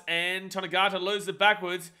grass, and Tonagato loses it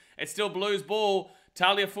backwards. It's still Blues ball.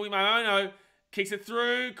 Talia Fuimaono kicks it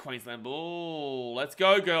through. Queensland ball. Let's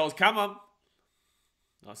go, girls. Come on.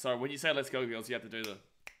 Oh, sorry. When you say let's go, girls, you have to do the...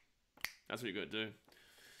 That's what you got to do.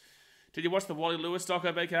 Did you watch the Wally Lewis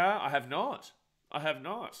doco, BKR? I have not. I have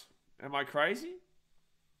not. Am I crazy?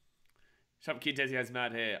 Shut up, kid. Desi has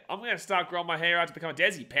mad hair. I'm going to start growing my hair out to become a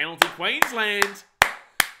Desi. Penalty, Queensland.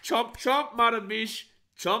 Chomp, chomp, mother mish.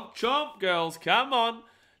 Chomp, chomp, girls. Come on.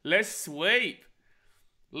 Let's sweep.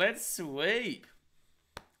 Let's sweep.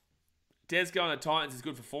 Des going to Titans is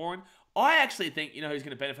good for foreign. I actually think, you know who's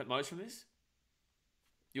going to benefit most from this?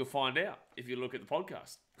 You'll find out if you look at the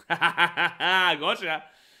podcast. Gotcha.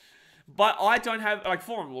 But I don't have... Like,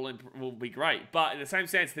 foreign will be great. But in the same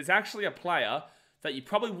sense, there's actually a player that you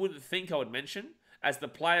probably wouldn't think I would mention as the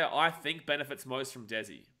player I think benefits most from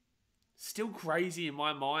Desi. Still crazy in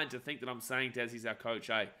my mind to think that I'm saying Desi's our coach,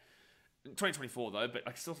 eh? 2024, though, but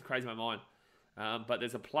like, still crazy in my mind. But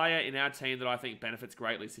there's a player in our team that I think benefits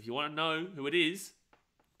greatly. So if you want to know who it is,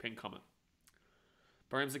 pin comment.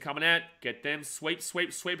 Brooms are coming out. Get them sweep,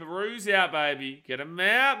 sweep, sweeparoos out, baby. Get them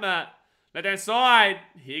out, Matt. Left hand side.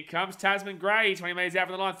 Here comes Tasman Gray. 20 metres out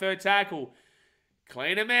from the line. Third tackle.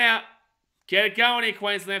 Clean him out. Get it going here,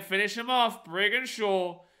 Queensland. Finish him off.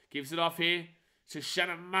 Brigginshaw gives it off here to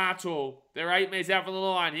Shannon Martle. They're 8 metres out from the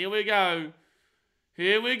line. Here we go.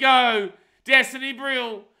 Here we go. Destiny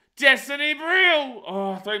Brill. Destiny Brill.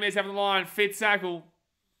 Oh, 3 metres out from the line. Fit tackle.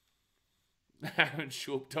 Aaron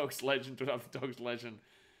Short, Dogs legend. Dogs legend.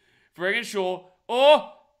 Brigginshaw.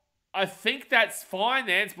 Oh, I think that's fine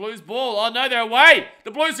there. It's Blues ball. Oh, no, they're away.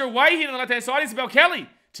 The Blues are away here on the left-hand side. Isabel Kelly.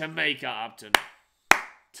 Tamika Upton.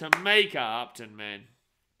 Tamika Upton, man.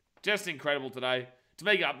 Just incredible today.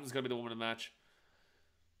 Tamika Upton's going to be the woman of the match.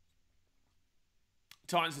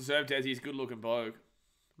 Titans deserve Desi. He's a good-looking bloke.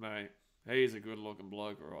 Mate, he is a good-looking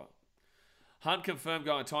bloke, all right. Hunt confirmed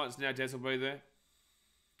going Titans now. Des will be there.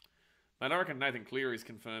 Mate, I reckon Nathan Cleary's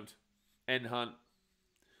confirmed. And Hunt.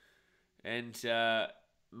 And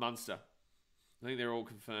Munster. I think they're all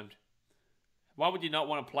confirmed. Why would you not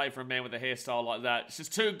want to play for a man with a hairstyle like that? It's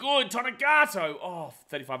just too good. Tonagato. Oh,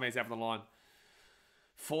 35 metres out from the line.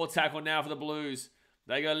 4 tackle now for the Blues.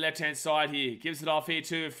 They go left-hand side here. Gives it off here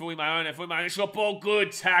to Fuimaono. Fuimaono shot ball.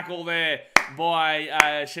 Good tackle there by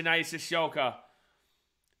Shanae Sisholka.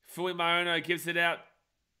 Fuimaono gives it out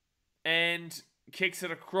and kicks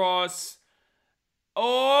it across.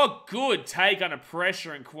 Oh, good take under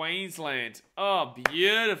pressure in Queensland. Oh,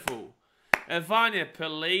 beautiful. Evania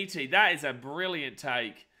Peliti, that is a brilliant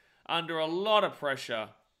take under a lot of pressure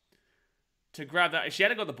to grab that. If she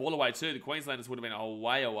hadn't got the ball away too, the Queenslanders would have been a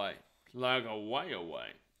way away. Like a way away.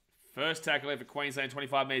 First tackle there for Queensland,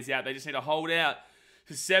 25 metres out. They just need to hold out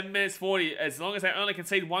for 7 minutes 40. As long as they only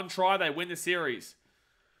concede 1 try, they win the series.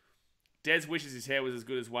 Des wishes his hair was as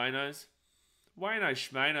good as Wayno's. Wayno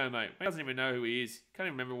Schmano, mate. He doesn't even know who he is. Can't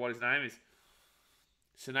even remember what his name is.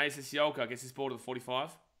 Sinesis Yolka gets his ball to the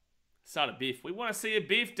 45. Start a biff. We want to see a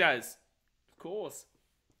biff, Daz. Of course.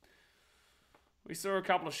 We saw a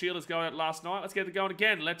couple of shielders go out last night. Let's get it going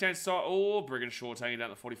again. Left-hand side. Oh, Brigginshaw taking down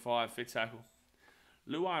the 45. Fit tackle.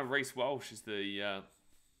 Luai Reese-Walsh is the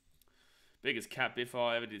biggest cat biff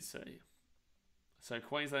I ever did see. So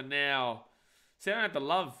Queensland now... See, I don't have to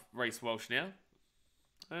love Reese-Walsh now.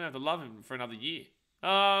 I don't have to love him for another year.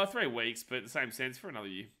 3 weeks, but in the same sense, for another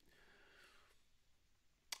year.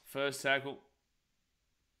 First tackle.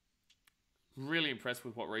 Really impressed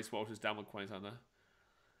with what Reese-Walsh has done with Queensland, though.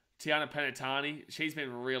 Tiana Panettiere, she's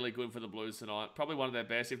been really good for the Blues tonight. Probably one of their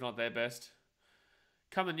best, if not their best.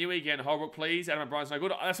 Come the new again, Holbrook, please. Adam O'Brien's no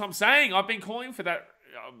good. That's what I'm saying. I've been calling for that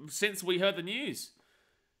since we heard the news.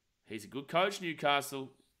 He's a good coach,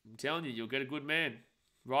 Newcastle. I'm telling you, you'll get a good man.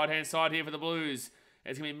 Right-hand side here for the Blues.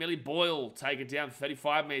 It's going to be Millie Boyle taken down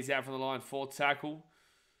 35 metres out from the line. 4th tackle.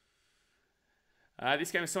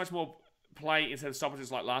 This game is so much more play instead of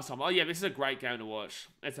stoppages like last time. Oh, yeah, this is a great game to watch.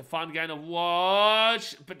 It's a fun game to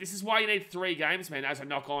watch. But this is why you need 3 games, man, as a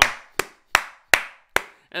knock-on.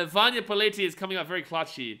 And Vanya Peliti is coming up very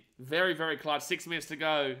clutch here. Very, very clutch. 6 minutes to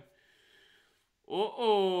go.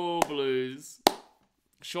 Uh-oh, Blues.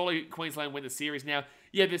 Surely Queensland win the series now.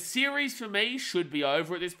 Yeah, the series for me should be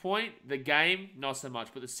over at this point. The game, not so much.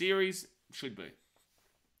 But the series should be.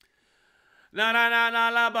 La la la la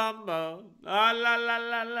la bumba. La la la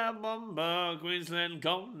la la bumba. Queensland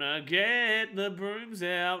gonna get the brooms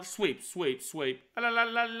out. Sweep, sweep, sweep. La la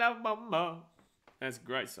la la bumba. That's a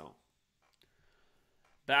great song.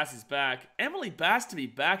 Bass is back. Emily Bass to be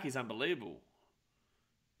back is unbelievable.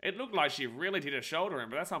 It looked like she really did her shoulder in,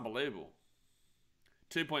 but that's unbelievable.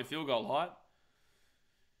 2-point field goal height.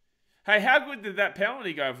 Hey, how good did that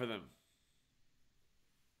penalty go for them?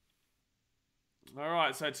 All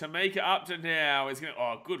right, so Tamika Upton now is going to...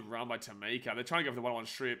 Oh, good run by Tamika. They're trying to go for the 1-1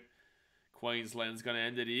 strip. Queensland's going to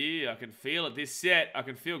end it here. I can feel it. This set, I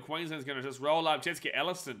can feel Queensland's going to just roll up. Jessica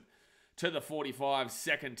Elliston to the 45.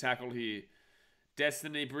 Second tackle here.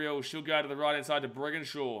 Destiny Brill, she'll go to the right-hand side to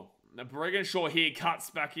Brigginshaw. The Brigginshaw here cuts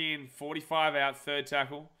back in. 45 out, third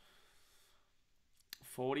tackle.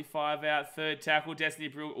 45 out, third tackle. Destiny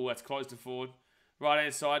Brill. Oh, that's close to forward.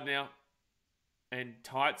 Right-hand side now. And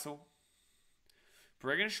Teitzel.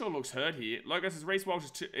 Brigginshaw looks hurt here. Logos says Reece Walsh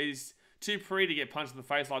is too pretty to get punched in the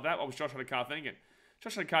face like that. What was Josh Adokar thinking?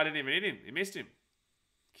 Josh Adokar didn't even hit him. He missed him.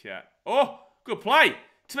 Cat. Oh, good play.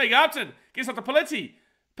 Tamika Upton gets off to Pelletti.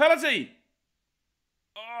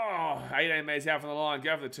 Oh, 18 metres out from the line.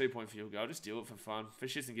 Go for the 2-point field goal. Just do it for fun. For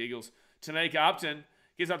shits and giggles. Tamika Upton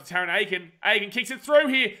gives up to Taryn Aiken. Aiken kicks it through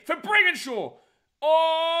here for Brigginshaw.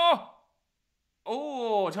 Oh,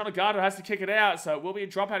 Tana Gardner has to kick it out, so it will be a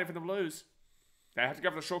dropout for the Blues. They have to go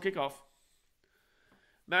for the short kickoff.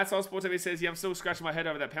 Matt's on Sport TV says, yeah, I'm still scratching my head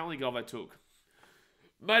over that penalty goal they took.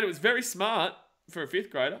 Mate, it was very smart for a 5th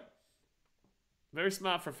grader. Very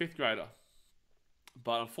smart for a 5th grader.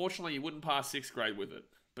 But unfortunately, you wouldn't pass 6th grade with it.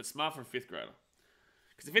 But smart for a 5th grader.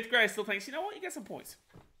 Because the 5th grader still thinks, you know what, you get some points.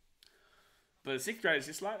 But the 6th grader is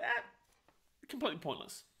just like, completely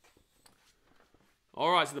pointless.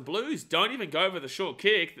 Alright, so the Blues don't even go for the short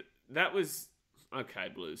kick. That was... Okay,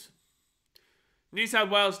 Blues. New South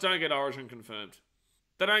Wales don't get Origin confirmed.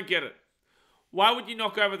 They don't get it. Why would you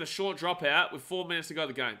not go over the short dropout with 4 minutes to go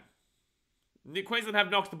the game? Queensland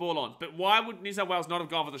have knocked the ball on, but why would New South Wales not have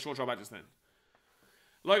gone for the short dropout just then?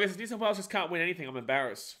 Loco says, New South Wales just can't win anything. I'm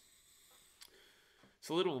embarrassed. It's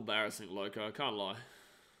a little embarrassing, Loco. I can't lie.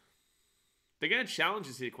 They're going to challenge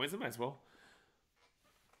us here, Queensland, as well.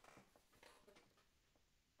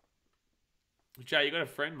 Jay, you got a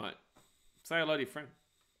friend, mate. Say hello to your friend.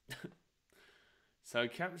 So,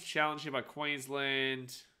 captain's challenge here by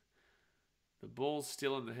Queensland. The ball's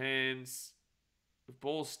still in the hands. The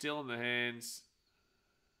ball's still in the hands.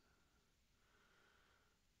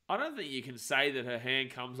 I don't think you can say that her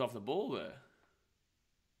hand comes off the ball there.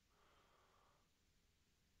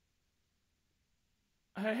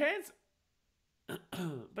 Her hands...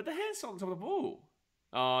 but the hand's not on top of the ball.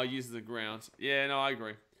 Oh, uses the ground. Yeah, no, I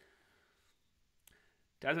agree.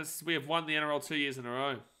 We have won the NRL 2 years in a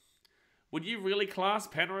row. Would you really class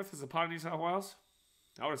Penrith as a part of New South Wales?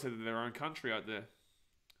 I would have said they're their own country out there.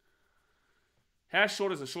 How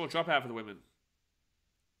short is a short dropout for the women?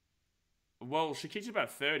 Well, she kicks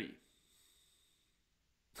about 30.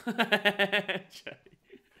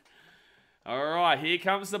 Alright, here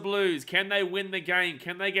comes the Blues. Can they win the game?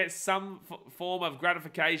 Can they get some form of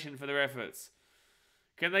gratification for their efforts?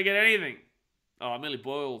 Can they get anything? Oh, Millie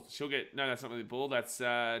Boyle. She'll get... No, that's not Millie Boyle. That's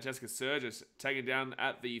Jessica Surgis taken down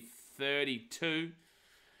at the 32.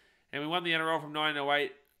 And we won the NRL from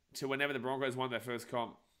 1908 to whenever the Broncos won their first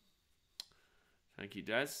comp. Thank you,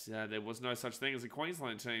 Daz. There was no such thing as a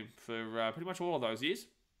Queensland team for pretty much all of those years.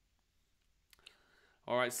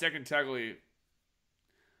 All right, second tackle here.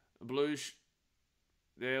 Blues,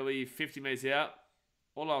 nearly 50 metres out.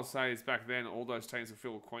 All I'll say is back then, all those teams were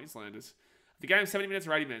filled with Queenslanders. The game's 70 minutes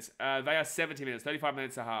or 80 minutes. They are 70 minutes, 35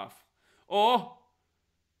 minutes and a half. Or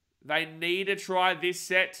they need to try this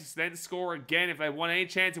set to then score again if they want any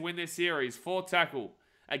chance to win this series. Fourth tackle.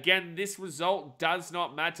 Again, this result does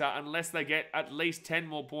not matter unless they get at least 10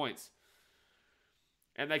 more points.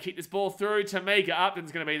 And they kick this ball through. Tamika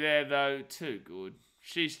Upton's going to be there, though. Too good.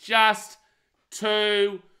 She's just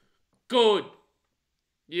too good.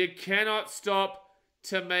 You cannot stop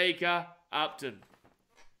Tamika Upton.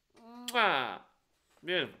 Mwah.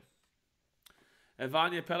 Beautiful.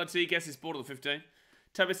 Evania Pelletti gets his ball to the 15.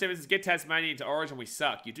 Toby Stevens says, get Tasmania into Origin. We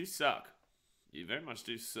suck. You do suck. You very much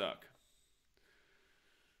do suck.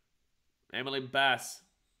 Emily Bass.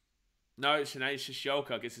 No, Sinead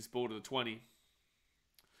Shishioka gets his ball to the 20.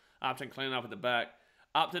 Upton cleaning up at the back.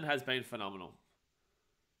 Upton has been phenomenal.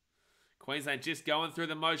 Queensland just going through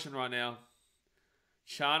the motion right now.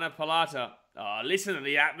 Chana Palata. Oh, listen to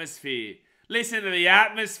the atmosphere. Listen to the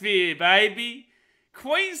atmosphere, baby.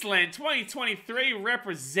 Queensland 2023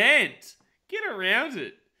 represent. Get around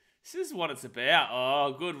it. This is what it's about.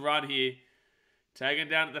 Oh, good run here. Taken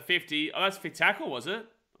down at the 50. Oh, that's a tackle, was it?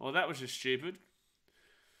 Oh, that was just stupid.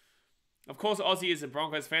 Of course, Aussie is a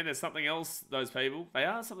Broncos fan. There's something else, those people. They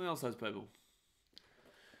are something else, those people.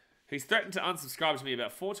 He's threatened to unsubscribe to me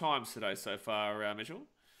about 4 times today so far, Mitchell.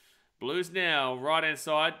 Blues now, right-hand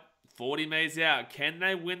side, 40 metres out. Can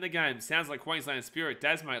they win the game? Sounds like Queensland Spirit.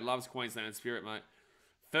 Daz, mate, loves Queensland Spirit, mate.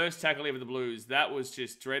 First tackle here for the Blues. That was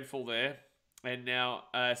just dreadful there. And now,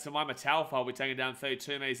 Samaima Taufa will be taken down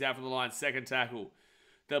 32 metres out from the line. Second tackle.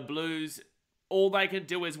 The Blues, all they can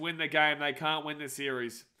do is win the game. They can't win the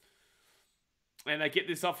series. And they get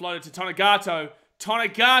this offloaded to Tonagato.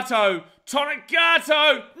 Tonagato!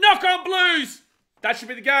 Knock on Blues! That should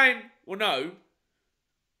be the game. Well, no.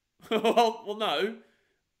 well, no.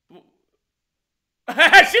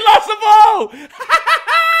 She lost the ball!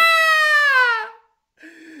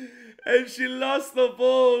 And she lost the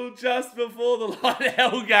ball just before the line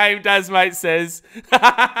L game, Dazmate says.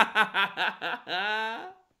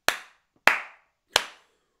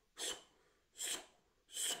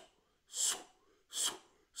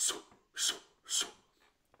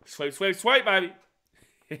 Sweep, sweep, sweep, baby.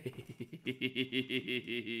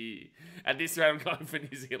 At this round, I'm going for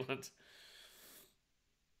New Zealand.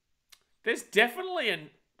 There's definitely a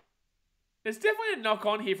knock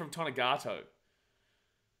on here from Tonagato.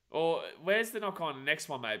 Or where's the knock on? Next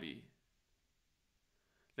one, maybe.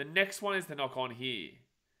 The next one is the knock on here.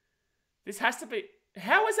 This has to be.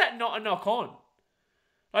 How is that not a knock on?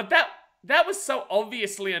 Like that was so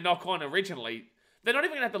obviously a knock on originally. They're not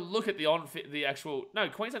even gonna have to look at the actual. No,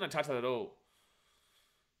 Queensland don't touch that at all.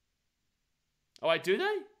 Oh wait, do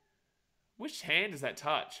they? Which hand does that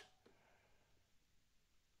touch?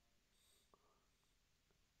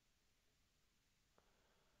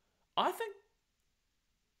 I think.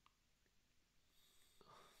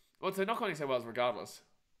 Well, it's a knock on New South Wales regardless.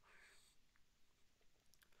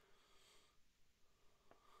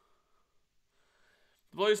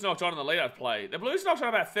 The Blues knocked on in the lead-up play. The Blues knocked on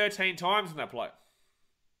about 13 times in that play.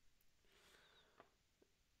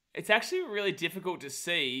 It's actually really difficult to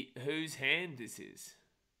see whose hand this is.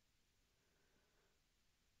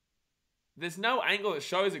 There's no angle that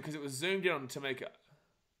shows it because it was zoomed in on Tamika.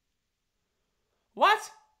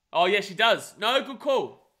 What? Oh, yeah, she does. No, good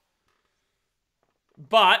call.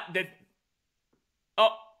 But,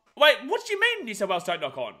 oh, wait, what do you mean New South Wales don't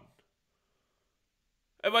knock on?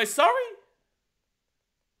 Am I sorry?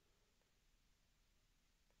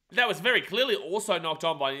 That was very clearly also knocked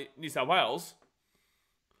on by New South Wales.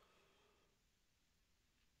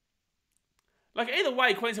 Like, either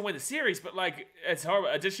way, Queensland win the series, but, like, it's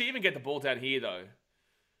horrible. Does she even get the ball down here, though?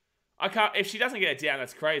 I can't... If she doesn't get it down,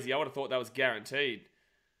 that's crazy. I would have thought that was guaranteed.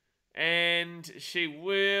 And she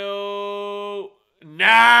will...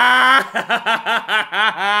 Nah!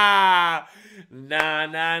 Nah,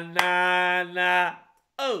 nah, nah, nah.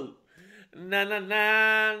 Oh! Na na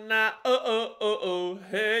na na, oh,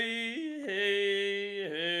 hey, hey,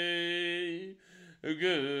 hey,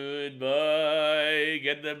 goodbye,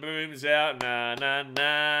 get the brooms out, na na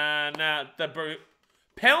na na, the broom,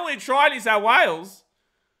 penalty try New South Wales?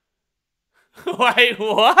 Wait,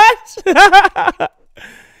 what? What?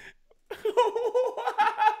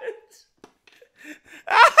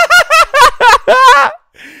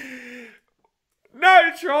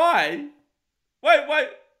 No try? Wait.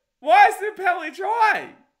 Why is there a penalty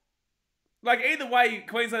try? Like, either way,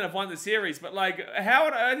 Queensland have won the series, but, like, how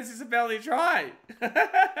on earth is this a penalty try?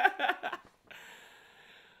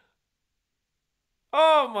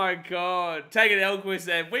 Oh, my God. Take it, Elquist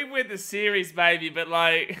there. We win the series, baby, but,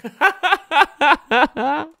 like...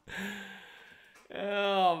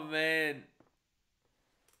 Oh, man.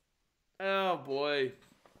 Oh, boy.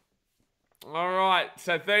 All right,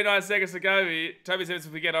 so 39 seconds to go here. Toby says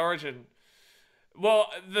if we get Origin. Well,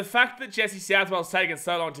 the fact that Jessie Southwell's taken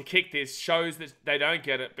so long to kick this shows that they don't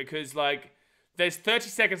get it because, like, there's 30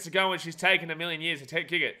 seconds to go and she's taken a million years to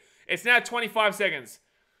kick it. It's now 25 seconds.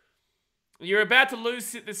 You're about to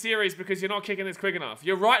lose the series because you're not kicking this quick enough.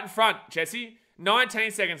 You're right in front, Jessie.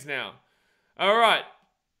 19 seconds now. All right.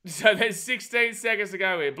 So there's 16 seconds to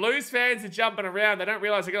go here. Blues fans are jumping around. They don't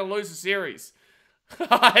realize they're going to lose the series.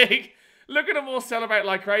 Like, look at them all celebrate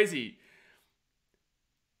like crazy.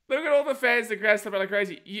 Look at all the fans that celebrate like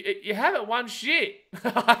crazy. You haven't won shit.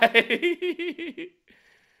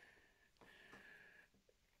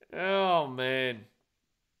 Oh, man.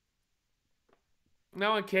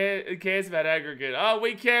 No one cares about aggregate. Oh,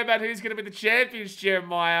 we care about who's going to be the champions,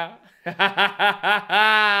 Jeremiah.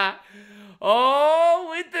 Oh,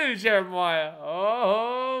 we do, Jeremiah.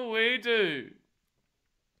 Oh, we do.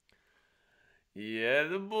 Yeah,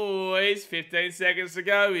 the boys. 15 seconds to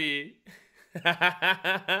go here.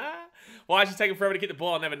 Why is she taking forever to get the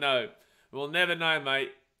ball? I'll never know. We'll never know,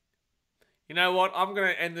 mate. You know what? I'm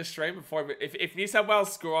going to end the stream before... If New South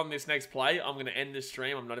Wales score on this next play, I'm going to end the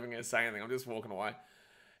stream. I'm not even going to say anything. I'm just walking away.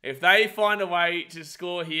 If they find a way to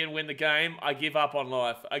score here and win the game, I give up on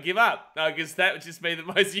life. I give up. No, because that would just be the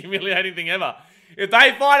most humiliating thing ever. If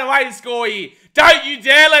they find a way to score here, don't you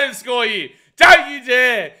dare let them score here. Don't you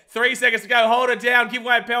dare. 3 seconds to go. Hold it down. Give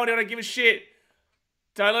away a penalty. I don't give a shit.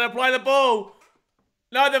 Don't let them play the ball.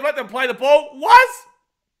 No, they've let them play the ball. What?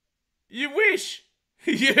 You wish.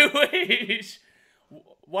 You wish.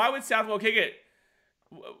 Why would Southwell kick it?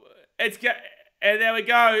 And there we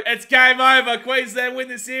go. It's game over. Queensland win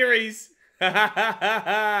the series.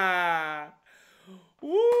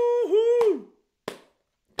 Woohoo!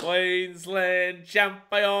 Queensland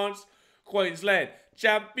champions. Queensland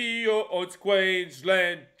champions.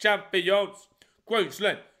 Queensland champions.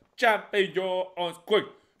 Queensland champions.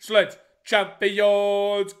 Queensland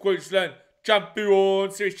champions. Queensland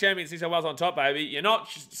champions. Series champions. New South Wales on top, baby. You're not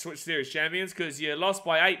series champions because you lost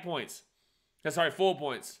by 8 points. No, sorry, 4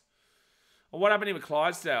 points. Well, what happened here with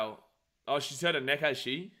Clydesdale? Oh, she's hurt her neck, has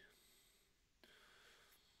she?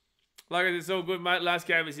 Like, it's all good, mate. Last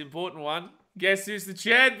game is an important one. Guess who's the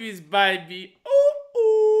champions, baby? Ooh,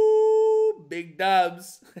 ooh. Big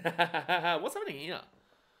dubs. What's happening here?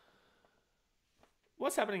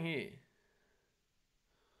 What's happening here?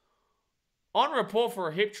 On report for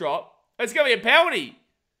a hip drop. It's going to be a penalty.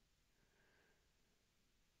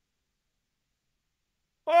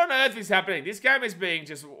 What on earth is happening? This game is being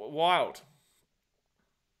just wild.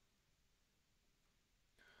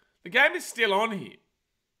 The game is still on here.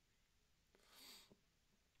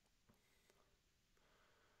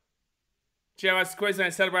 GMS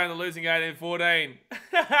Queensland celebrating the losing 18-14.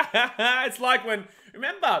 It's like when,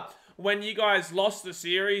 remember when you guys lost the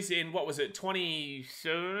series in, what was it,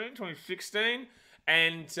 2017, 2016?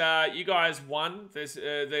 And you guys won this,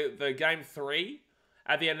 the game 3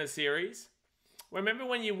 at the end of the series? Remember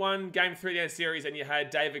when you won game 3 of the end of the series and you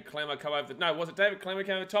had David Clemmer come over the... No, was it David Clemmer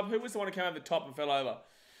came over the top? Who was the one who came over the top and fell over?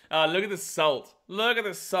 Look at the salt. Look at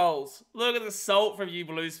the salt. Look at the salt from you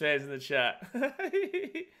Blues fans in the chat.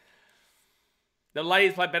 The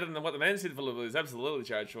ladies play better than what the men did for the Blues. Absolutely,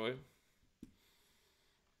 Jared Troy.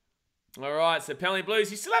 All right, so penalty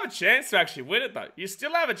Blues. You still have a chance to actually win it, though. You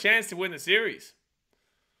still have a chance to win the series.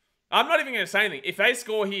 I'm not even going to say anything. If they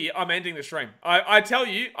score here, I'm ending the stream. I tell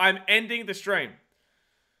you, I'm ending the stream.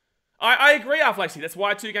 I agree, Flexi. That's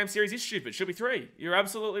why a 2-game series is stupid. Should be 3. You're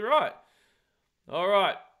absolutely right. All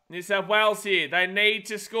right. New South Wales here. They need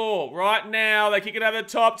to score right now. They kick it over the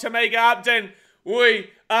top. Tamika Upton. We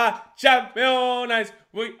are champions.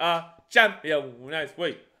 We are champions.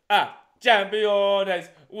 We are champions.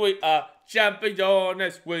 We are champions. We are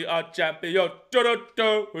champions. We are champions.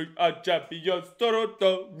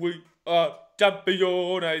 We are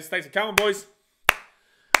champions. Thanks for coming, boys.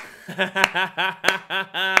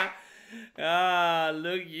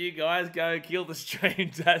 Look, you guys go kill the stream.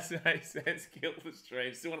 Does make sense. Kill the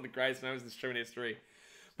stream. Still one of the greatest moments in the stream in history.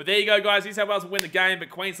 But there you go, guys. New South Wales will win the game, but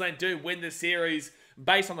Queensland do win the series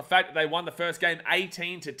based on the fact that they won the first game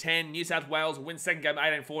 18-10. New South Wales win second game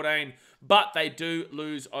 18-14, but they do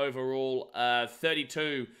lose overall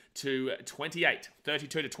 32-28.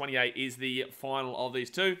 32-28 is the final of these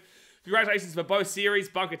two. Congratulations for both series.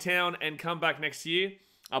 Bunker Town and come back next year.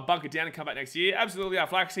 Bunker down and come back next year. Absolutely,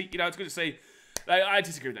 Flaxy. You know, it's good to see. I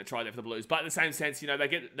disagree with that try there for the Blues, but in the same sense, you know, they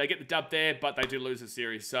get the dub there, but they do lose the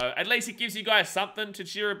series. So at least it gives you guys something to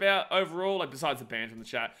cheer about overall, like besides the ban from the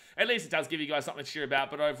chat. At least it does give you guys something to cheer about,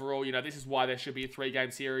 but overall, you know, this is why there should be a 3-game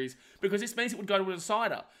series, because this means it would go to a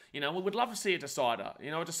decider. You know, we would love to see a decider. You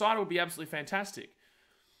know, a decider would be absolutely fantastic.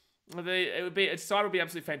 A decider would be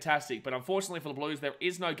absolutely fantastic, but unfortunately for the Blues, there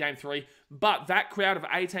is no Game 3, but that crowd of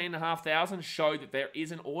 18,500 showed that there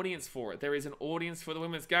is an audience for it. There is an audience for the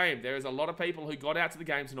women's game. There is a lot of people who got out to the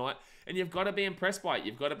game tonight, and you've got to be impressed by it.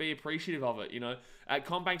 You've got to be appreciative of it, you know. At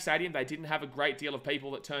Bank Stadium, they didn't have a great deal of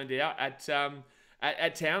people that turned out.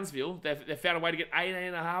 At Townsville, they found a way to get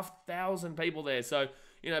 18,500 people there. So,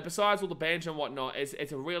 you know, besides all the banter and whatnot,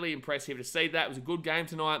 it's really impressive to see that. It was a good game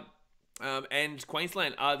tonight. And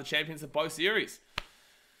Queensland are the champions of both series.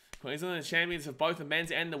 Queensland are the champions of both the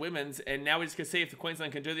men's and the women's. And now we just can see if the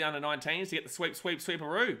Queensland can do the under-19s to get the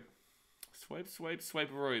sweep-a-roo.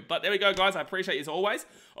 Sweep-a-roo. But there we go, guys. I appreciate you as always.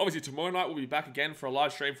 Obviously, tomorrow night we'll be back again for a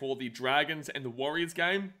live stream for the Dragons and the Warriors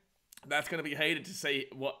game. That's going to be heated to see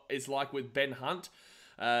what it's like with Ben Hunt.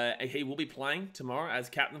 He will be playing tomorrow as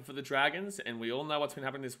captain for the Dragons. And we all know what's been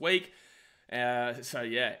happening this week. So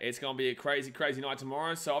yeah, it's going to be a crazy, crazy night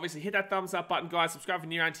tomorrow. So obviously hit that thumbs up button, guys. Subscribe if you're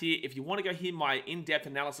new around here. If you want to go hear my in-depth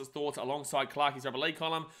analysis thoughts alongside Clarkie's Rugby League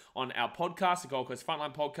column on our podcast, the Gold Coast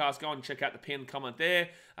Frontline podcast, go and check out the pinned comment there.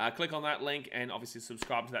 Click on that link and obviously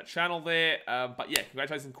subscribe to that channel there. But yeah,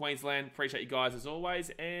 congratulations Queensland. Appreciate you guys as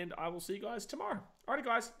always. And I will see you guys tomorrow. Alrighty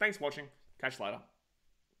guys, thanks for watching. Catch you later.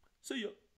 See ya.